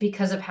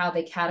because of how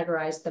they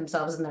categorized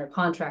themselves in their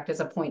contract as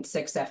a 0.6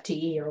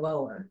 FTE or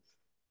lower.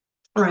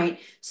 All right.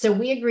 So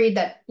we agreed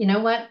that, you know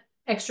what,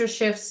 extra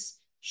shifts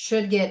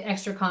should get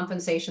extra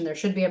compensation. There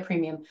should be a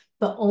premium,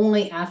 but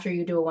only after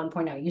you do a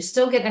 1.0. You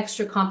still get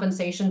extra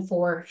compensation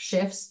for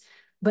shifts,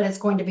 but it's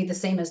going to be the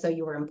same as though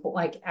you were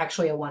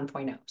actually a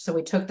 1.0. So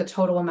we took the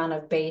total amount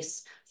of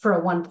base for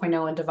a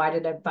 1.0 and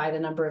divided it by the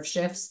number of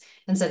shifts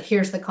and said,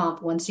 here's the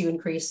comp. Once you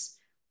increase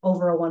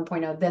over a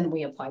 1.0, then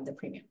we applied the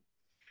premium.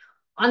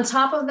 On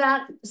top of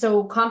that,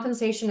 so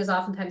compensation is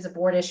oftentimes a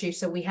board issue.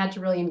 So we had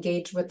to really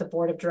engage with the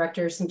board of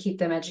directors and keep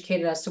them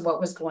educated as to what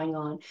was going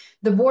on.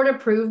 The board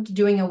approved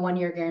doing a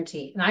 1-year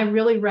guarantee. And I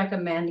really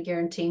recommend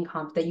guaranteeing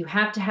comp that you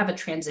have to have a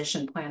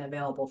transition plan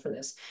available for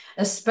this,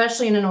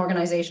 especially in an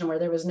organization where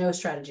there was no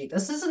strategy.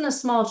 This isn't a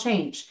small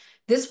change.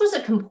 This was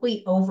a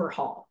complete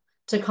overhaul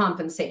to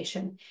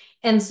compensation.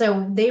 And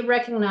so they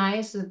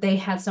recognized that they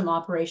had some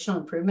operational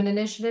improvement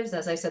initiatives.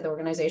 As I said, the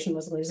organization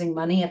was losing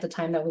money at the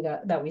time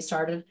that we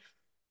started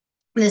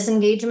this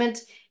engagement.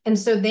 And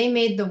so they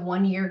made the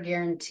 1-year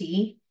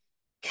guarantee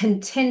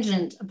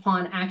contingent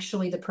upon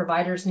actually the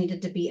providers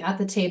needed to be at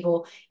the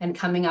table and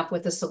coming up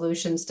with the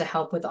solutions to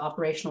help with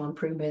operational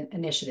improvement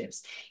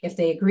initiatives. If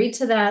they agreed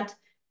to that,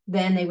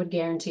 then they would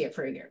guarantee it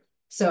for a year.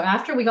 So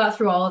after we got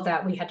through all of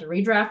that, we had to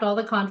redraft all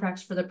the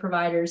contracts for the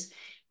providers.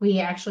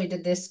 We actually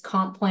did this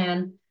comp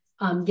plan,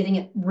 getting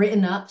it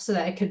written up so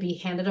that it could be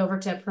handed over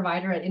to a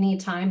provider at any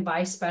time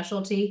by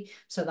specialty.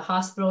 So the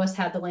hospitalists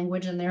had the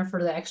language in there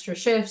for the extra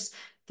shifts,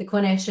 the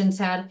clinicians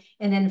had,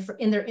 and then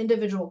in their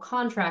individual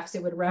contracts,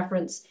 it would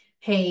reference,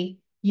 hey,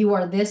 you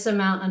are this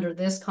amount under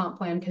this comp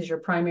plan because you're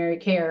primary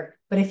care.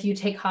 But if you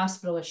take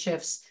hospitalist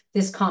shifts,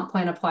 this comp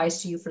plan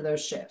applies to you for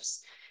those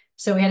shifts.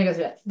 So we had to go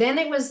through that. Then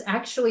it was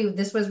actually,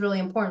 this was really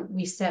important.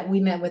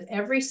 We met with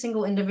every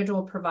single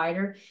individual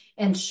provider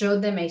and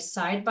showed them a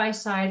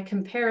side-by-side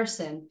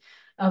comparison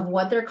of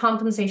what their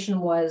compensation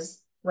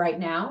was right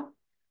now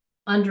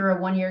under a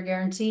 1-year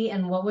guarantee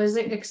and what was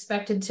it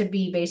expected to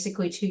be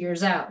basically 2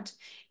 years out.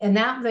 And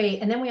that way,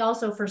 and then we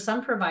also, for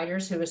some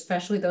providers who,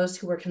 especially those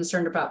who were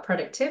concerned about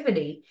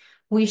productivity,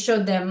 we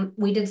showed them,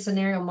 we did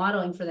scenario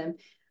modeling for them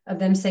of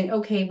them saying,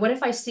 okay, what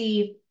if I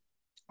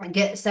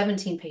get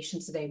 17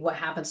 patients a day? What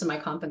happens to my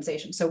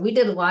compensation? So we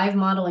did live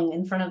modeling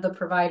in front of the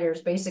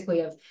providers,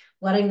 basically of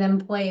letting them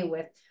play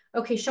with,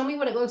 okay, show me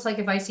what it looks like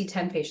if I see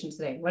 10 patients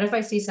a day. What if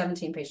I see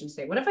 17 patients a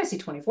day? What if I see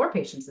 24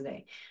 patients a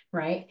day,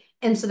 right?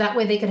 And so that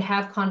way they could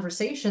have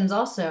conversations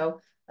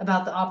also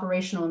about the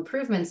operational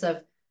improvements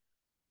of,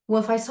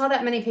 well, if I saw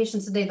that many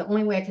patients a day, the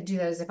only way I could do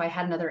that is if I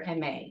had another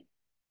MA.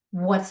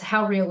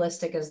 How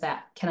realistic is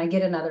that? Can I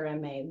get another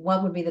MA?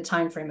 What would be the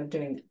time frame of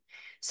doing that?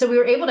 So we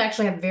were able to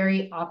actually have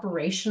very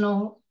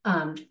operational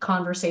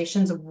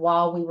conversations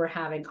while we were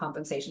having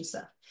compensation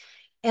stuff.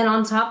 And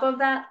on top of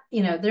that,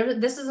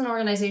 this is an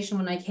organization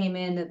when I came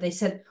in that they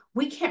said,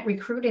 we can't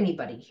recruit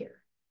anybody here,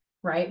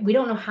 right? We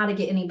don't know how to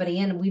get anybody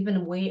in. And we've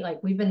been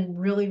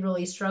really,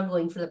 really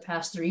struggling for the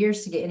past 3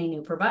 years to get any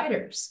new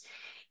providers.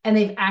 And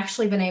they've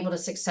actually been able to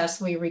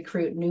successfully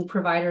recruit new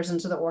providers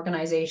into the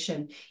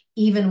organization,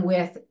 even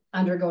with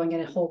undergoing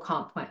a whole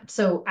comp plan.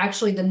 So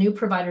actually the new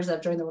providers that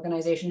have joined the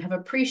organization have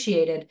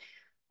appreciated,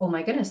 oh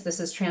my goodness, this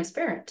is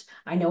transparent.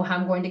 I know how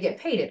I'm going to get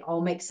paid. It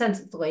all makes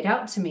sense. It's laid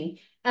out to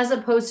me, as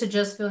opposed to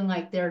just feeling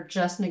like they're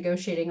just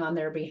negotiating on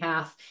their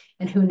behalf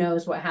and who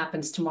knows what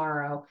happens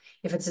tomorrow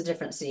if it's a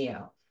different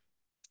CEO.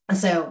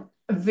 So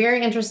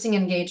very interesting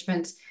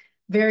engagement,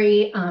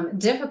 very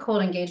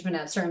difficult engagement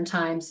at certain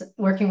times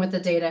working with the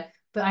data.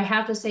 But I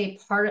have to say,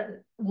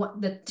 part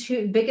of the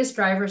two biggest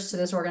drivers to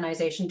this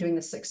organization doing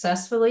this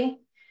successfully,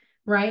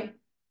 right?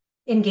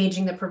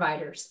 Engaging the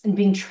providers and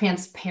being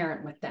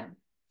transparent with them.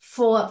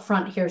 Full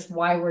upfront, here's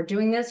why we're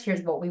doing this.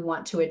 Here's what we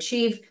want to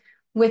achieve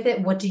with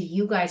it. What do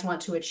you guys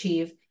want to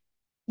achieve?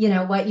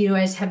 What you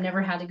guys have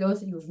never had to go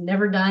through. You've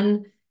never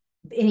done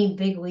any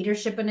big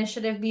leadership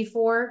initiative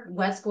before.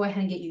 Let's go ahead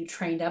and get you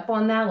trained up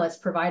on that. Let's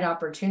provide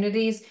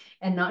opportunities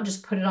and not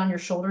just put it on your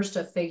shoulders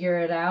to figure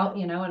it out,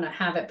 and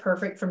have it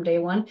perfect from day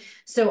one.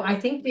 So I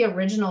think the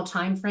original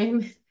time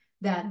frame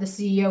that the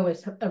CEO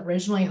was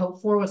originally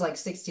hoped for was like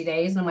 60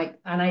 days. And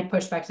I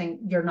pushed back saying,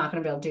 you're not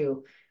going to be able to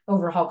do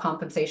overhaul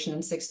compensation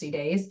in 60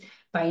 days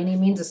by any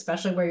means,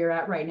 especially where you're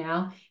at right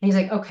now. And he's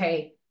like,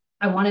 okay,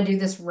 I want to do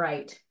this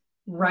right.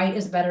 Right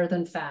is better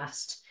than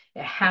fast.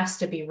 It has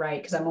to be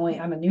right because I'm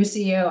a new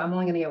CEO. I'm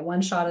only going to get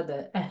one shot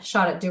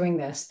at doing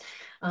this.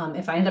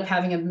 If I end up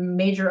having a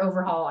major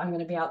overhaul, I'm going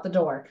to be out the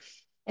door.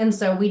 And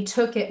so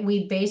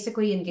we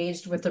basically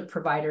engaged with the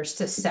providers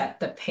to set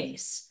the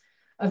pace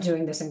of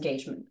doing this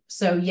engagement.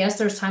 So yes,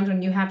 there's times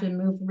when you have to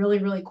move really,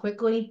 really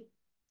quickly,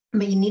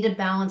 but you need to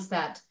balance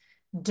that.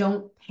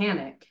 Don't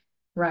panic,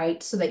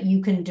 right? So that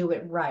you can do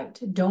it right.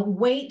 Don't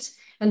wait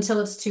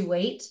until it's too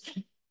late.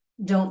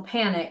 Don't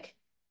panic.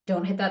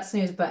 Don't hit that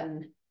snooze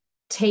button.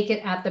 Take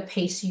it at the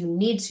pace you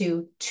need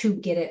to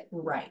get it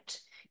right.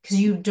 Because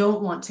you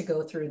don't want to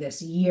go through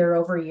this year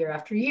over year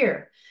after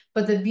year.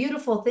 But the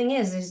beautiful thing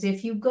is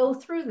if you go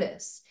through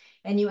this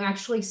and you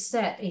actually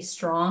set a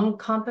strong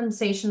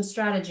compensation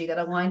strategy that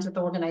aligns with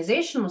the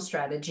organizational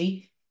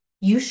strategy,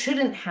 you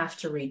shouldn't have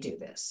to redo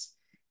this.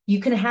 You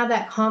can have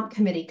that comp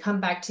committee come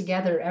back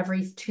together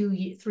every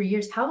 2-3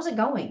 years. How is it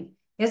going?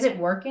 Is it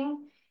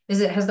working?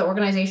 Has the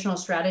organizational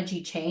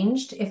strategy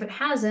changed? If it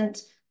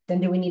hasn't, then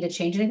do we need to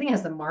change anything?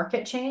 Has the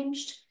market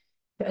changed?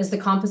 Has the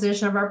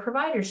composition of our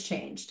providers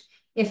changed?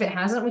 If it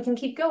hasn't, we can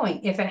keep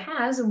going. If it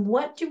has,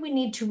 what do we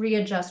need to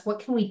readjust? What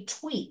can we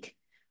tweak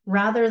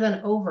rather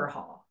than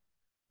overhaul,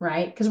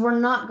 right? Because we're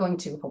not going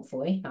to,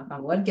 hopefully, knock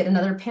on wood, get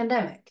another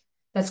pandemic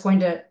that's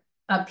going to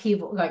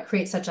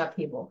create such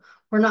upheaval.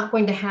 We're not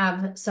going to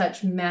have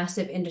such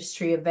massive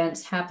industry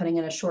events happening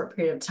in a short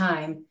period of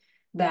time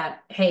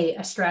that, hey,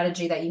 a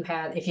strategy that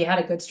if you had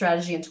a good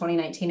strategy in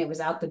 2019, it was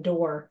out the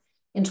door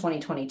in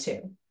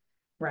 2022,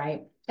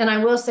 right? And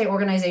I will say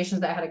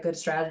organizations that had a good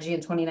strategy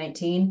in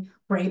 2019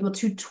 were able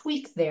to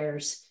tweak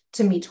theirs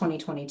to meet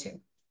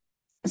 2022.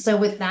 So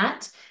with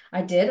that,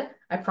 I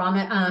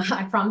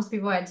promised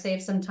people I'd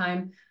save some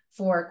time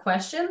for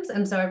questions.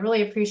 And so I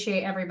really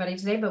appreciate everybody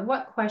today, but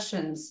what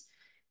questions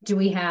do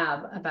we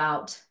have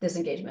about this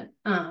engagement?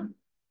 All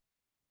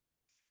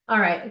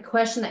right, a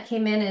question that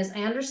came in is,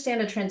 I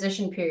understand a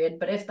transition period,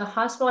 but if the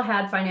hospital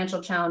had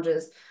financial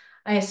challenges,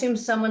 I assume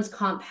someone's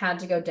comp had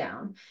to go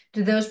down.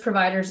 Did those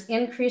providers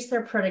increase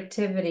their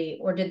productivity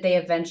or did they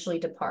eventually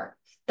depart?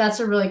 That's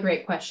a really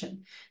great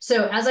question.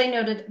 So as I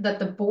noted that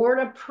the board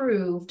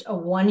approved a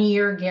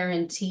 1-year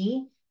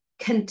guarantee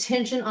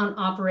contingent on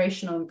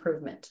operational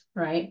improvement,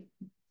 right?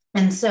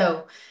 And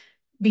so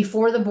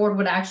before the board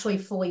would actually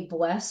fully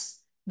bless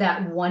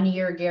that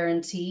 1-year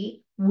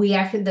guarantee,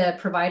 the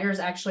providers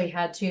actually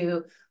had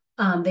to,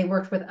 they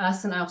worked with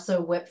us and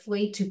also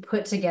Whipfly to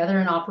put together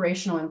an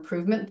operational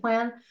improvement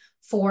plan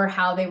for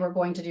how they were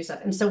going to do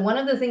stuff. And so one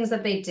of the things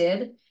that they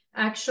did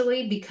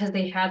actually, because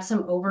they had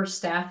some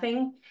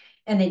overstaffing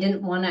and they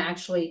didn't want to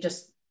actually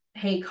just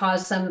hey,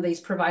 cause some of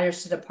these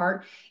providers to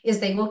depart is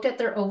they looked at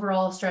their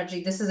overall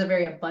strategy. This is a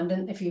very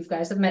abundant, if you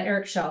guys have met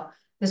Eric Shell,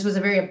 this was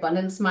a very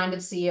abundance-minded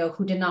CEO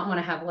who did not want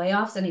to have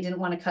layoffs and he didn't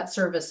want to cut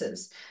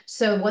services.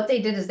 So what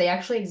they did is they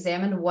actually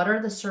examined what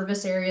are the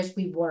service areas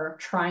we were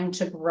trying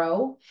to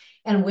grow.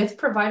 And with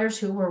providers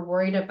who were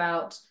worried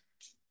about,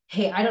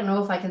 hey, I don't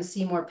know if I can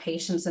see more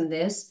patients in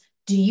this.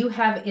 Do you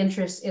have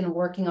interest in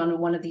working on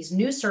one of these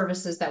new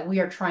services that we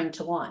are trying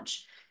to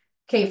launch?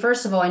 Okay,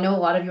 first of all, I know a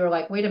lot of you are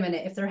like, wait a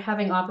minute, if they're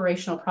having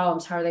operational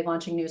problems, how are they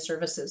launching new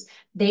services?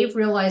 They've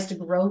realized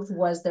growth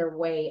was their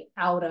way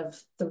out of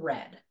the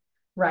red,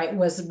 right?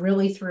 Was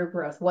really through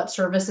growth. What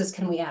services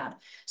can we add?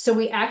 So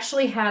we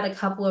actually had a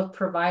couple of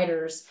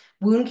providers.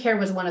 Wound care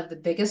was one of the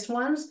biggest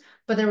ones,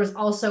 but there was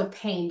also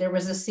pain. There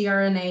was a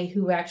CRNA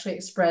who actually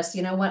expressed,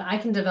 you know what, I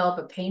can develop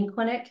a pain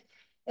clinic,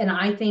 and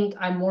I think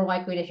I'm more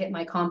likely to hit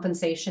my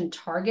compensation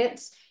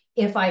targets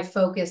if I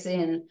focus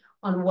in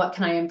on what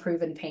can I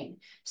improve in pain.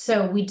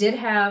 So we did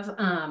have,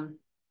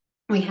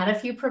 we had a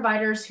few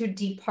providers who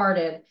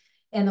departed,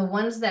 and the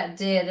ones that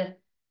did,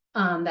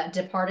 that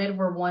departed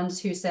were ones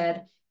who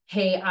said,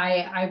 hey,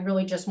 I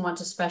really just want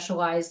to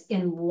specialize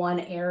in one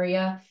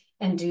area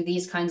and do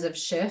these kinds of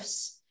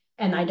shifts.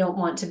 And I don't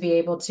want to be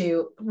able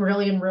to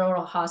really in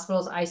rural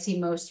hospitals. I see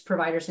most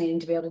providers needing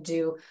to be able to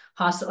do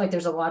hospital, like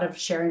there's a lot of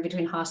sharing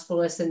between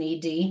hospitalists and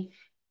ED.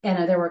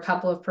 And there were a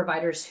couple of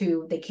providers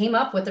who they came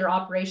up with their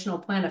operational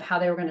plan of how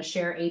they were going to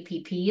share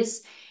APPs.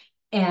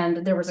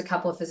 And there was a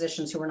couple of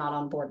physicians who were not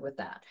on board with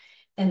that.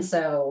 And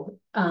so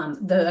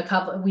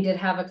we did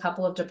have a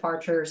couple of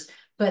departures,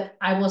 but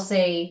I will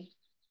say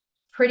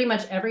pretty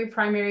much every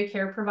primary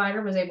care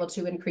provider was able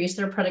to increase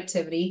their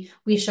productivity.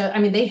 I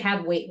mean, they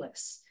had wait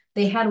lists.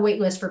 They had wait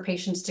lists for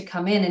patients to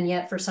come in, and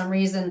yet for some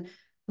reason,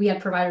 we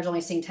had providers only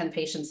seeing 10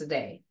 patients a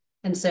day.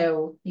 And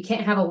so you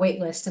can't have a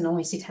wait list and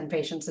only see 10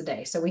 patients a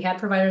day. So we had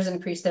providers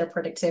increase their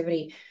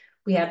productivity.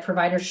 We had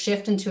providers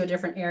shift into a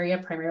different area,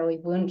 primarily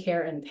wound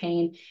care and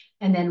pain.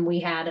 And then we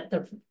had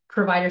the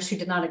providers who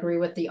did not agree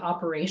with the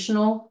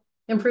operational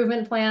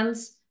improvement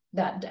plans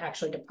that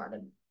actually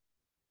departed.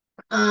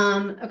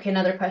 Okay,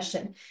 another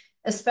question.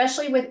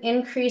 Especially with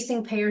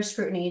increasing payer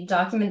scrutiny,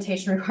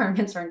 documentation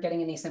requirements aren't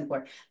getting any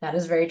simpler. That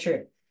is very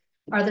true.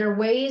 Are there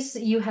ways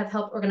you have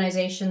helped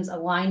organizations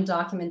align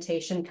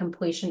documentation,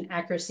 completion,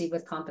 accuracy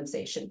with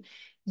compensation?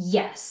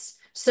 Yes.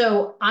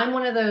 So I'm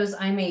one of those,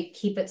 I'm a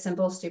keep it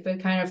simple,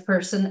 stupid kind of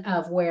person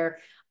of where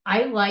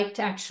I like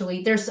to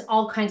actually, there's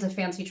all kinds of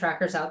fancy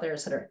trackers out there, et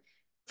cetera.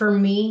 For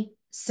me,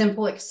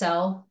 simple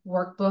Excel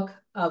workbook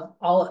of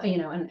all,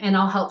 and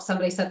I'll help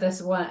somebody set this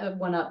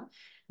one up.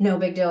 No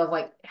big deal of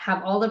like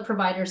have all the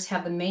providers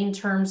have the main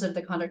terms of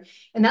the contract.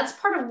 And that's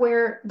part of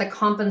where the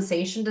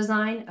compensation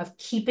design of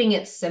keeping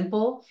it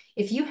simple.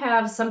 If you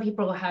have some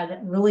people who had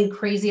really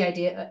great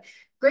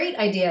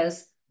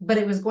ideas, but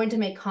it was going to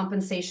make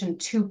compensation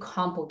too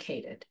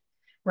complicated,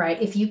 right?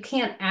 If you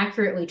can't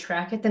accurately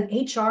track it, then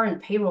HR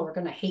and payroll are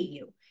going to hate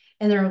you.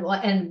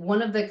 And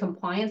one of the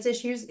compliance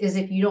issues is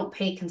if you don't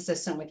pay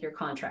consistent with your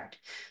contract.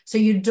 So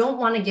you don't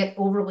want to get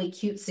overly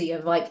cutesy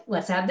of like,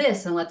 let's add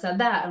this and let's add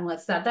that and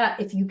let's add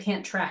that if you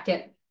can't track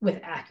it with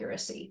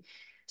accuracy.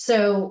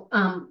 So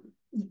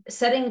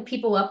setting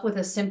people up with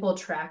a simple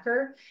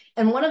tracker.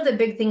 And one of the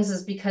big things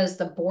is because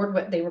the board,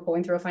 what they were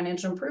going through a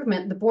financial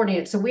improvement, the board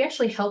needed. So we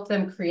actually helped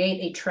them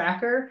create a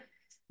tracker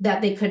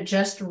that they could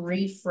just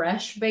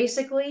refresh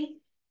basically.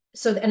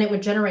 So, and it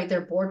would generate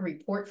their board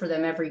report for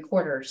them every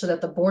quarter so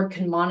that the board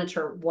can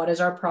monitor what is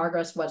our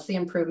progress, what's the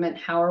improvement,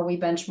 how are we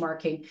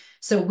benchmarking.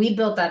 So we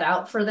built that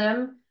out for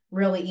them,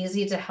 really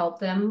easy to help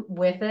them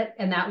with it.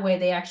 And that way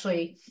they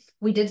actually,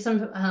 we did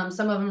some of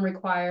them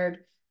required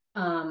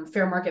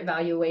fair market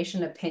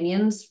valuation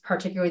opinions,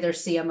 particularly their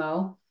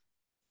CMO,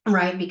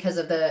 right? Because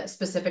of the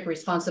specific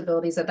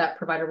responsibilities that that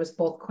provider was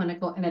both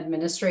clinical and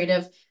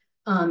administrative,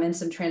 and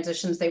some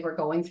transitions they were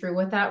going through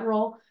with that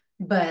role.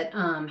 But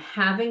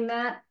having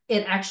that,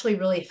 it actually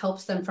really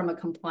helps them from a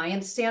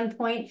compliance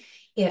standpoint.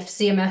 If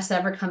CMS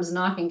ever comes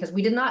knocking, because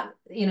we did not,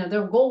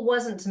 their goal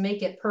wasn't to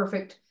make it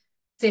perfect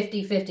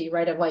 50-50,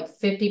 right? Of like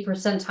 50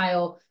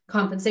 percentile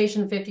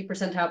compensation, 50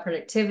 percentile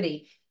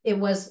productivity. It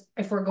was,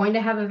 if we're going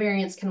to have a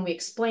variance, can we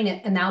explain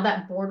it? And now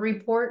that board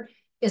report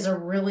is a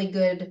really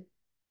good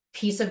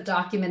piece of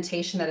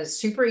documentation that is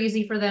super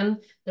easy for them.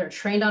 They're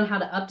trained on how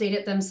to update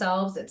it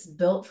themselves. It's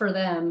built for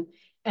them.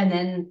 And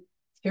then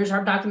here's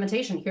our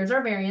documentation. Here's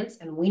our variance,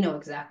 and we know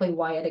exactly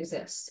why it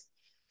exists.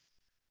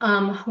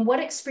 What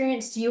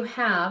experience do you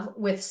have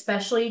with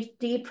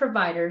specialty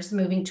providers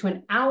moving to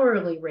an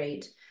hourly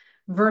rate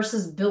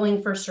versus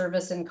billing for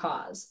service and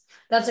cause?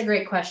 That's a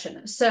great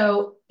question.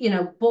 So,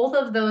 both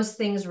of those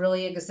things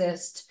really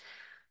exist.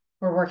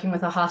 We're working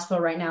with a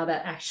hospital right now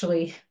that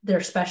actually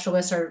their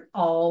specialists are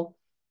all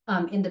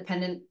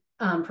independent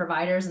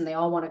providers, and they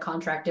all want to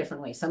contract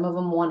differently. Some of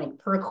them want a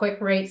per quick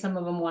rate, some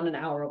of them want an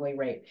hourly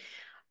rate.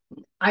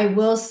 I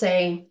will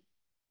say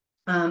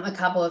a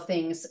couple of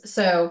things.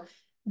 So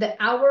the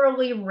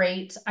hourly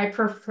rate, I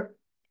prefer,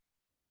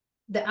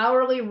 The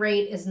hourly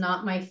rate is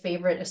not my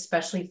favorite,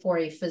 especially for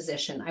a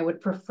physician. I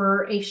would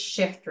prefer a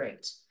shift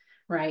rate,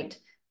 right?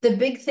 The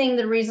big thing,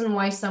 the reason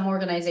why some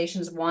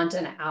organizations want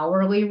an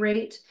hourly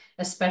rate,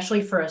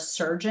 especially for a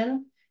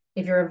surgeon,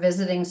 if you're a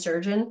visiting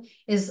surgeon,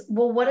 is,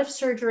 well, what if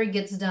surgery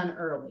gets done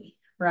early,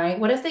 right?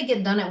 What if they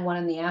get done at 1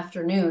 in the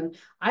afternoon?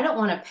 I don't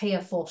want to pay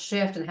a full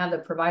shift and have the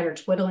provider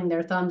twiddling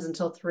their thumbs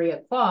until 3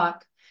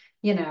 o'clock,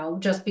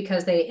 just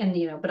because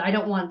but I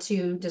don't want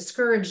to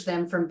discourage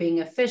them from being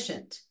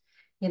efficient.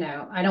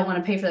 I don't want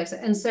to pay for that.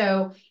 And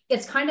so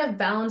it's kind of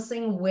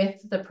balancing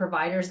with the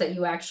providers that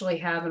you actually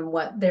have and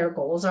what their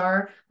goals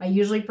are. I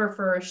usually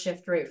prefer a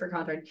shift rate for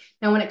contract.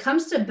 Now, when it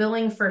comes to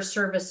billing for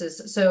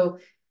services, so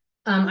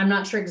I'm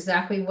not sure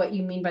exactly what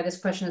you mean by this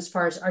question as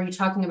far as, are you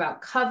talking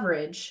about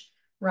coverage,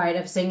 right?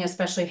 Of saying,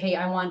 especially, hey,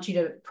 I want you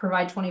to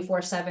provide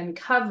 24/7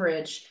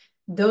 coverage,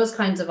 those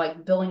kinds of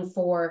like billing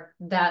for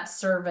that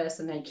service.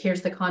 And then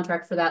here's the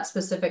contract for that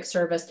specific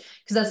service,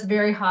 because that's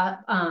very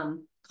hot,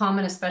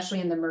 common,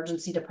 especially in the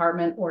emergency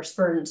department or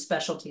certain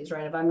specialties,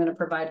 right? If I'm going to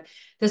provide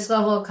this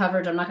level of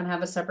coverage, I'm not going to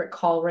have a separate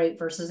call rate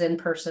versus in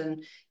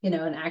person, an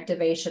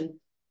activation.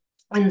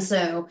 And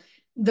so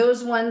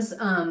those ones,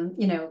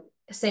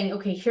 saying,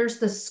 okay, here's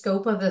the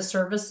scope of the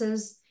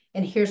services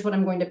and here's what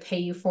I'm going to pay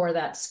you for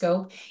that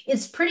scope.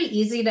 It's pretty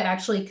easy to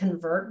actually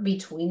convert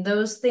between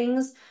those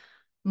things.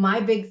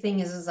 My big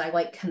thing is I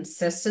like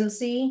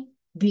consistency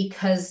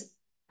because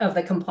of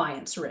the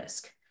compliance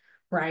risk,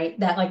 right?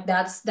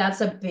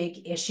 That's a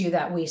big issue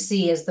that we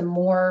see, is the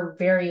more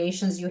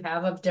variations you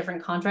have of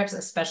different contracts,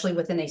 especially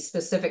within a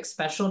specific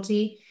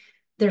specialty,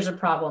 there's a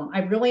problem. I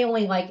really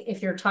only like,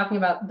 if you're talking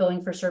about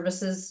billing for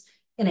services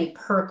in a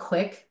per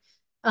click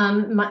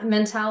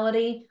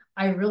mentality,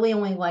 I really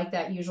only like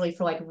that usually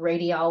for like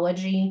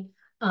radiology,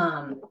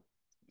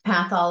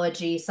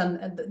 pathology,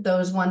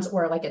 those ones,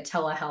 or like a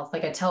telehealth,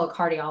 like a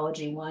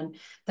telecardiology one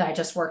that I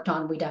just worked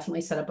on. We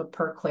definitely set up a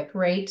per click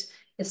rate.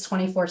 It's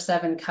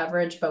 24/7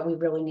 coverage, but we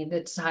really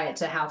needed to tie it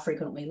to how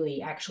frequently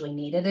we actually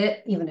needed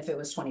it, even if it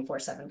was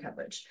 24/7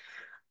 coverage.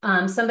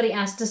 Somebody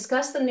asked,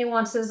 discuss the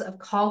nuances of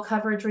call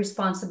coverage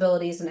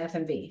responsibilities in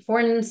FMV. For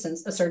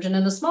instance, a surgeon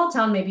in a small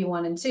town may be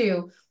 1 in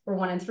 2 or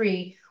 1 in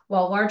 3,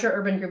 while larger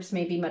urban groups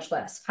may be much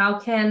less. How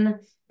can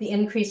the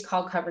increased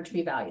call coverage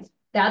be valued?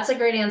 That's a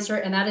great answer.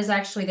 And that is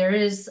actually, there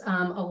is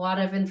a lot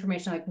of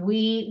information. Like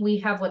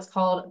we have what's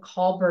called a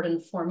call burden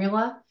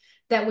formula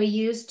that we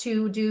use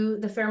to do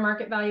the fair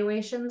market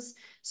valuations.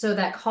 So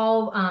that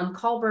call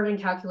burden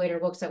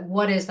calculator looks at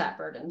what is that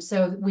burden.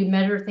 So we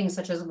measure things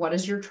such as, what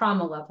is your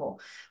trauma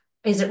level?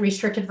 Is it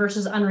restricted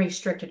versus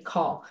unrestricted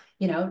call?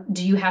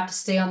 Do you have to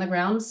stay on the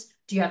grounds?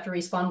 Do you have to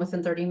respond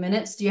within 30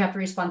 minutes? Do you have to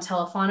respond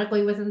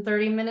telephonically within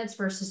 30 minutes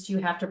versus do you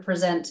have to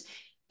present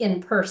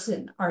in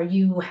person? Do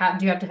you have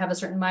to have a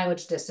certain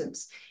mileage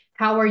distance?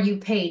 How are you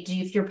paid?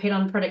 If you're paid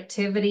on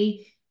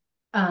productivity,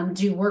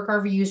 do work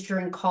RVUs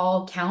during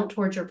call count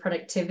towards your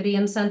productivity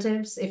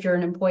incentives if you're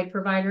an employed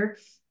provider,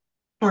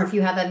 or if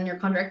you have that in your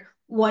contract?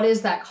 What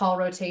is that call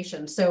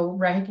rotation? So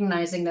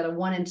recognizing that a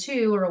 1 in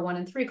 2 or a 1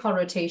 in 3 call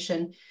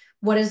rotation,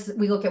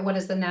 we look at what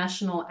is the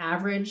national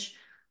average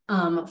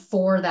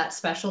for that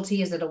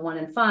specialty. Is it a 1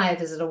 in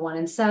 5? Is it a 1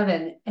 in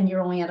 7? And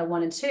you're only at a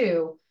 1 in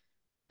 2.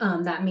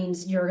 That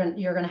means you're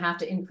gonna have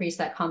to increase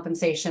that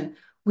compensation.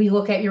 We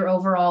look at your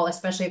overall,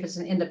 especially if it's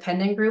an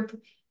independent group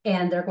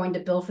and they're going to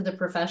bill for the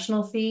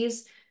professional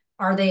fees.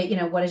 Are they,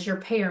 what is your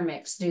payer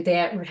mix? Do they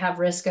have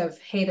risk of,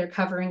 hey, they're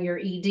covering your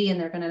ED and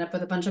they're going to end up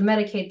with a bunch of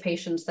Medicaid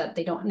patients that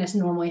they don't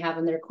normally have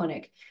in their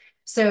clinic?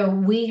 So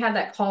we have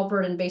that call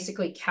burden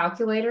basically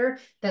calculator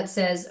that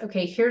says,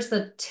 okay, here's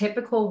the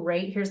typical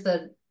rate. Here's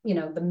the,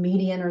 the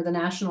median or the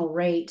national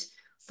rate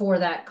for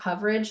that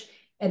coverage.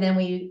 And then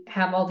we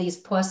have all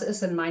these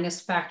pluses and minus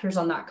factors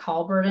on that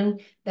call burden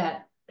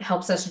that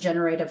helps us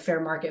generate a fair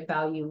market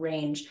value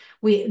range.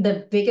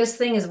 The biggest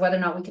thing is whether or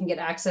not we can get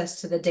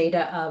access to the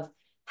data of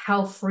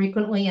how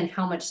frequently and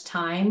how much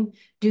time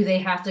do they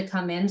have to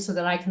come in, so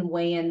that I can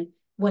weigh in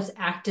what's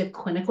active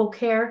clinical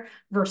care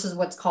versus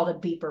what's called a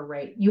beeper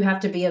rate. You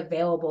have to be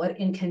available. It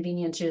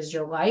inconveniences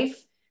your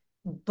life,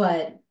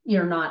 but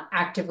you're not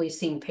actively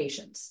seeing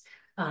patients.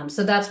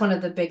 So that's one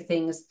of the big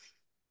things.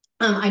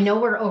 I know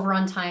we're over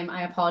on time.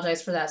 I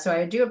apologize for that. So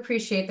I do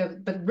appreciate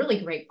but really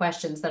great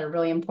questions that are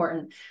really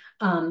important.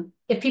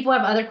 If people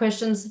have other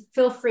questions,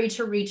 feel free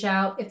to reach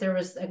out. If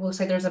it looks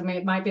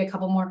like might be a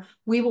couple more,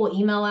 we will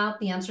email out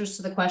the answers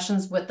to the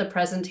questions with the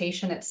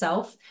presentation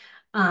itself.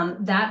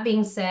 That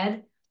being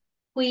said,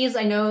 please,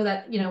 I know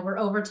that, we're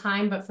over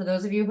time, but for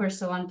those of you who are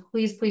still on,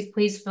 please, please,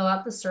 please fill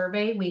out the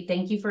survey. We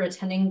thank you for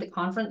attending the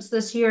conference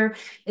this year.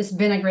 It's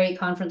been a great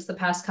conference the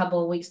past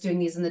couple of weeks, doing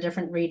these in the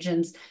different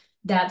regions.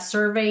 That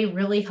survey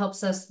really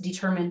helps us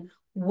determine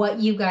what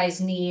you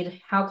guys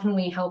need. How can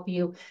we help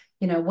you?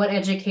 What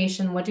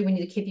education, what do we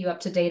need to keep you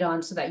up to date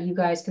on, so that you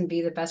guys can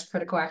be the best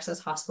critical access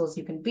hospitals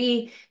you can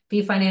be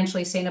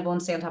financially sustainable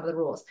and stay on top of the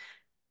rules.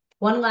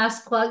 One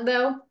last plug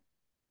though,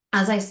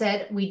 As I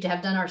said, we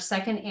have done our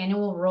second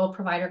annual rural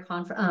provider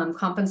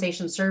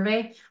compensation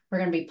survey. We're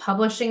going to be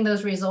publishing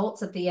those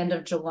results at the end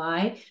of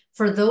July.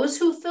 For those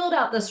who filled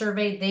out the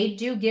survey, they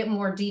do get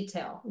more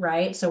detail,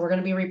 right? So we're going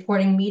to be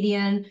reporting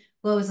median,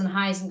 lows and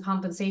highs in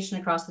compensation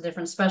across the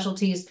different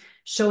specialties,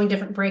 showing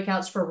different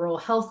breakouts for rural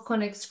health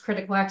clinics,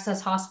 critical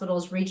access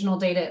hospitals, regional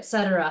data, et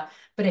cetera.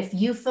 But if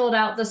you filled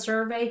out the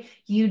survey,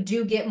 you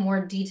do get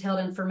more detailed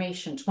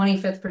information,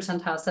 25th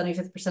percentile,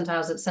 75th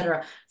percentiles, et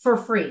cetera, for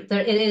free.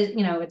 There, it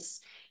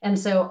is, and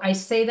so I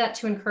say that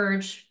to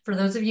encourage, for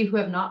those of you who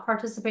have not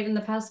participated in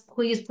the past,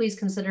 please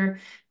consider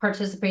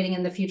participating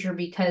in the future,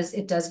 because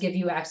it does give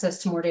you access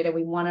to more data.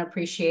 We want to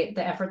appreciate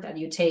the effort that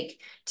you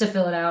take to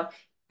fill it out.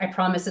 I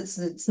promise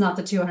it's not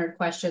the 200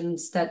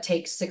 questions that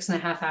take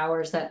 6.5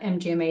 hours that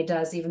MGMA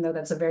does, even though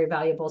that's a very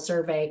valuable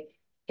survey.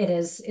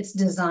 It's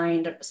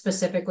designed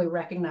specifically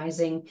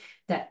recognizing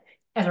that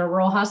at our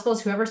rural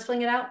hospitals, whoever's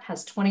filling it out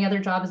has 20 other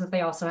jobs that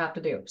they also have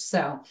to do.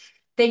 So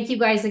thank you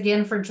guys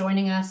again for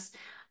joining us.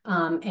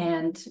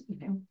 And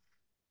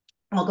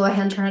I'll go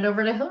ahead and turn it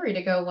over to Hillary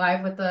to go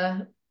live with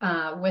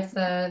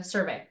the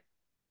survey.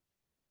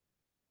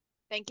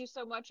 Thank you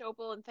so much,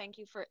 Opal, and thank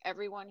you for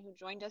everyone who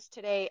joined us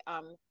today.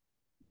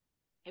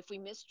 If we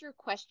missed your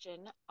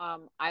question,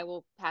 I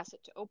will pass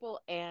it to Opal,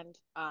 and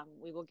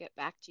we will get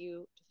back to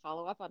you to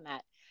follow up on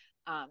that.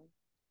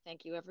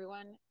 Thank you,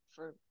 everyone,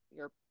 for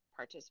your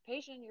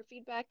participation, your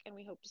feedback, and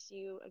we hope to see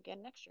you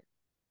again next year.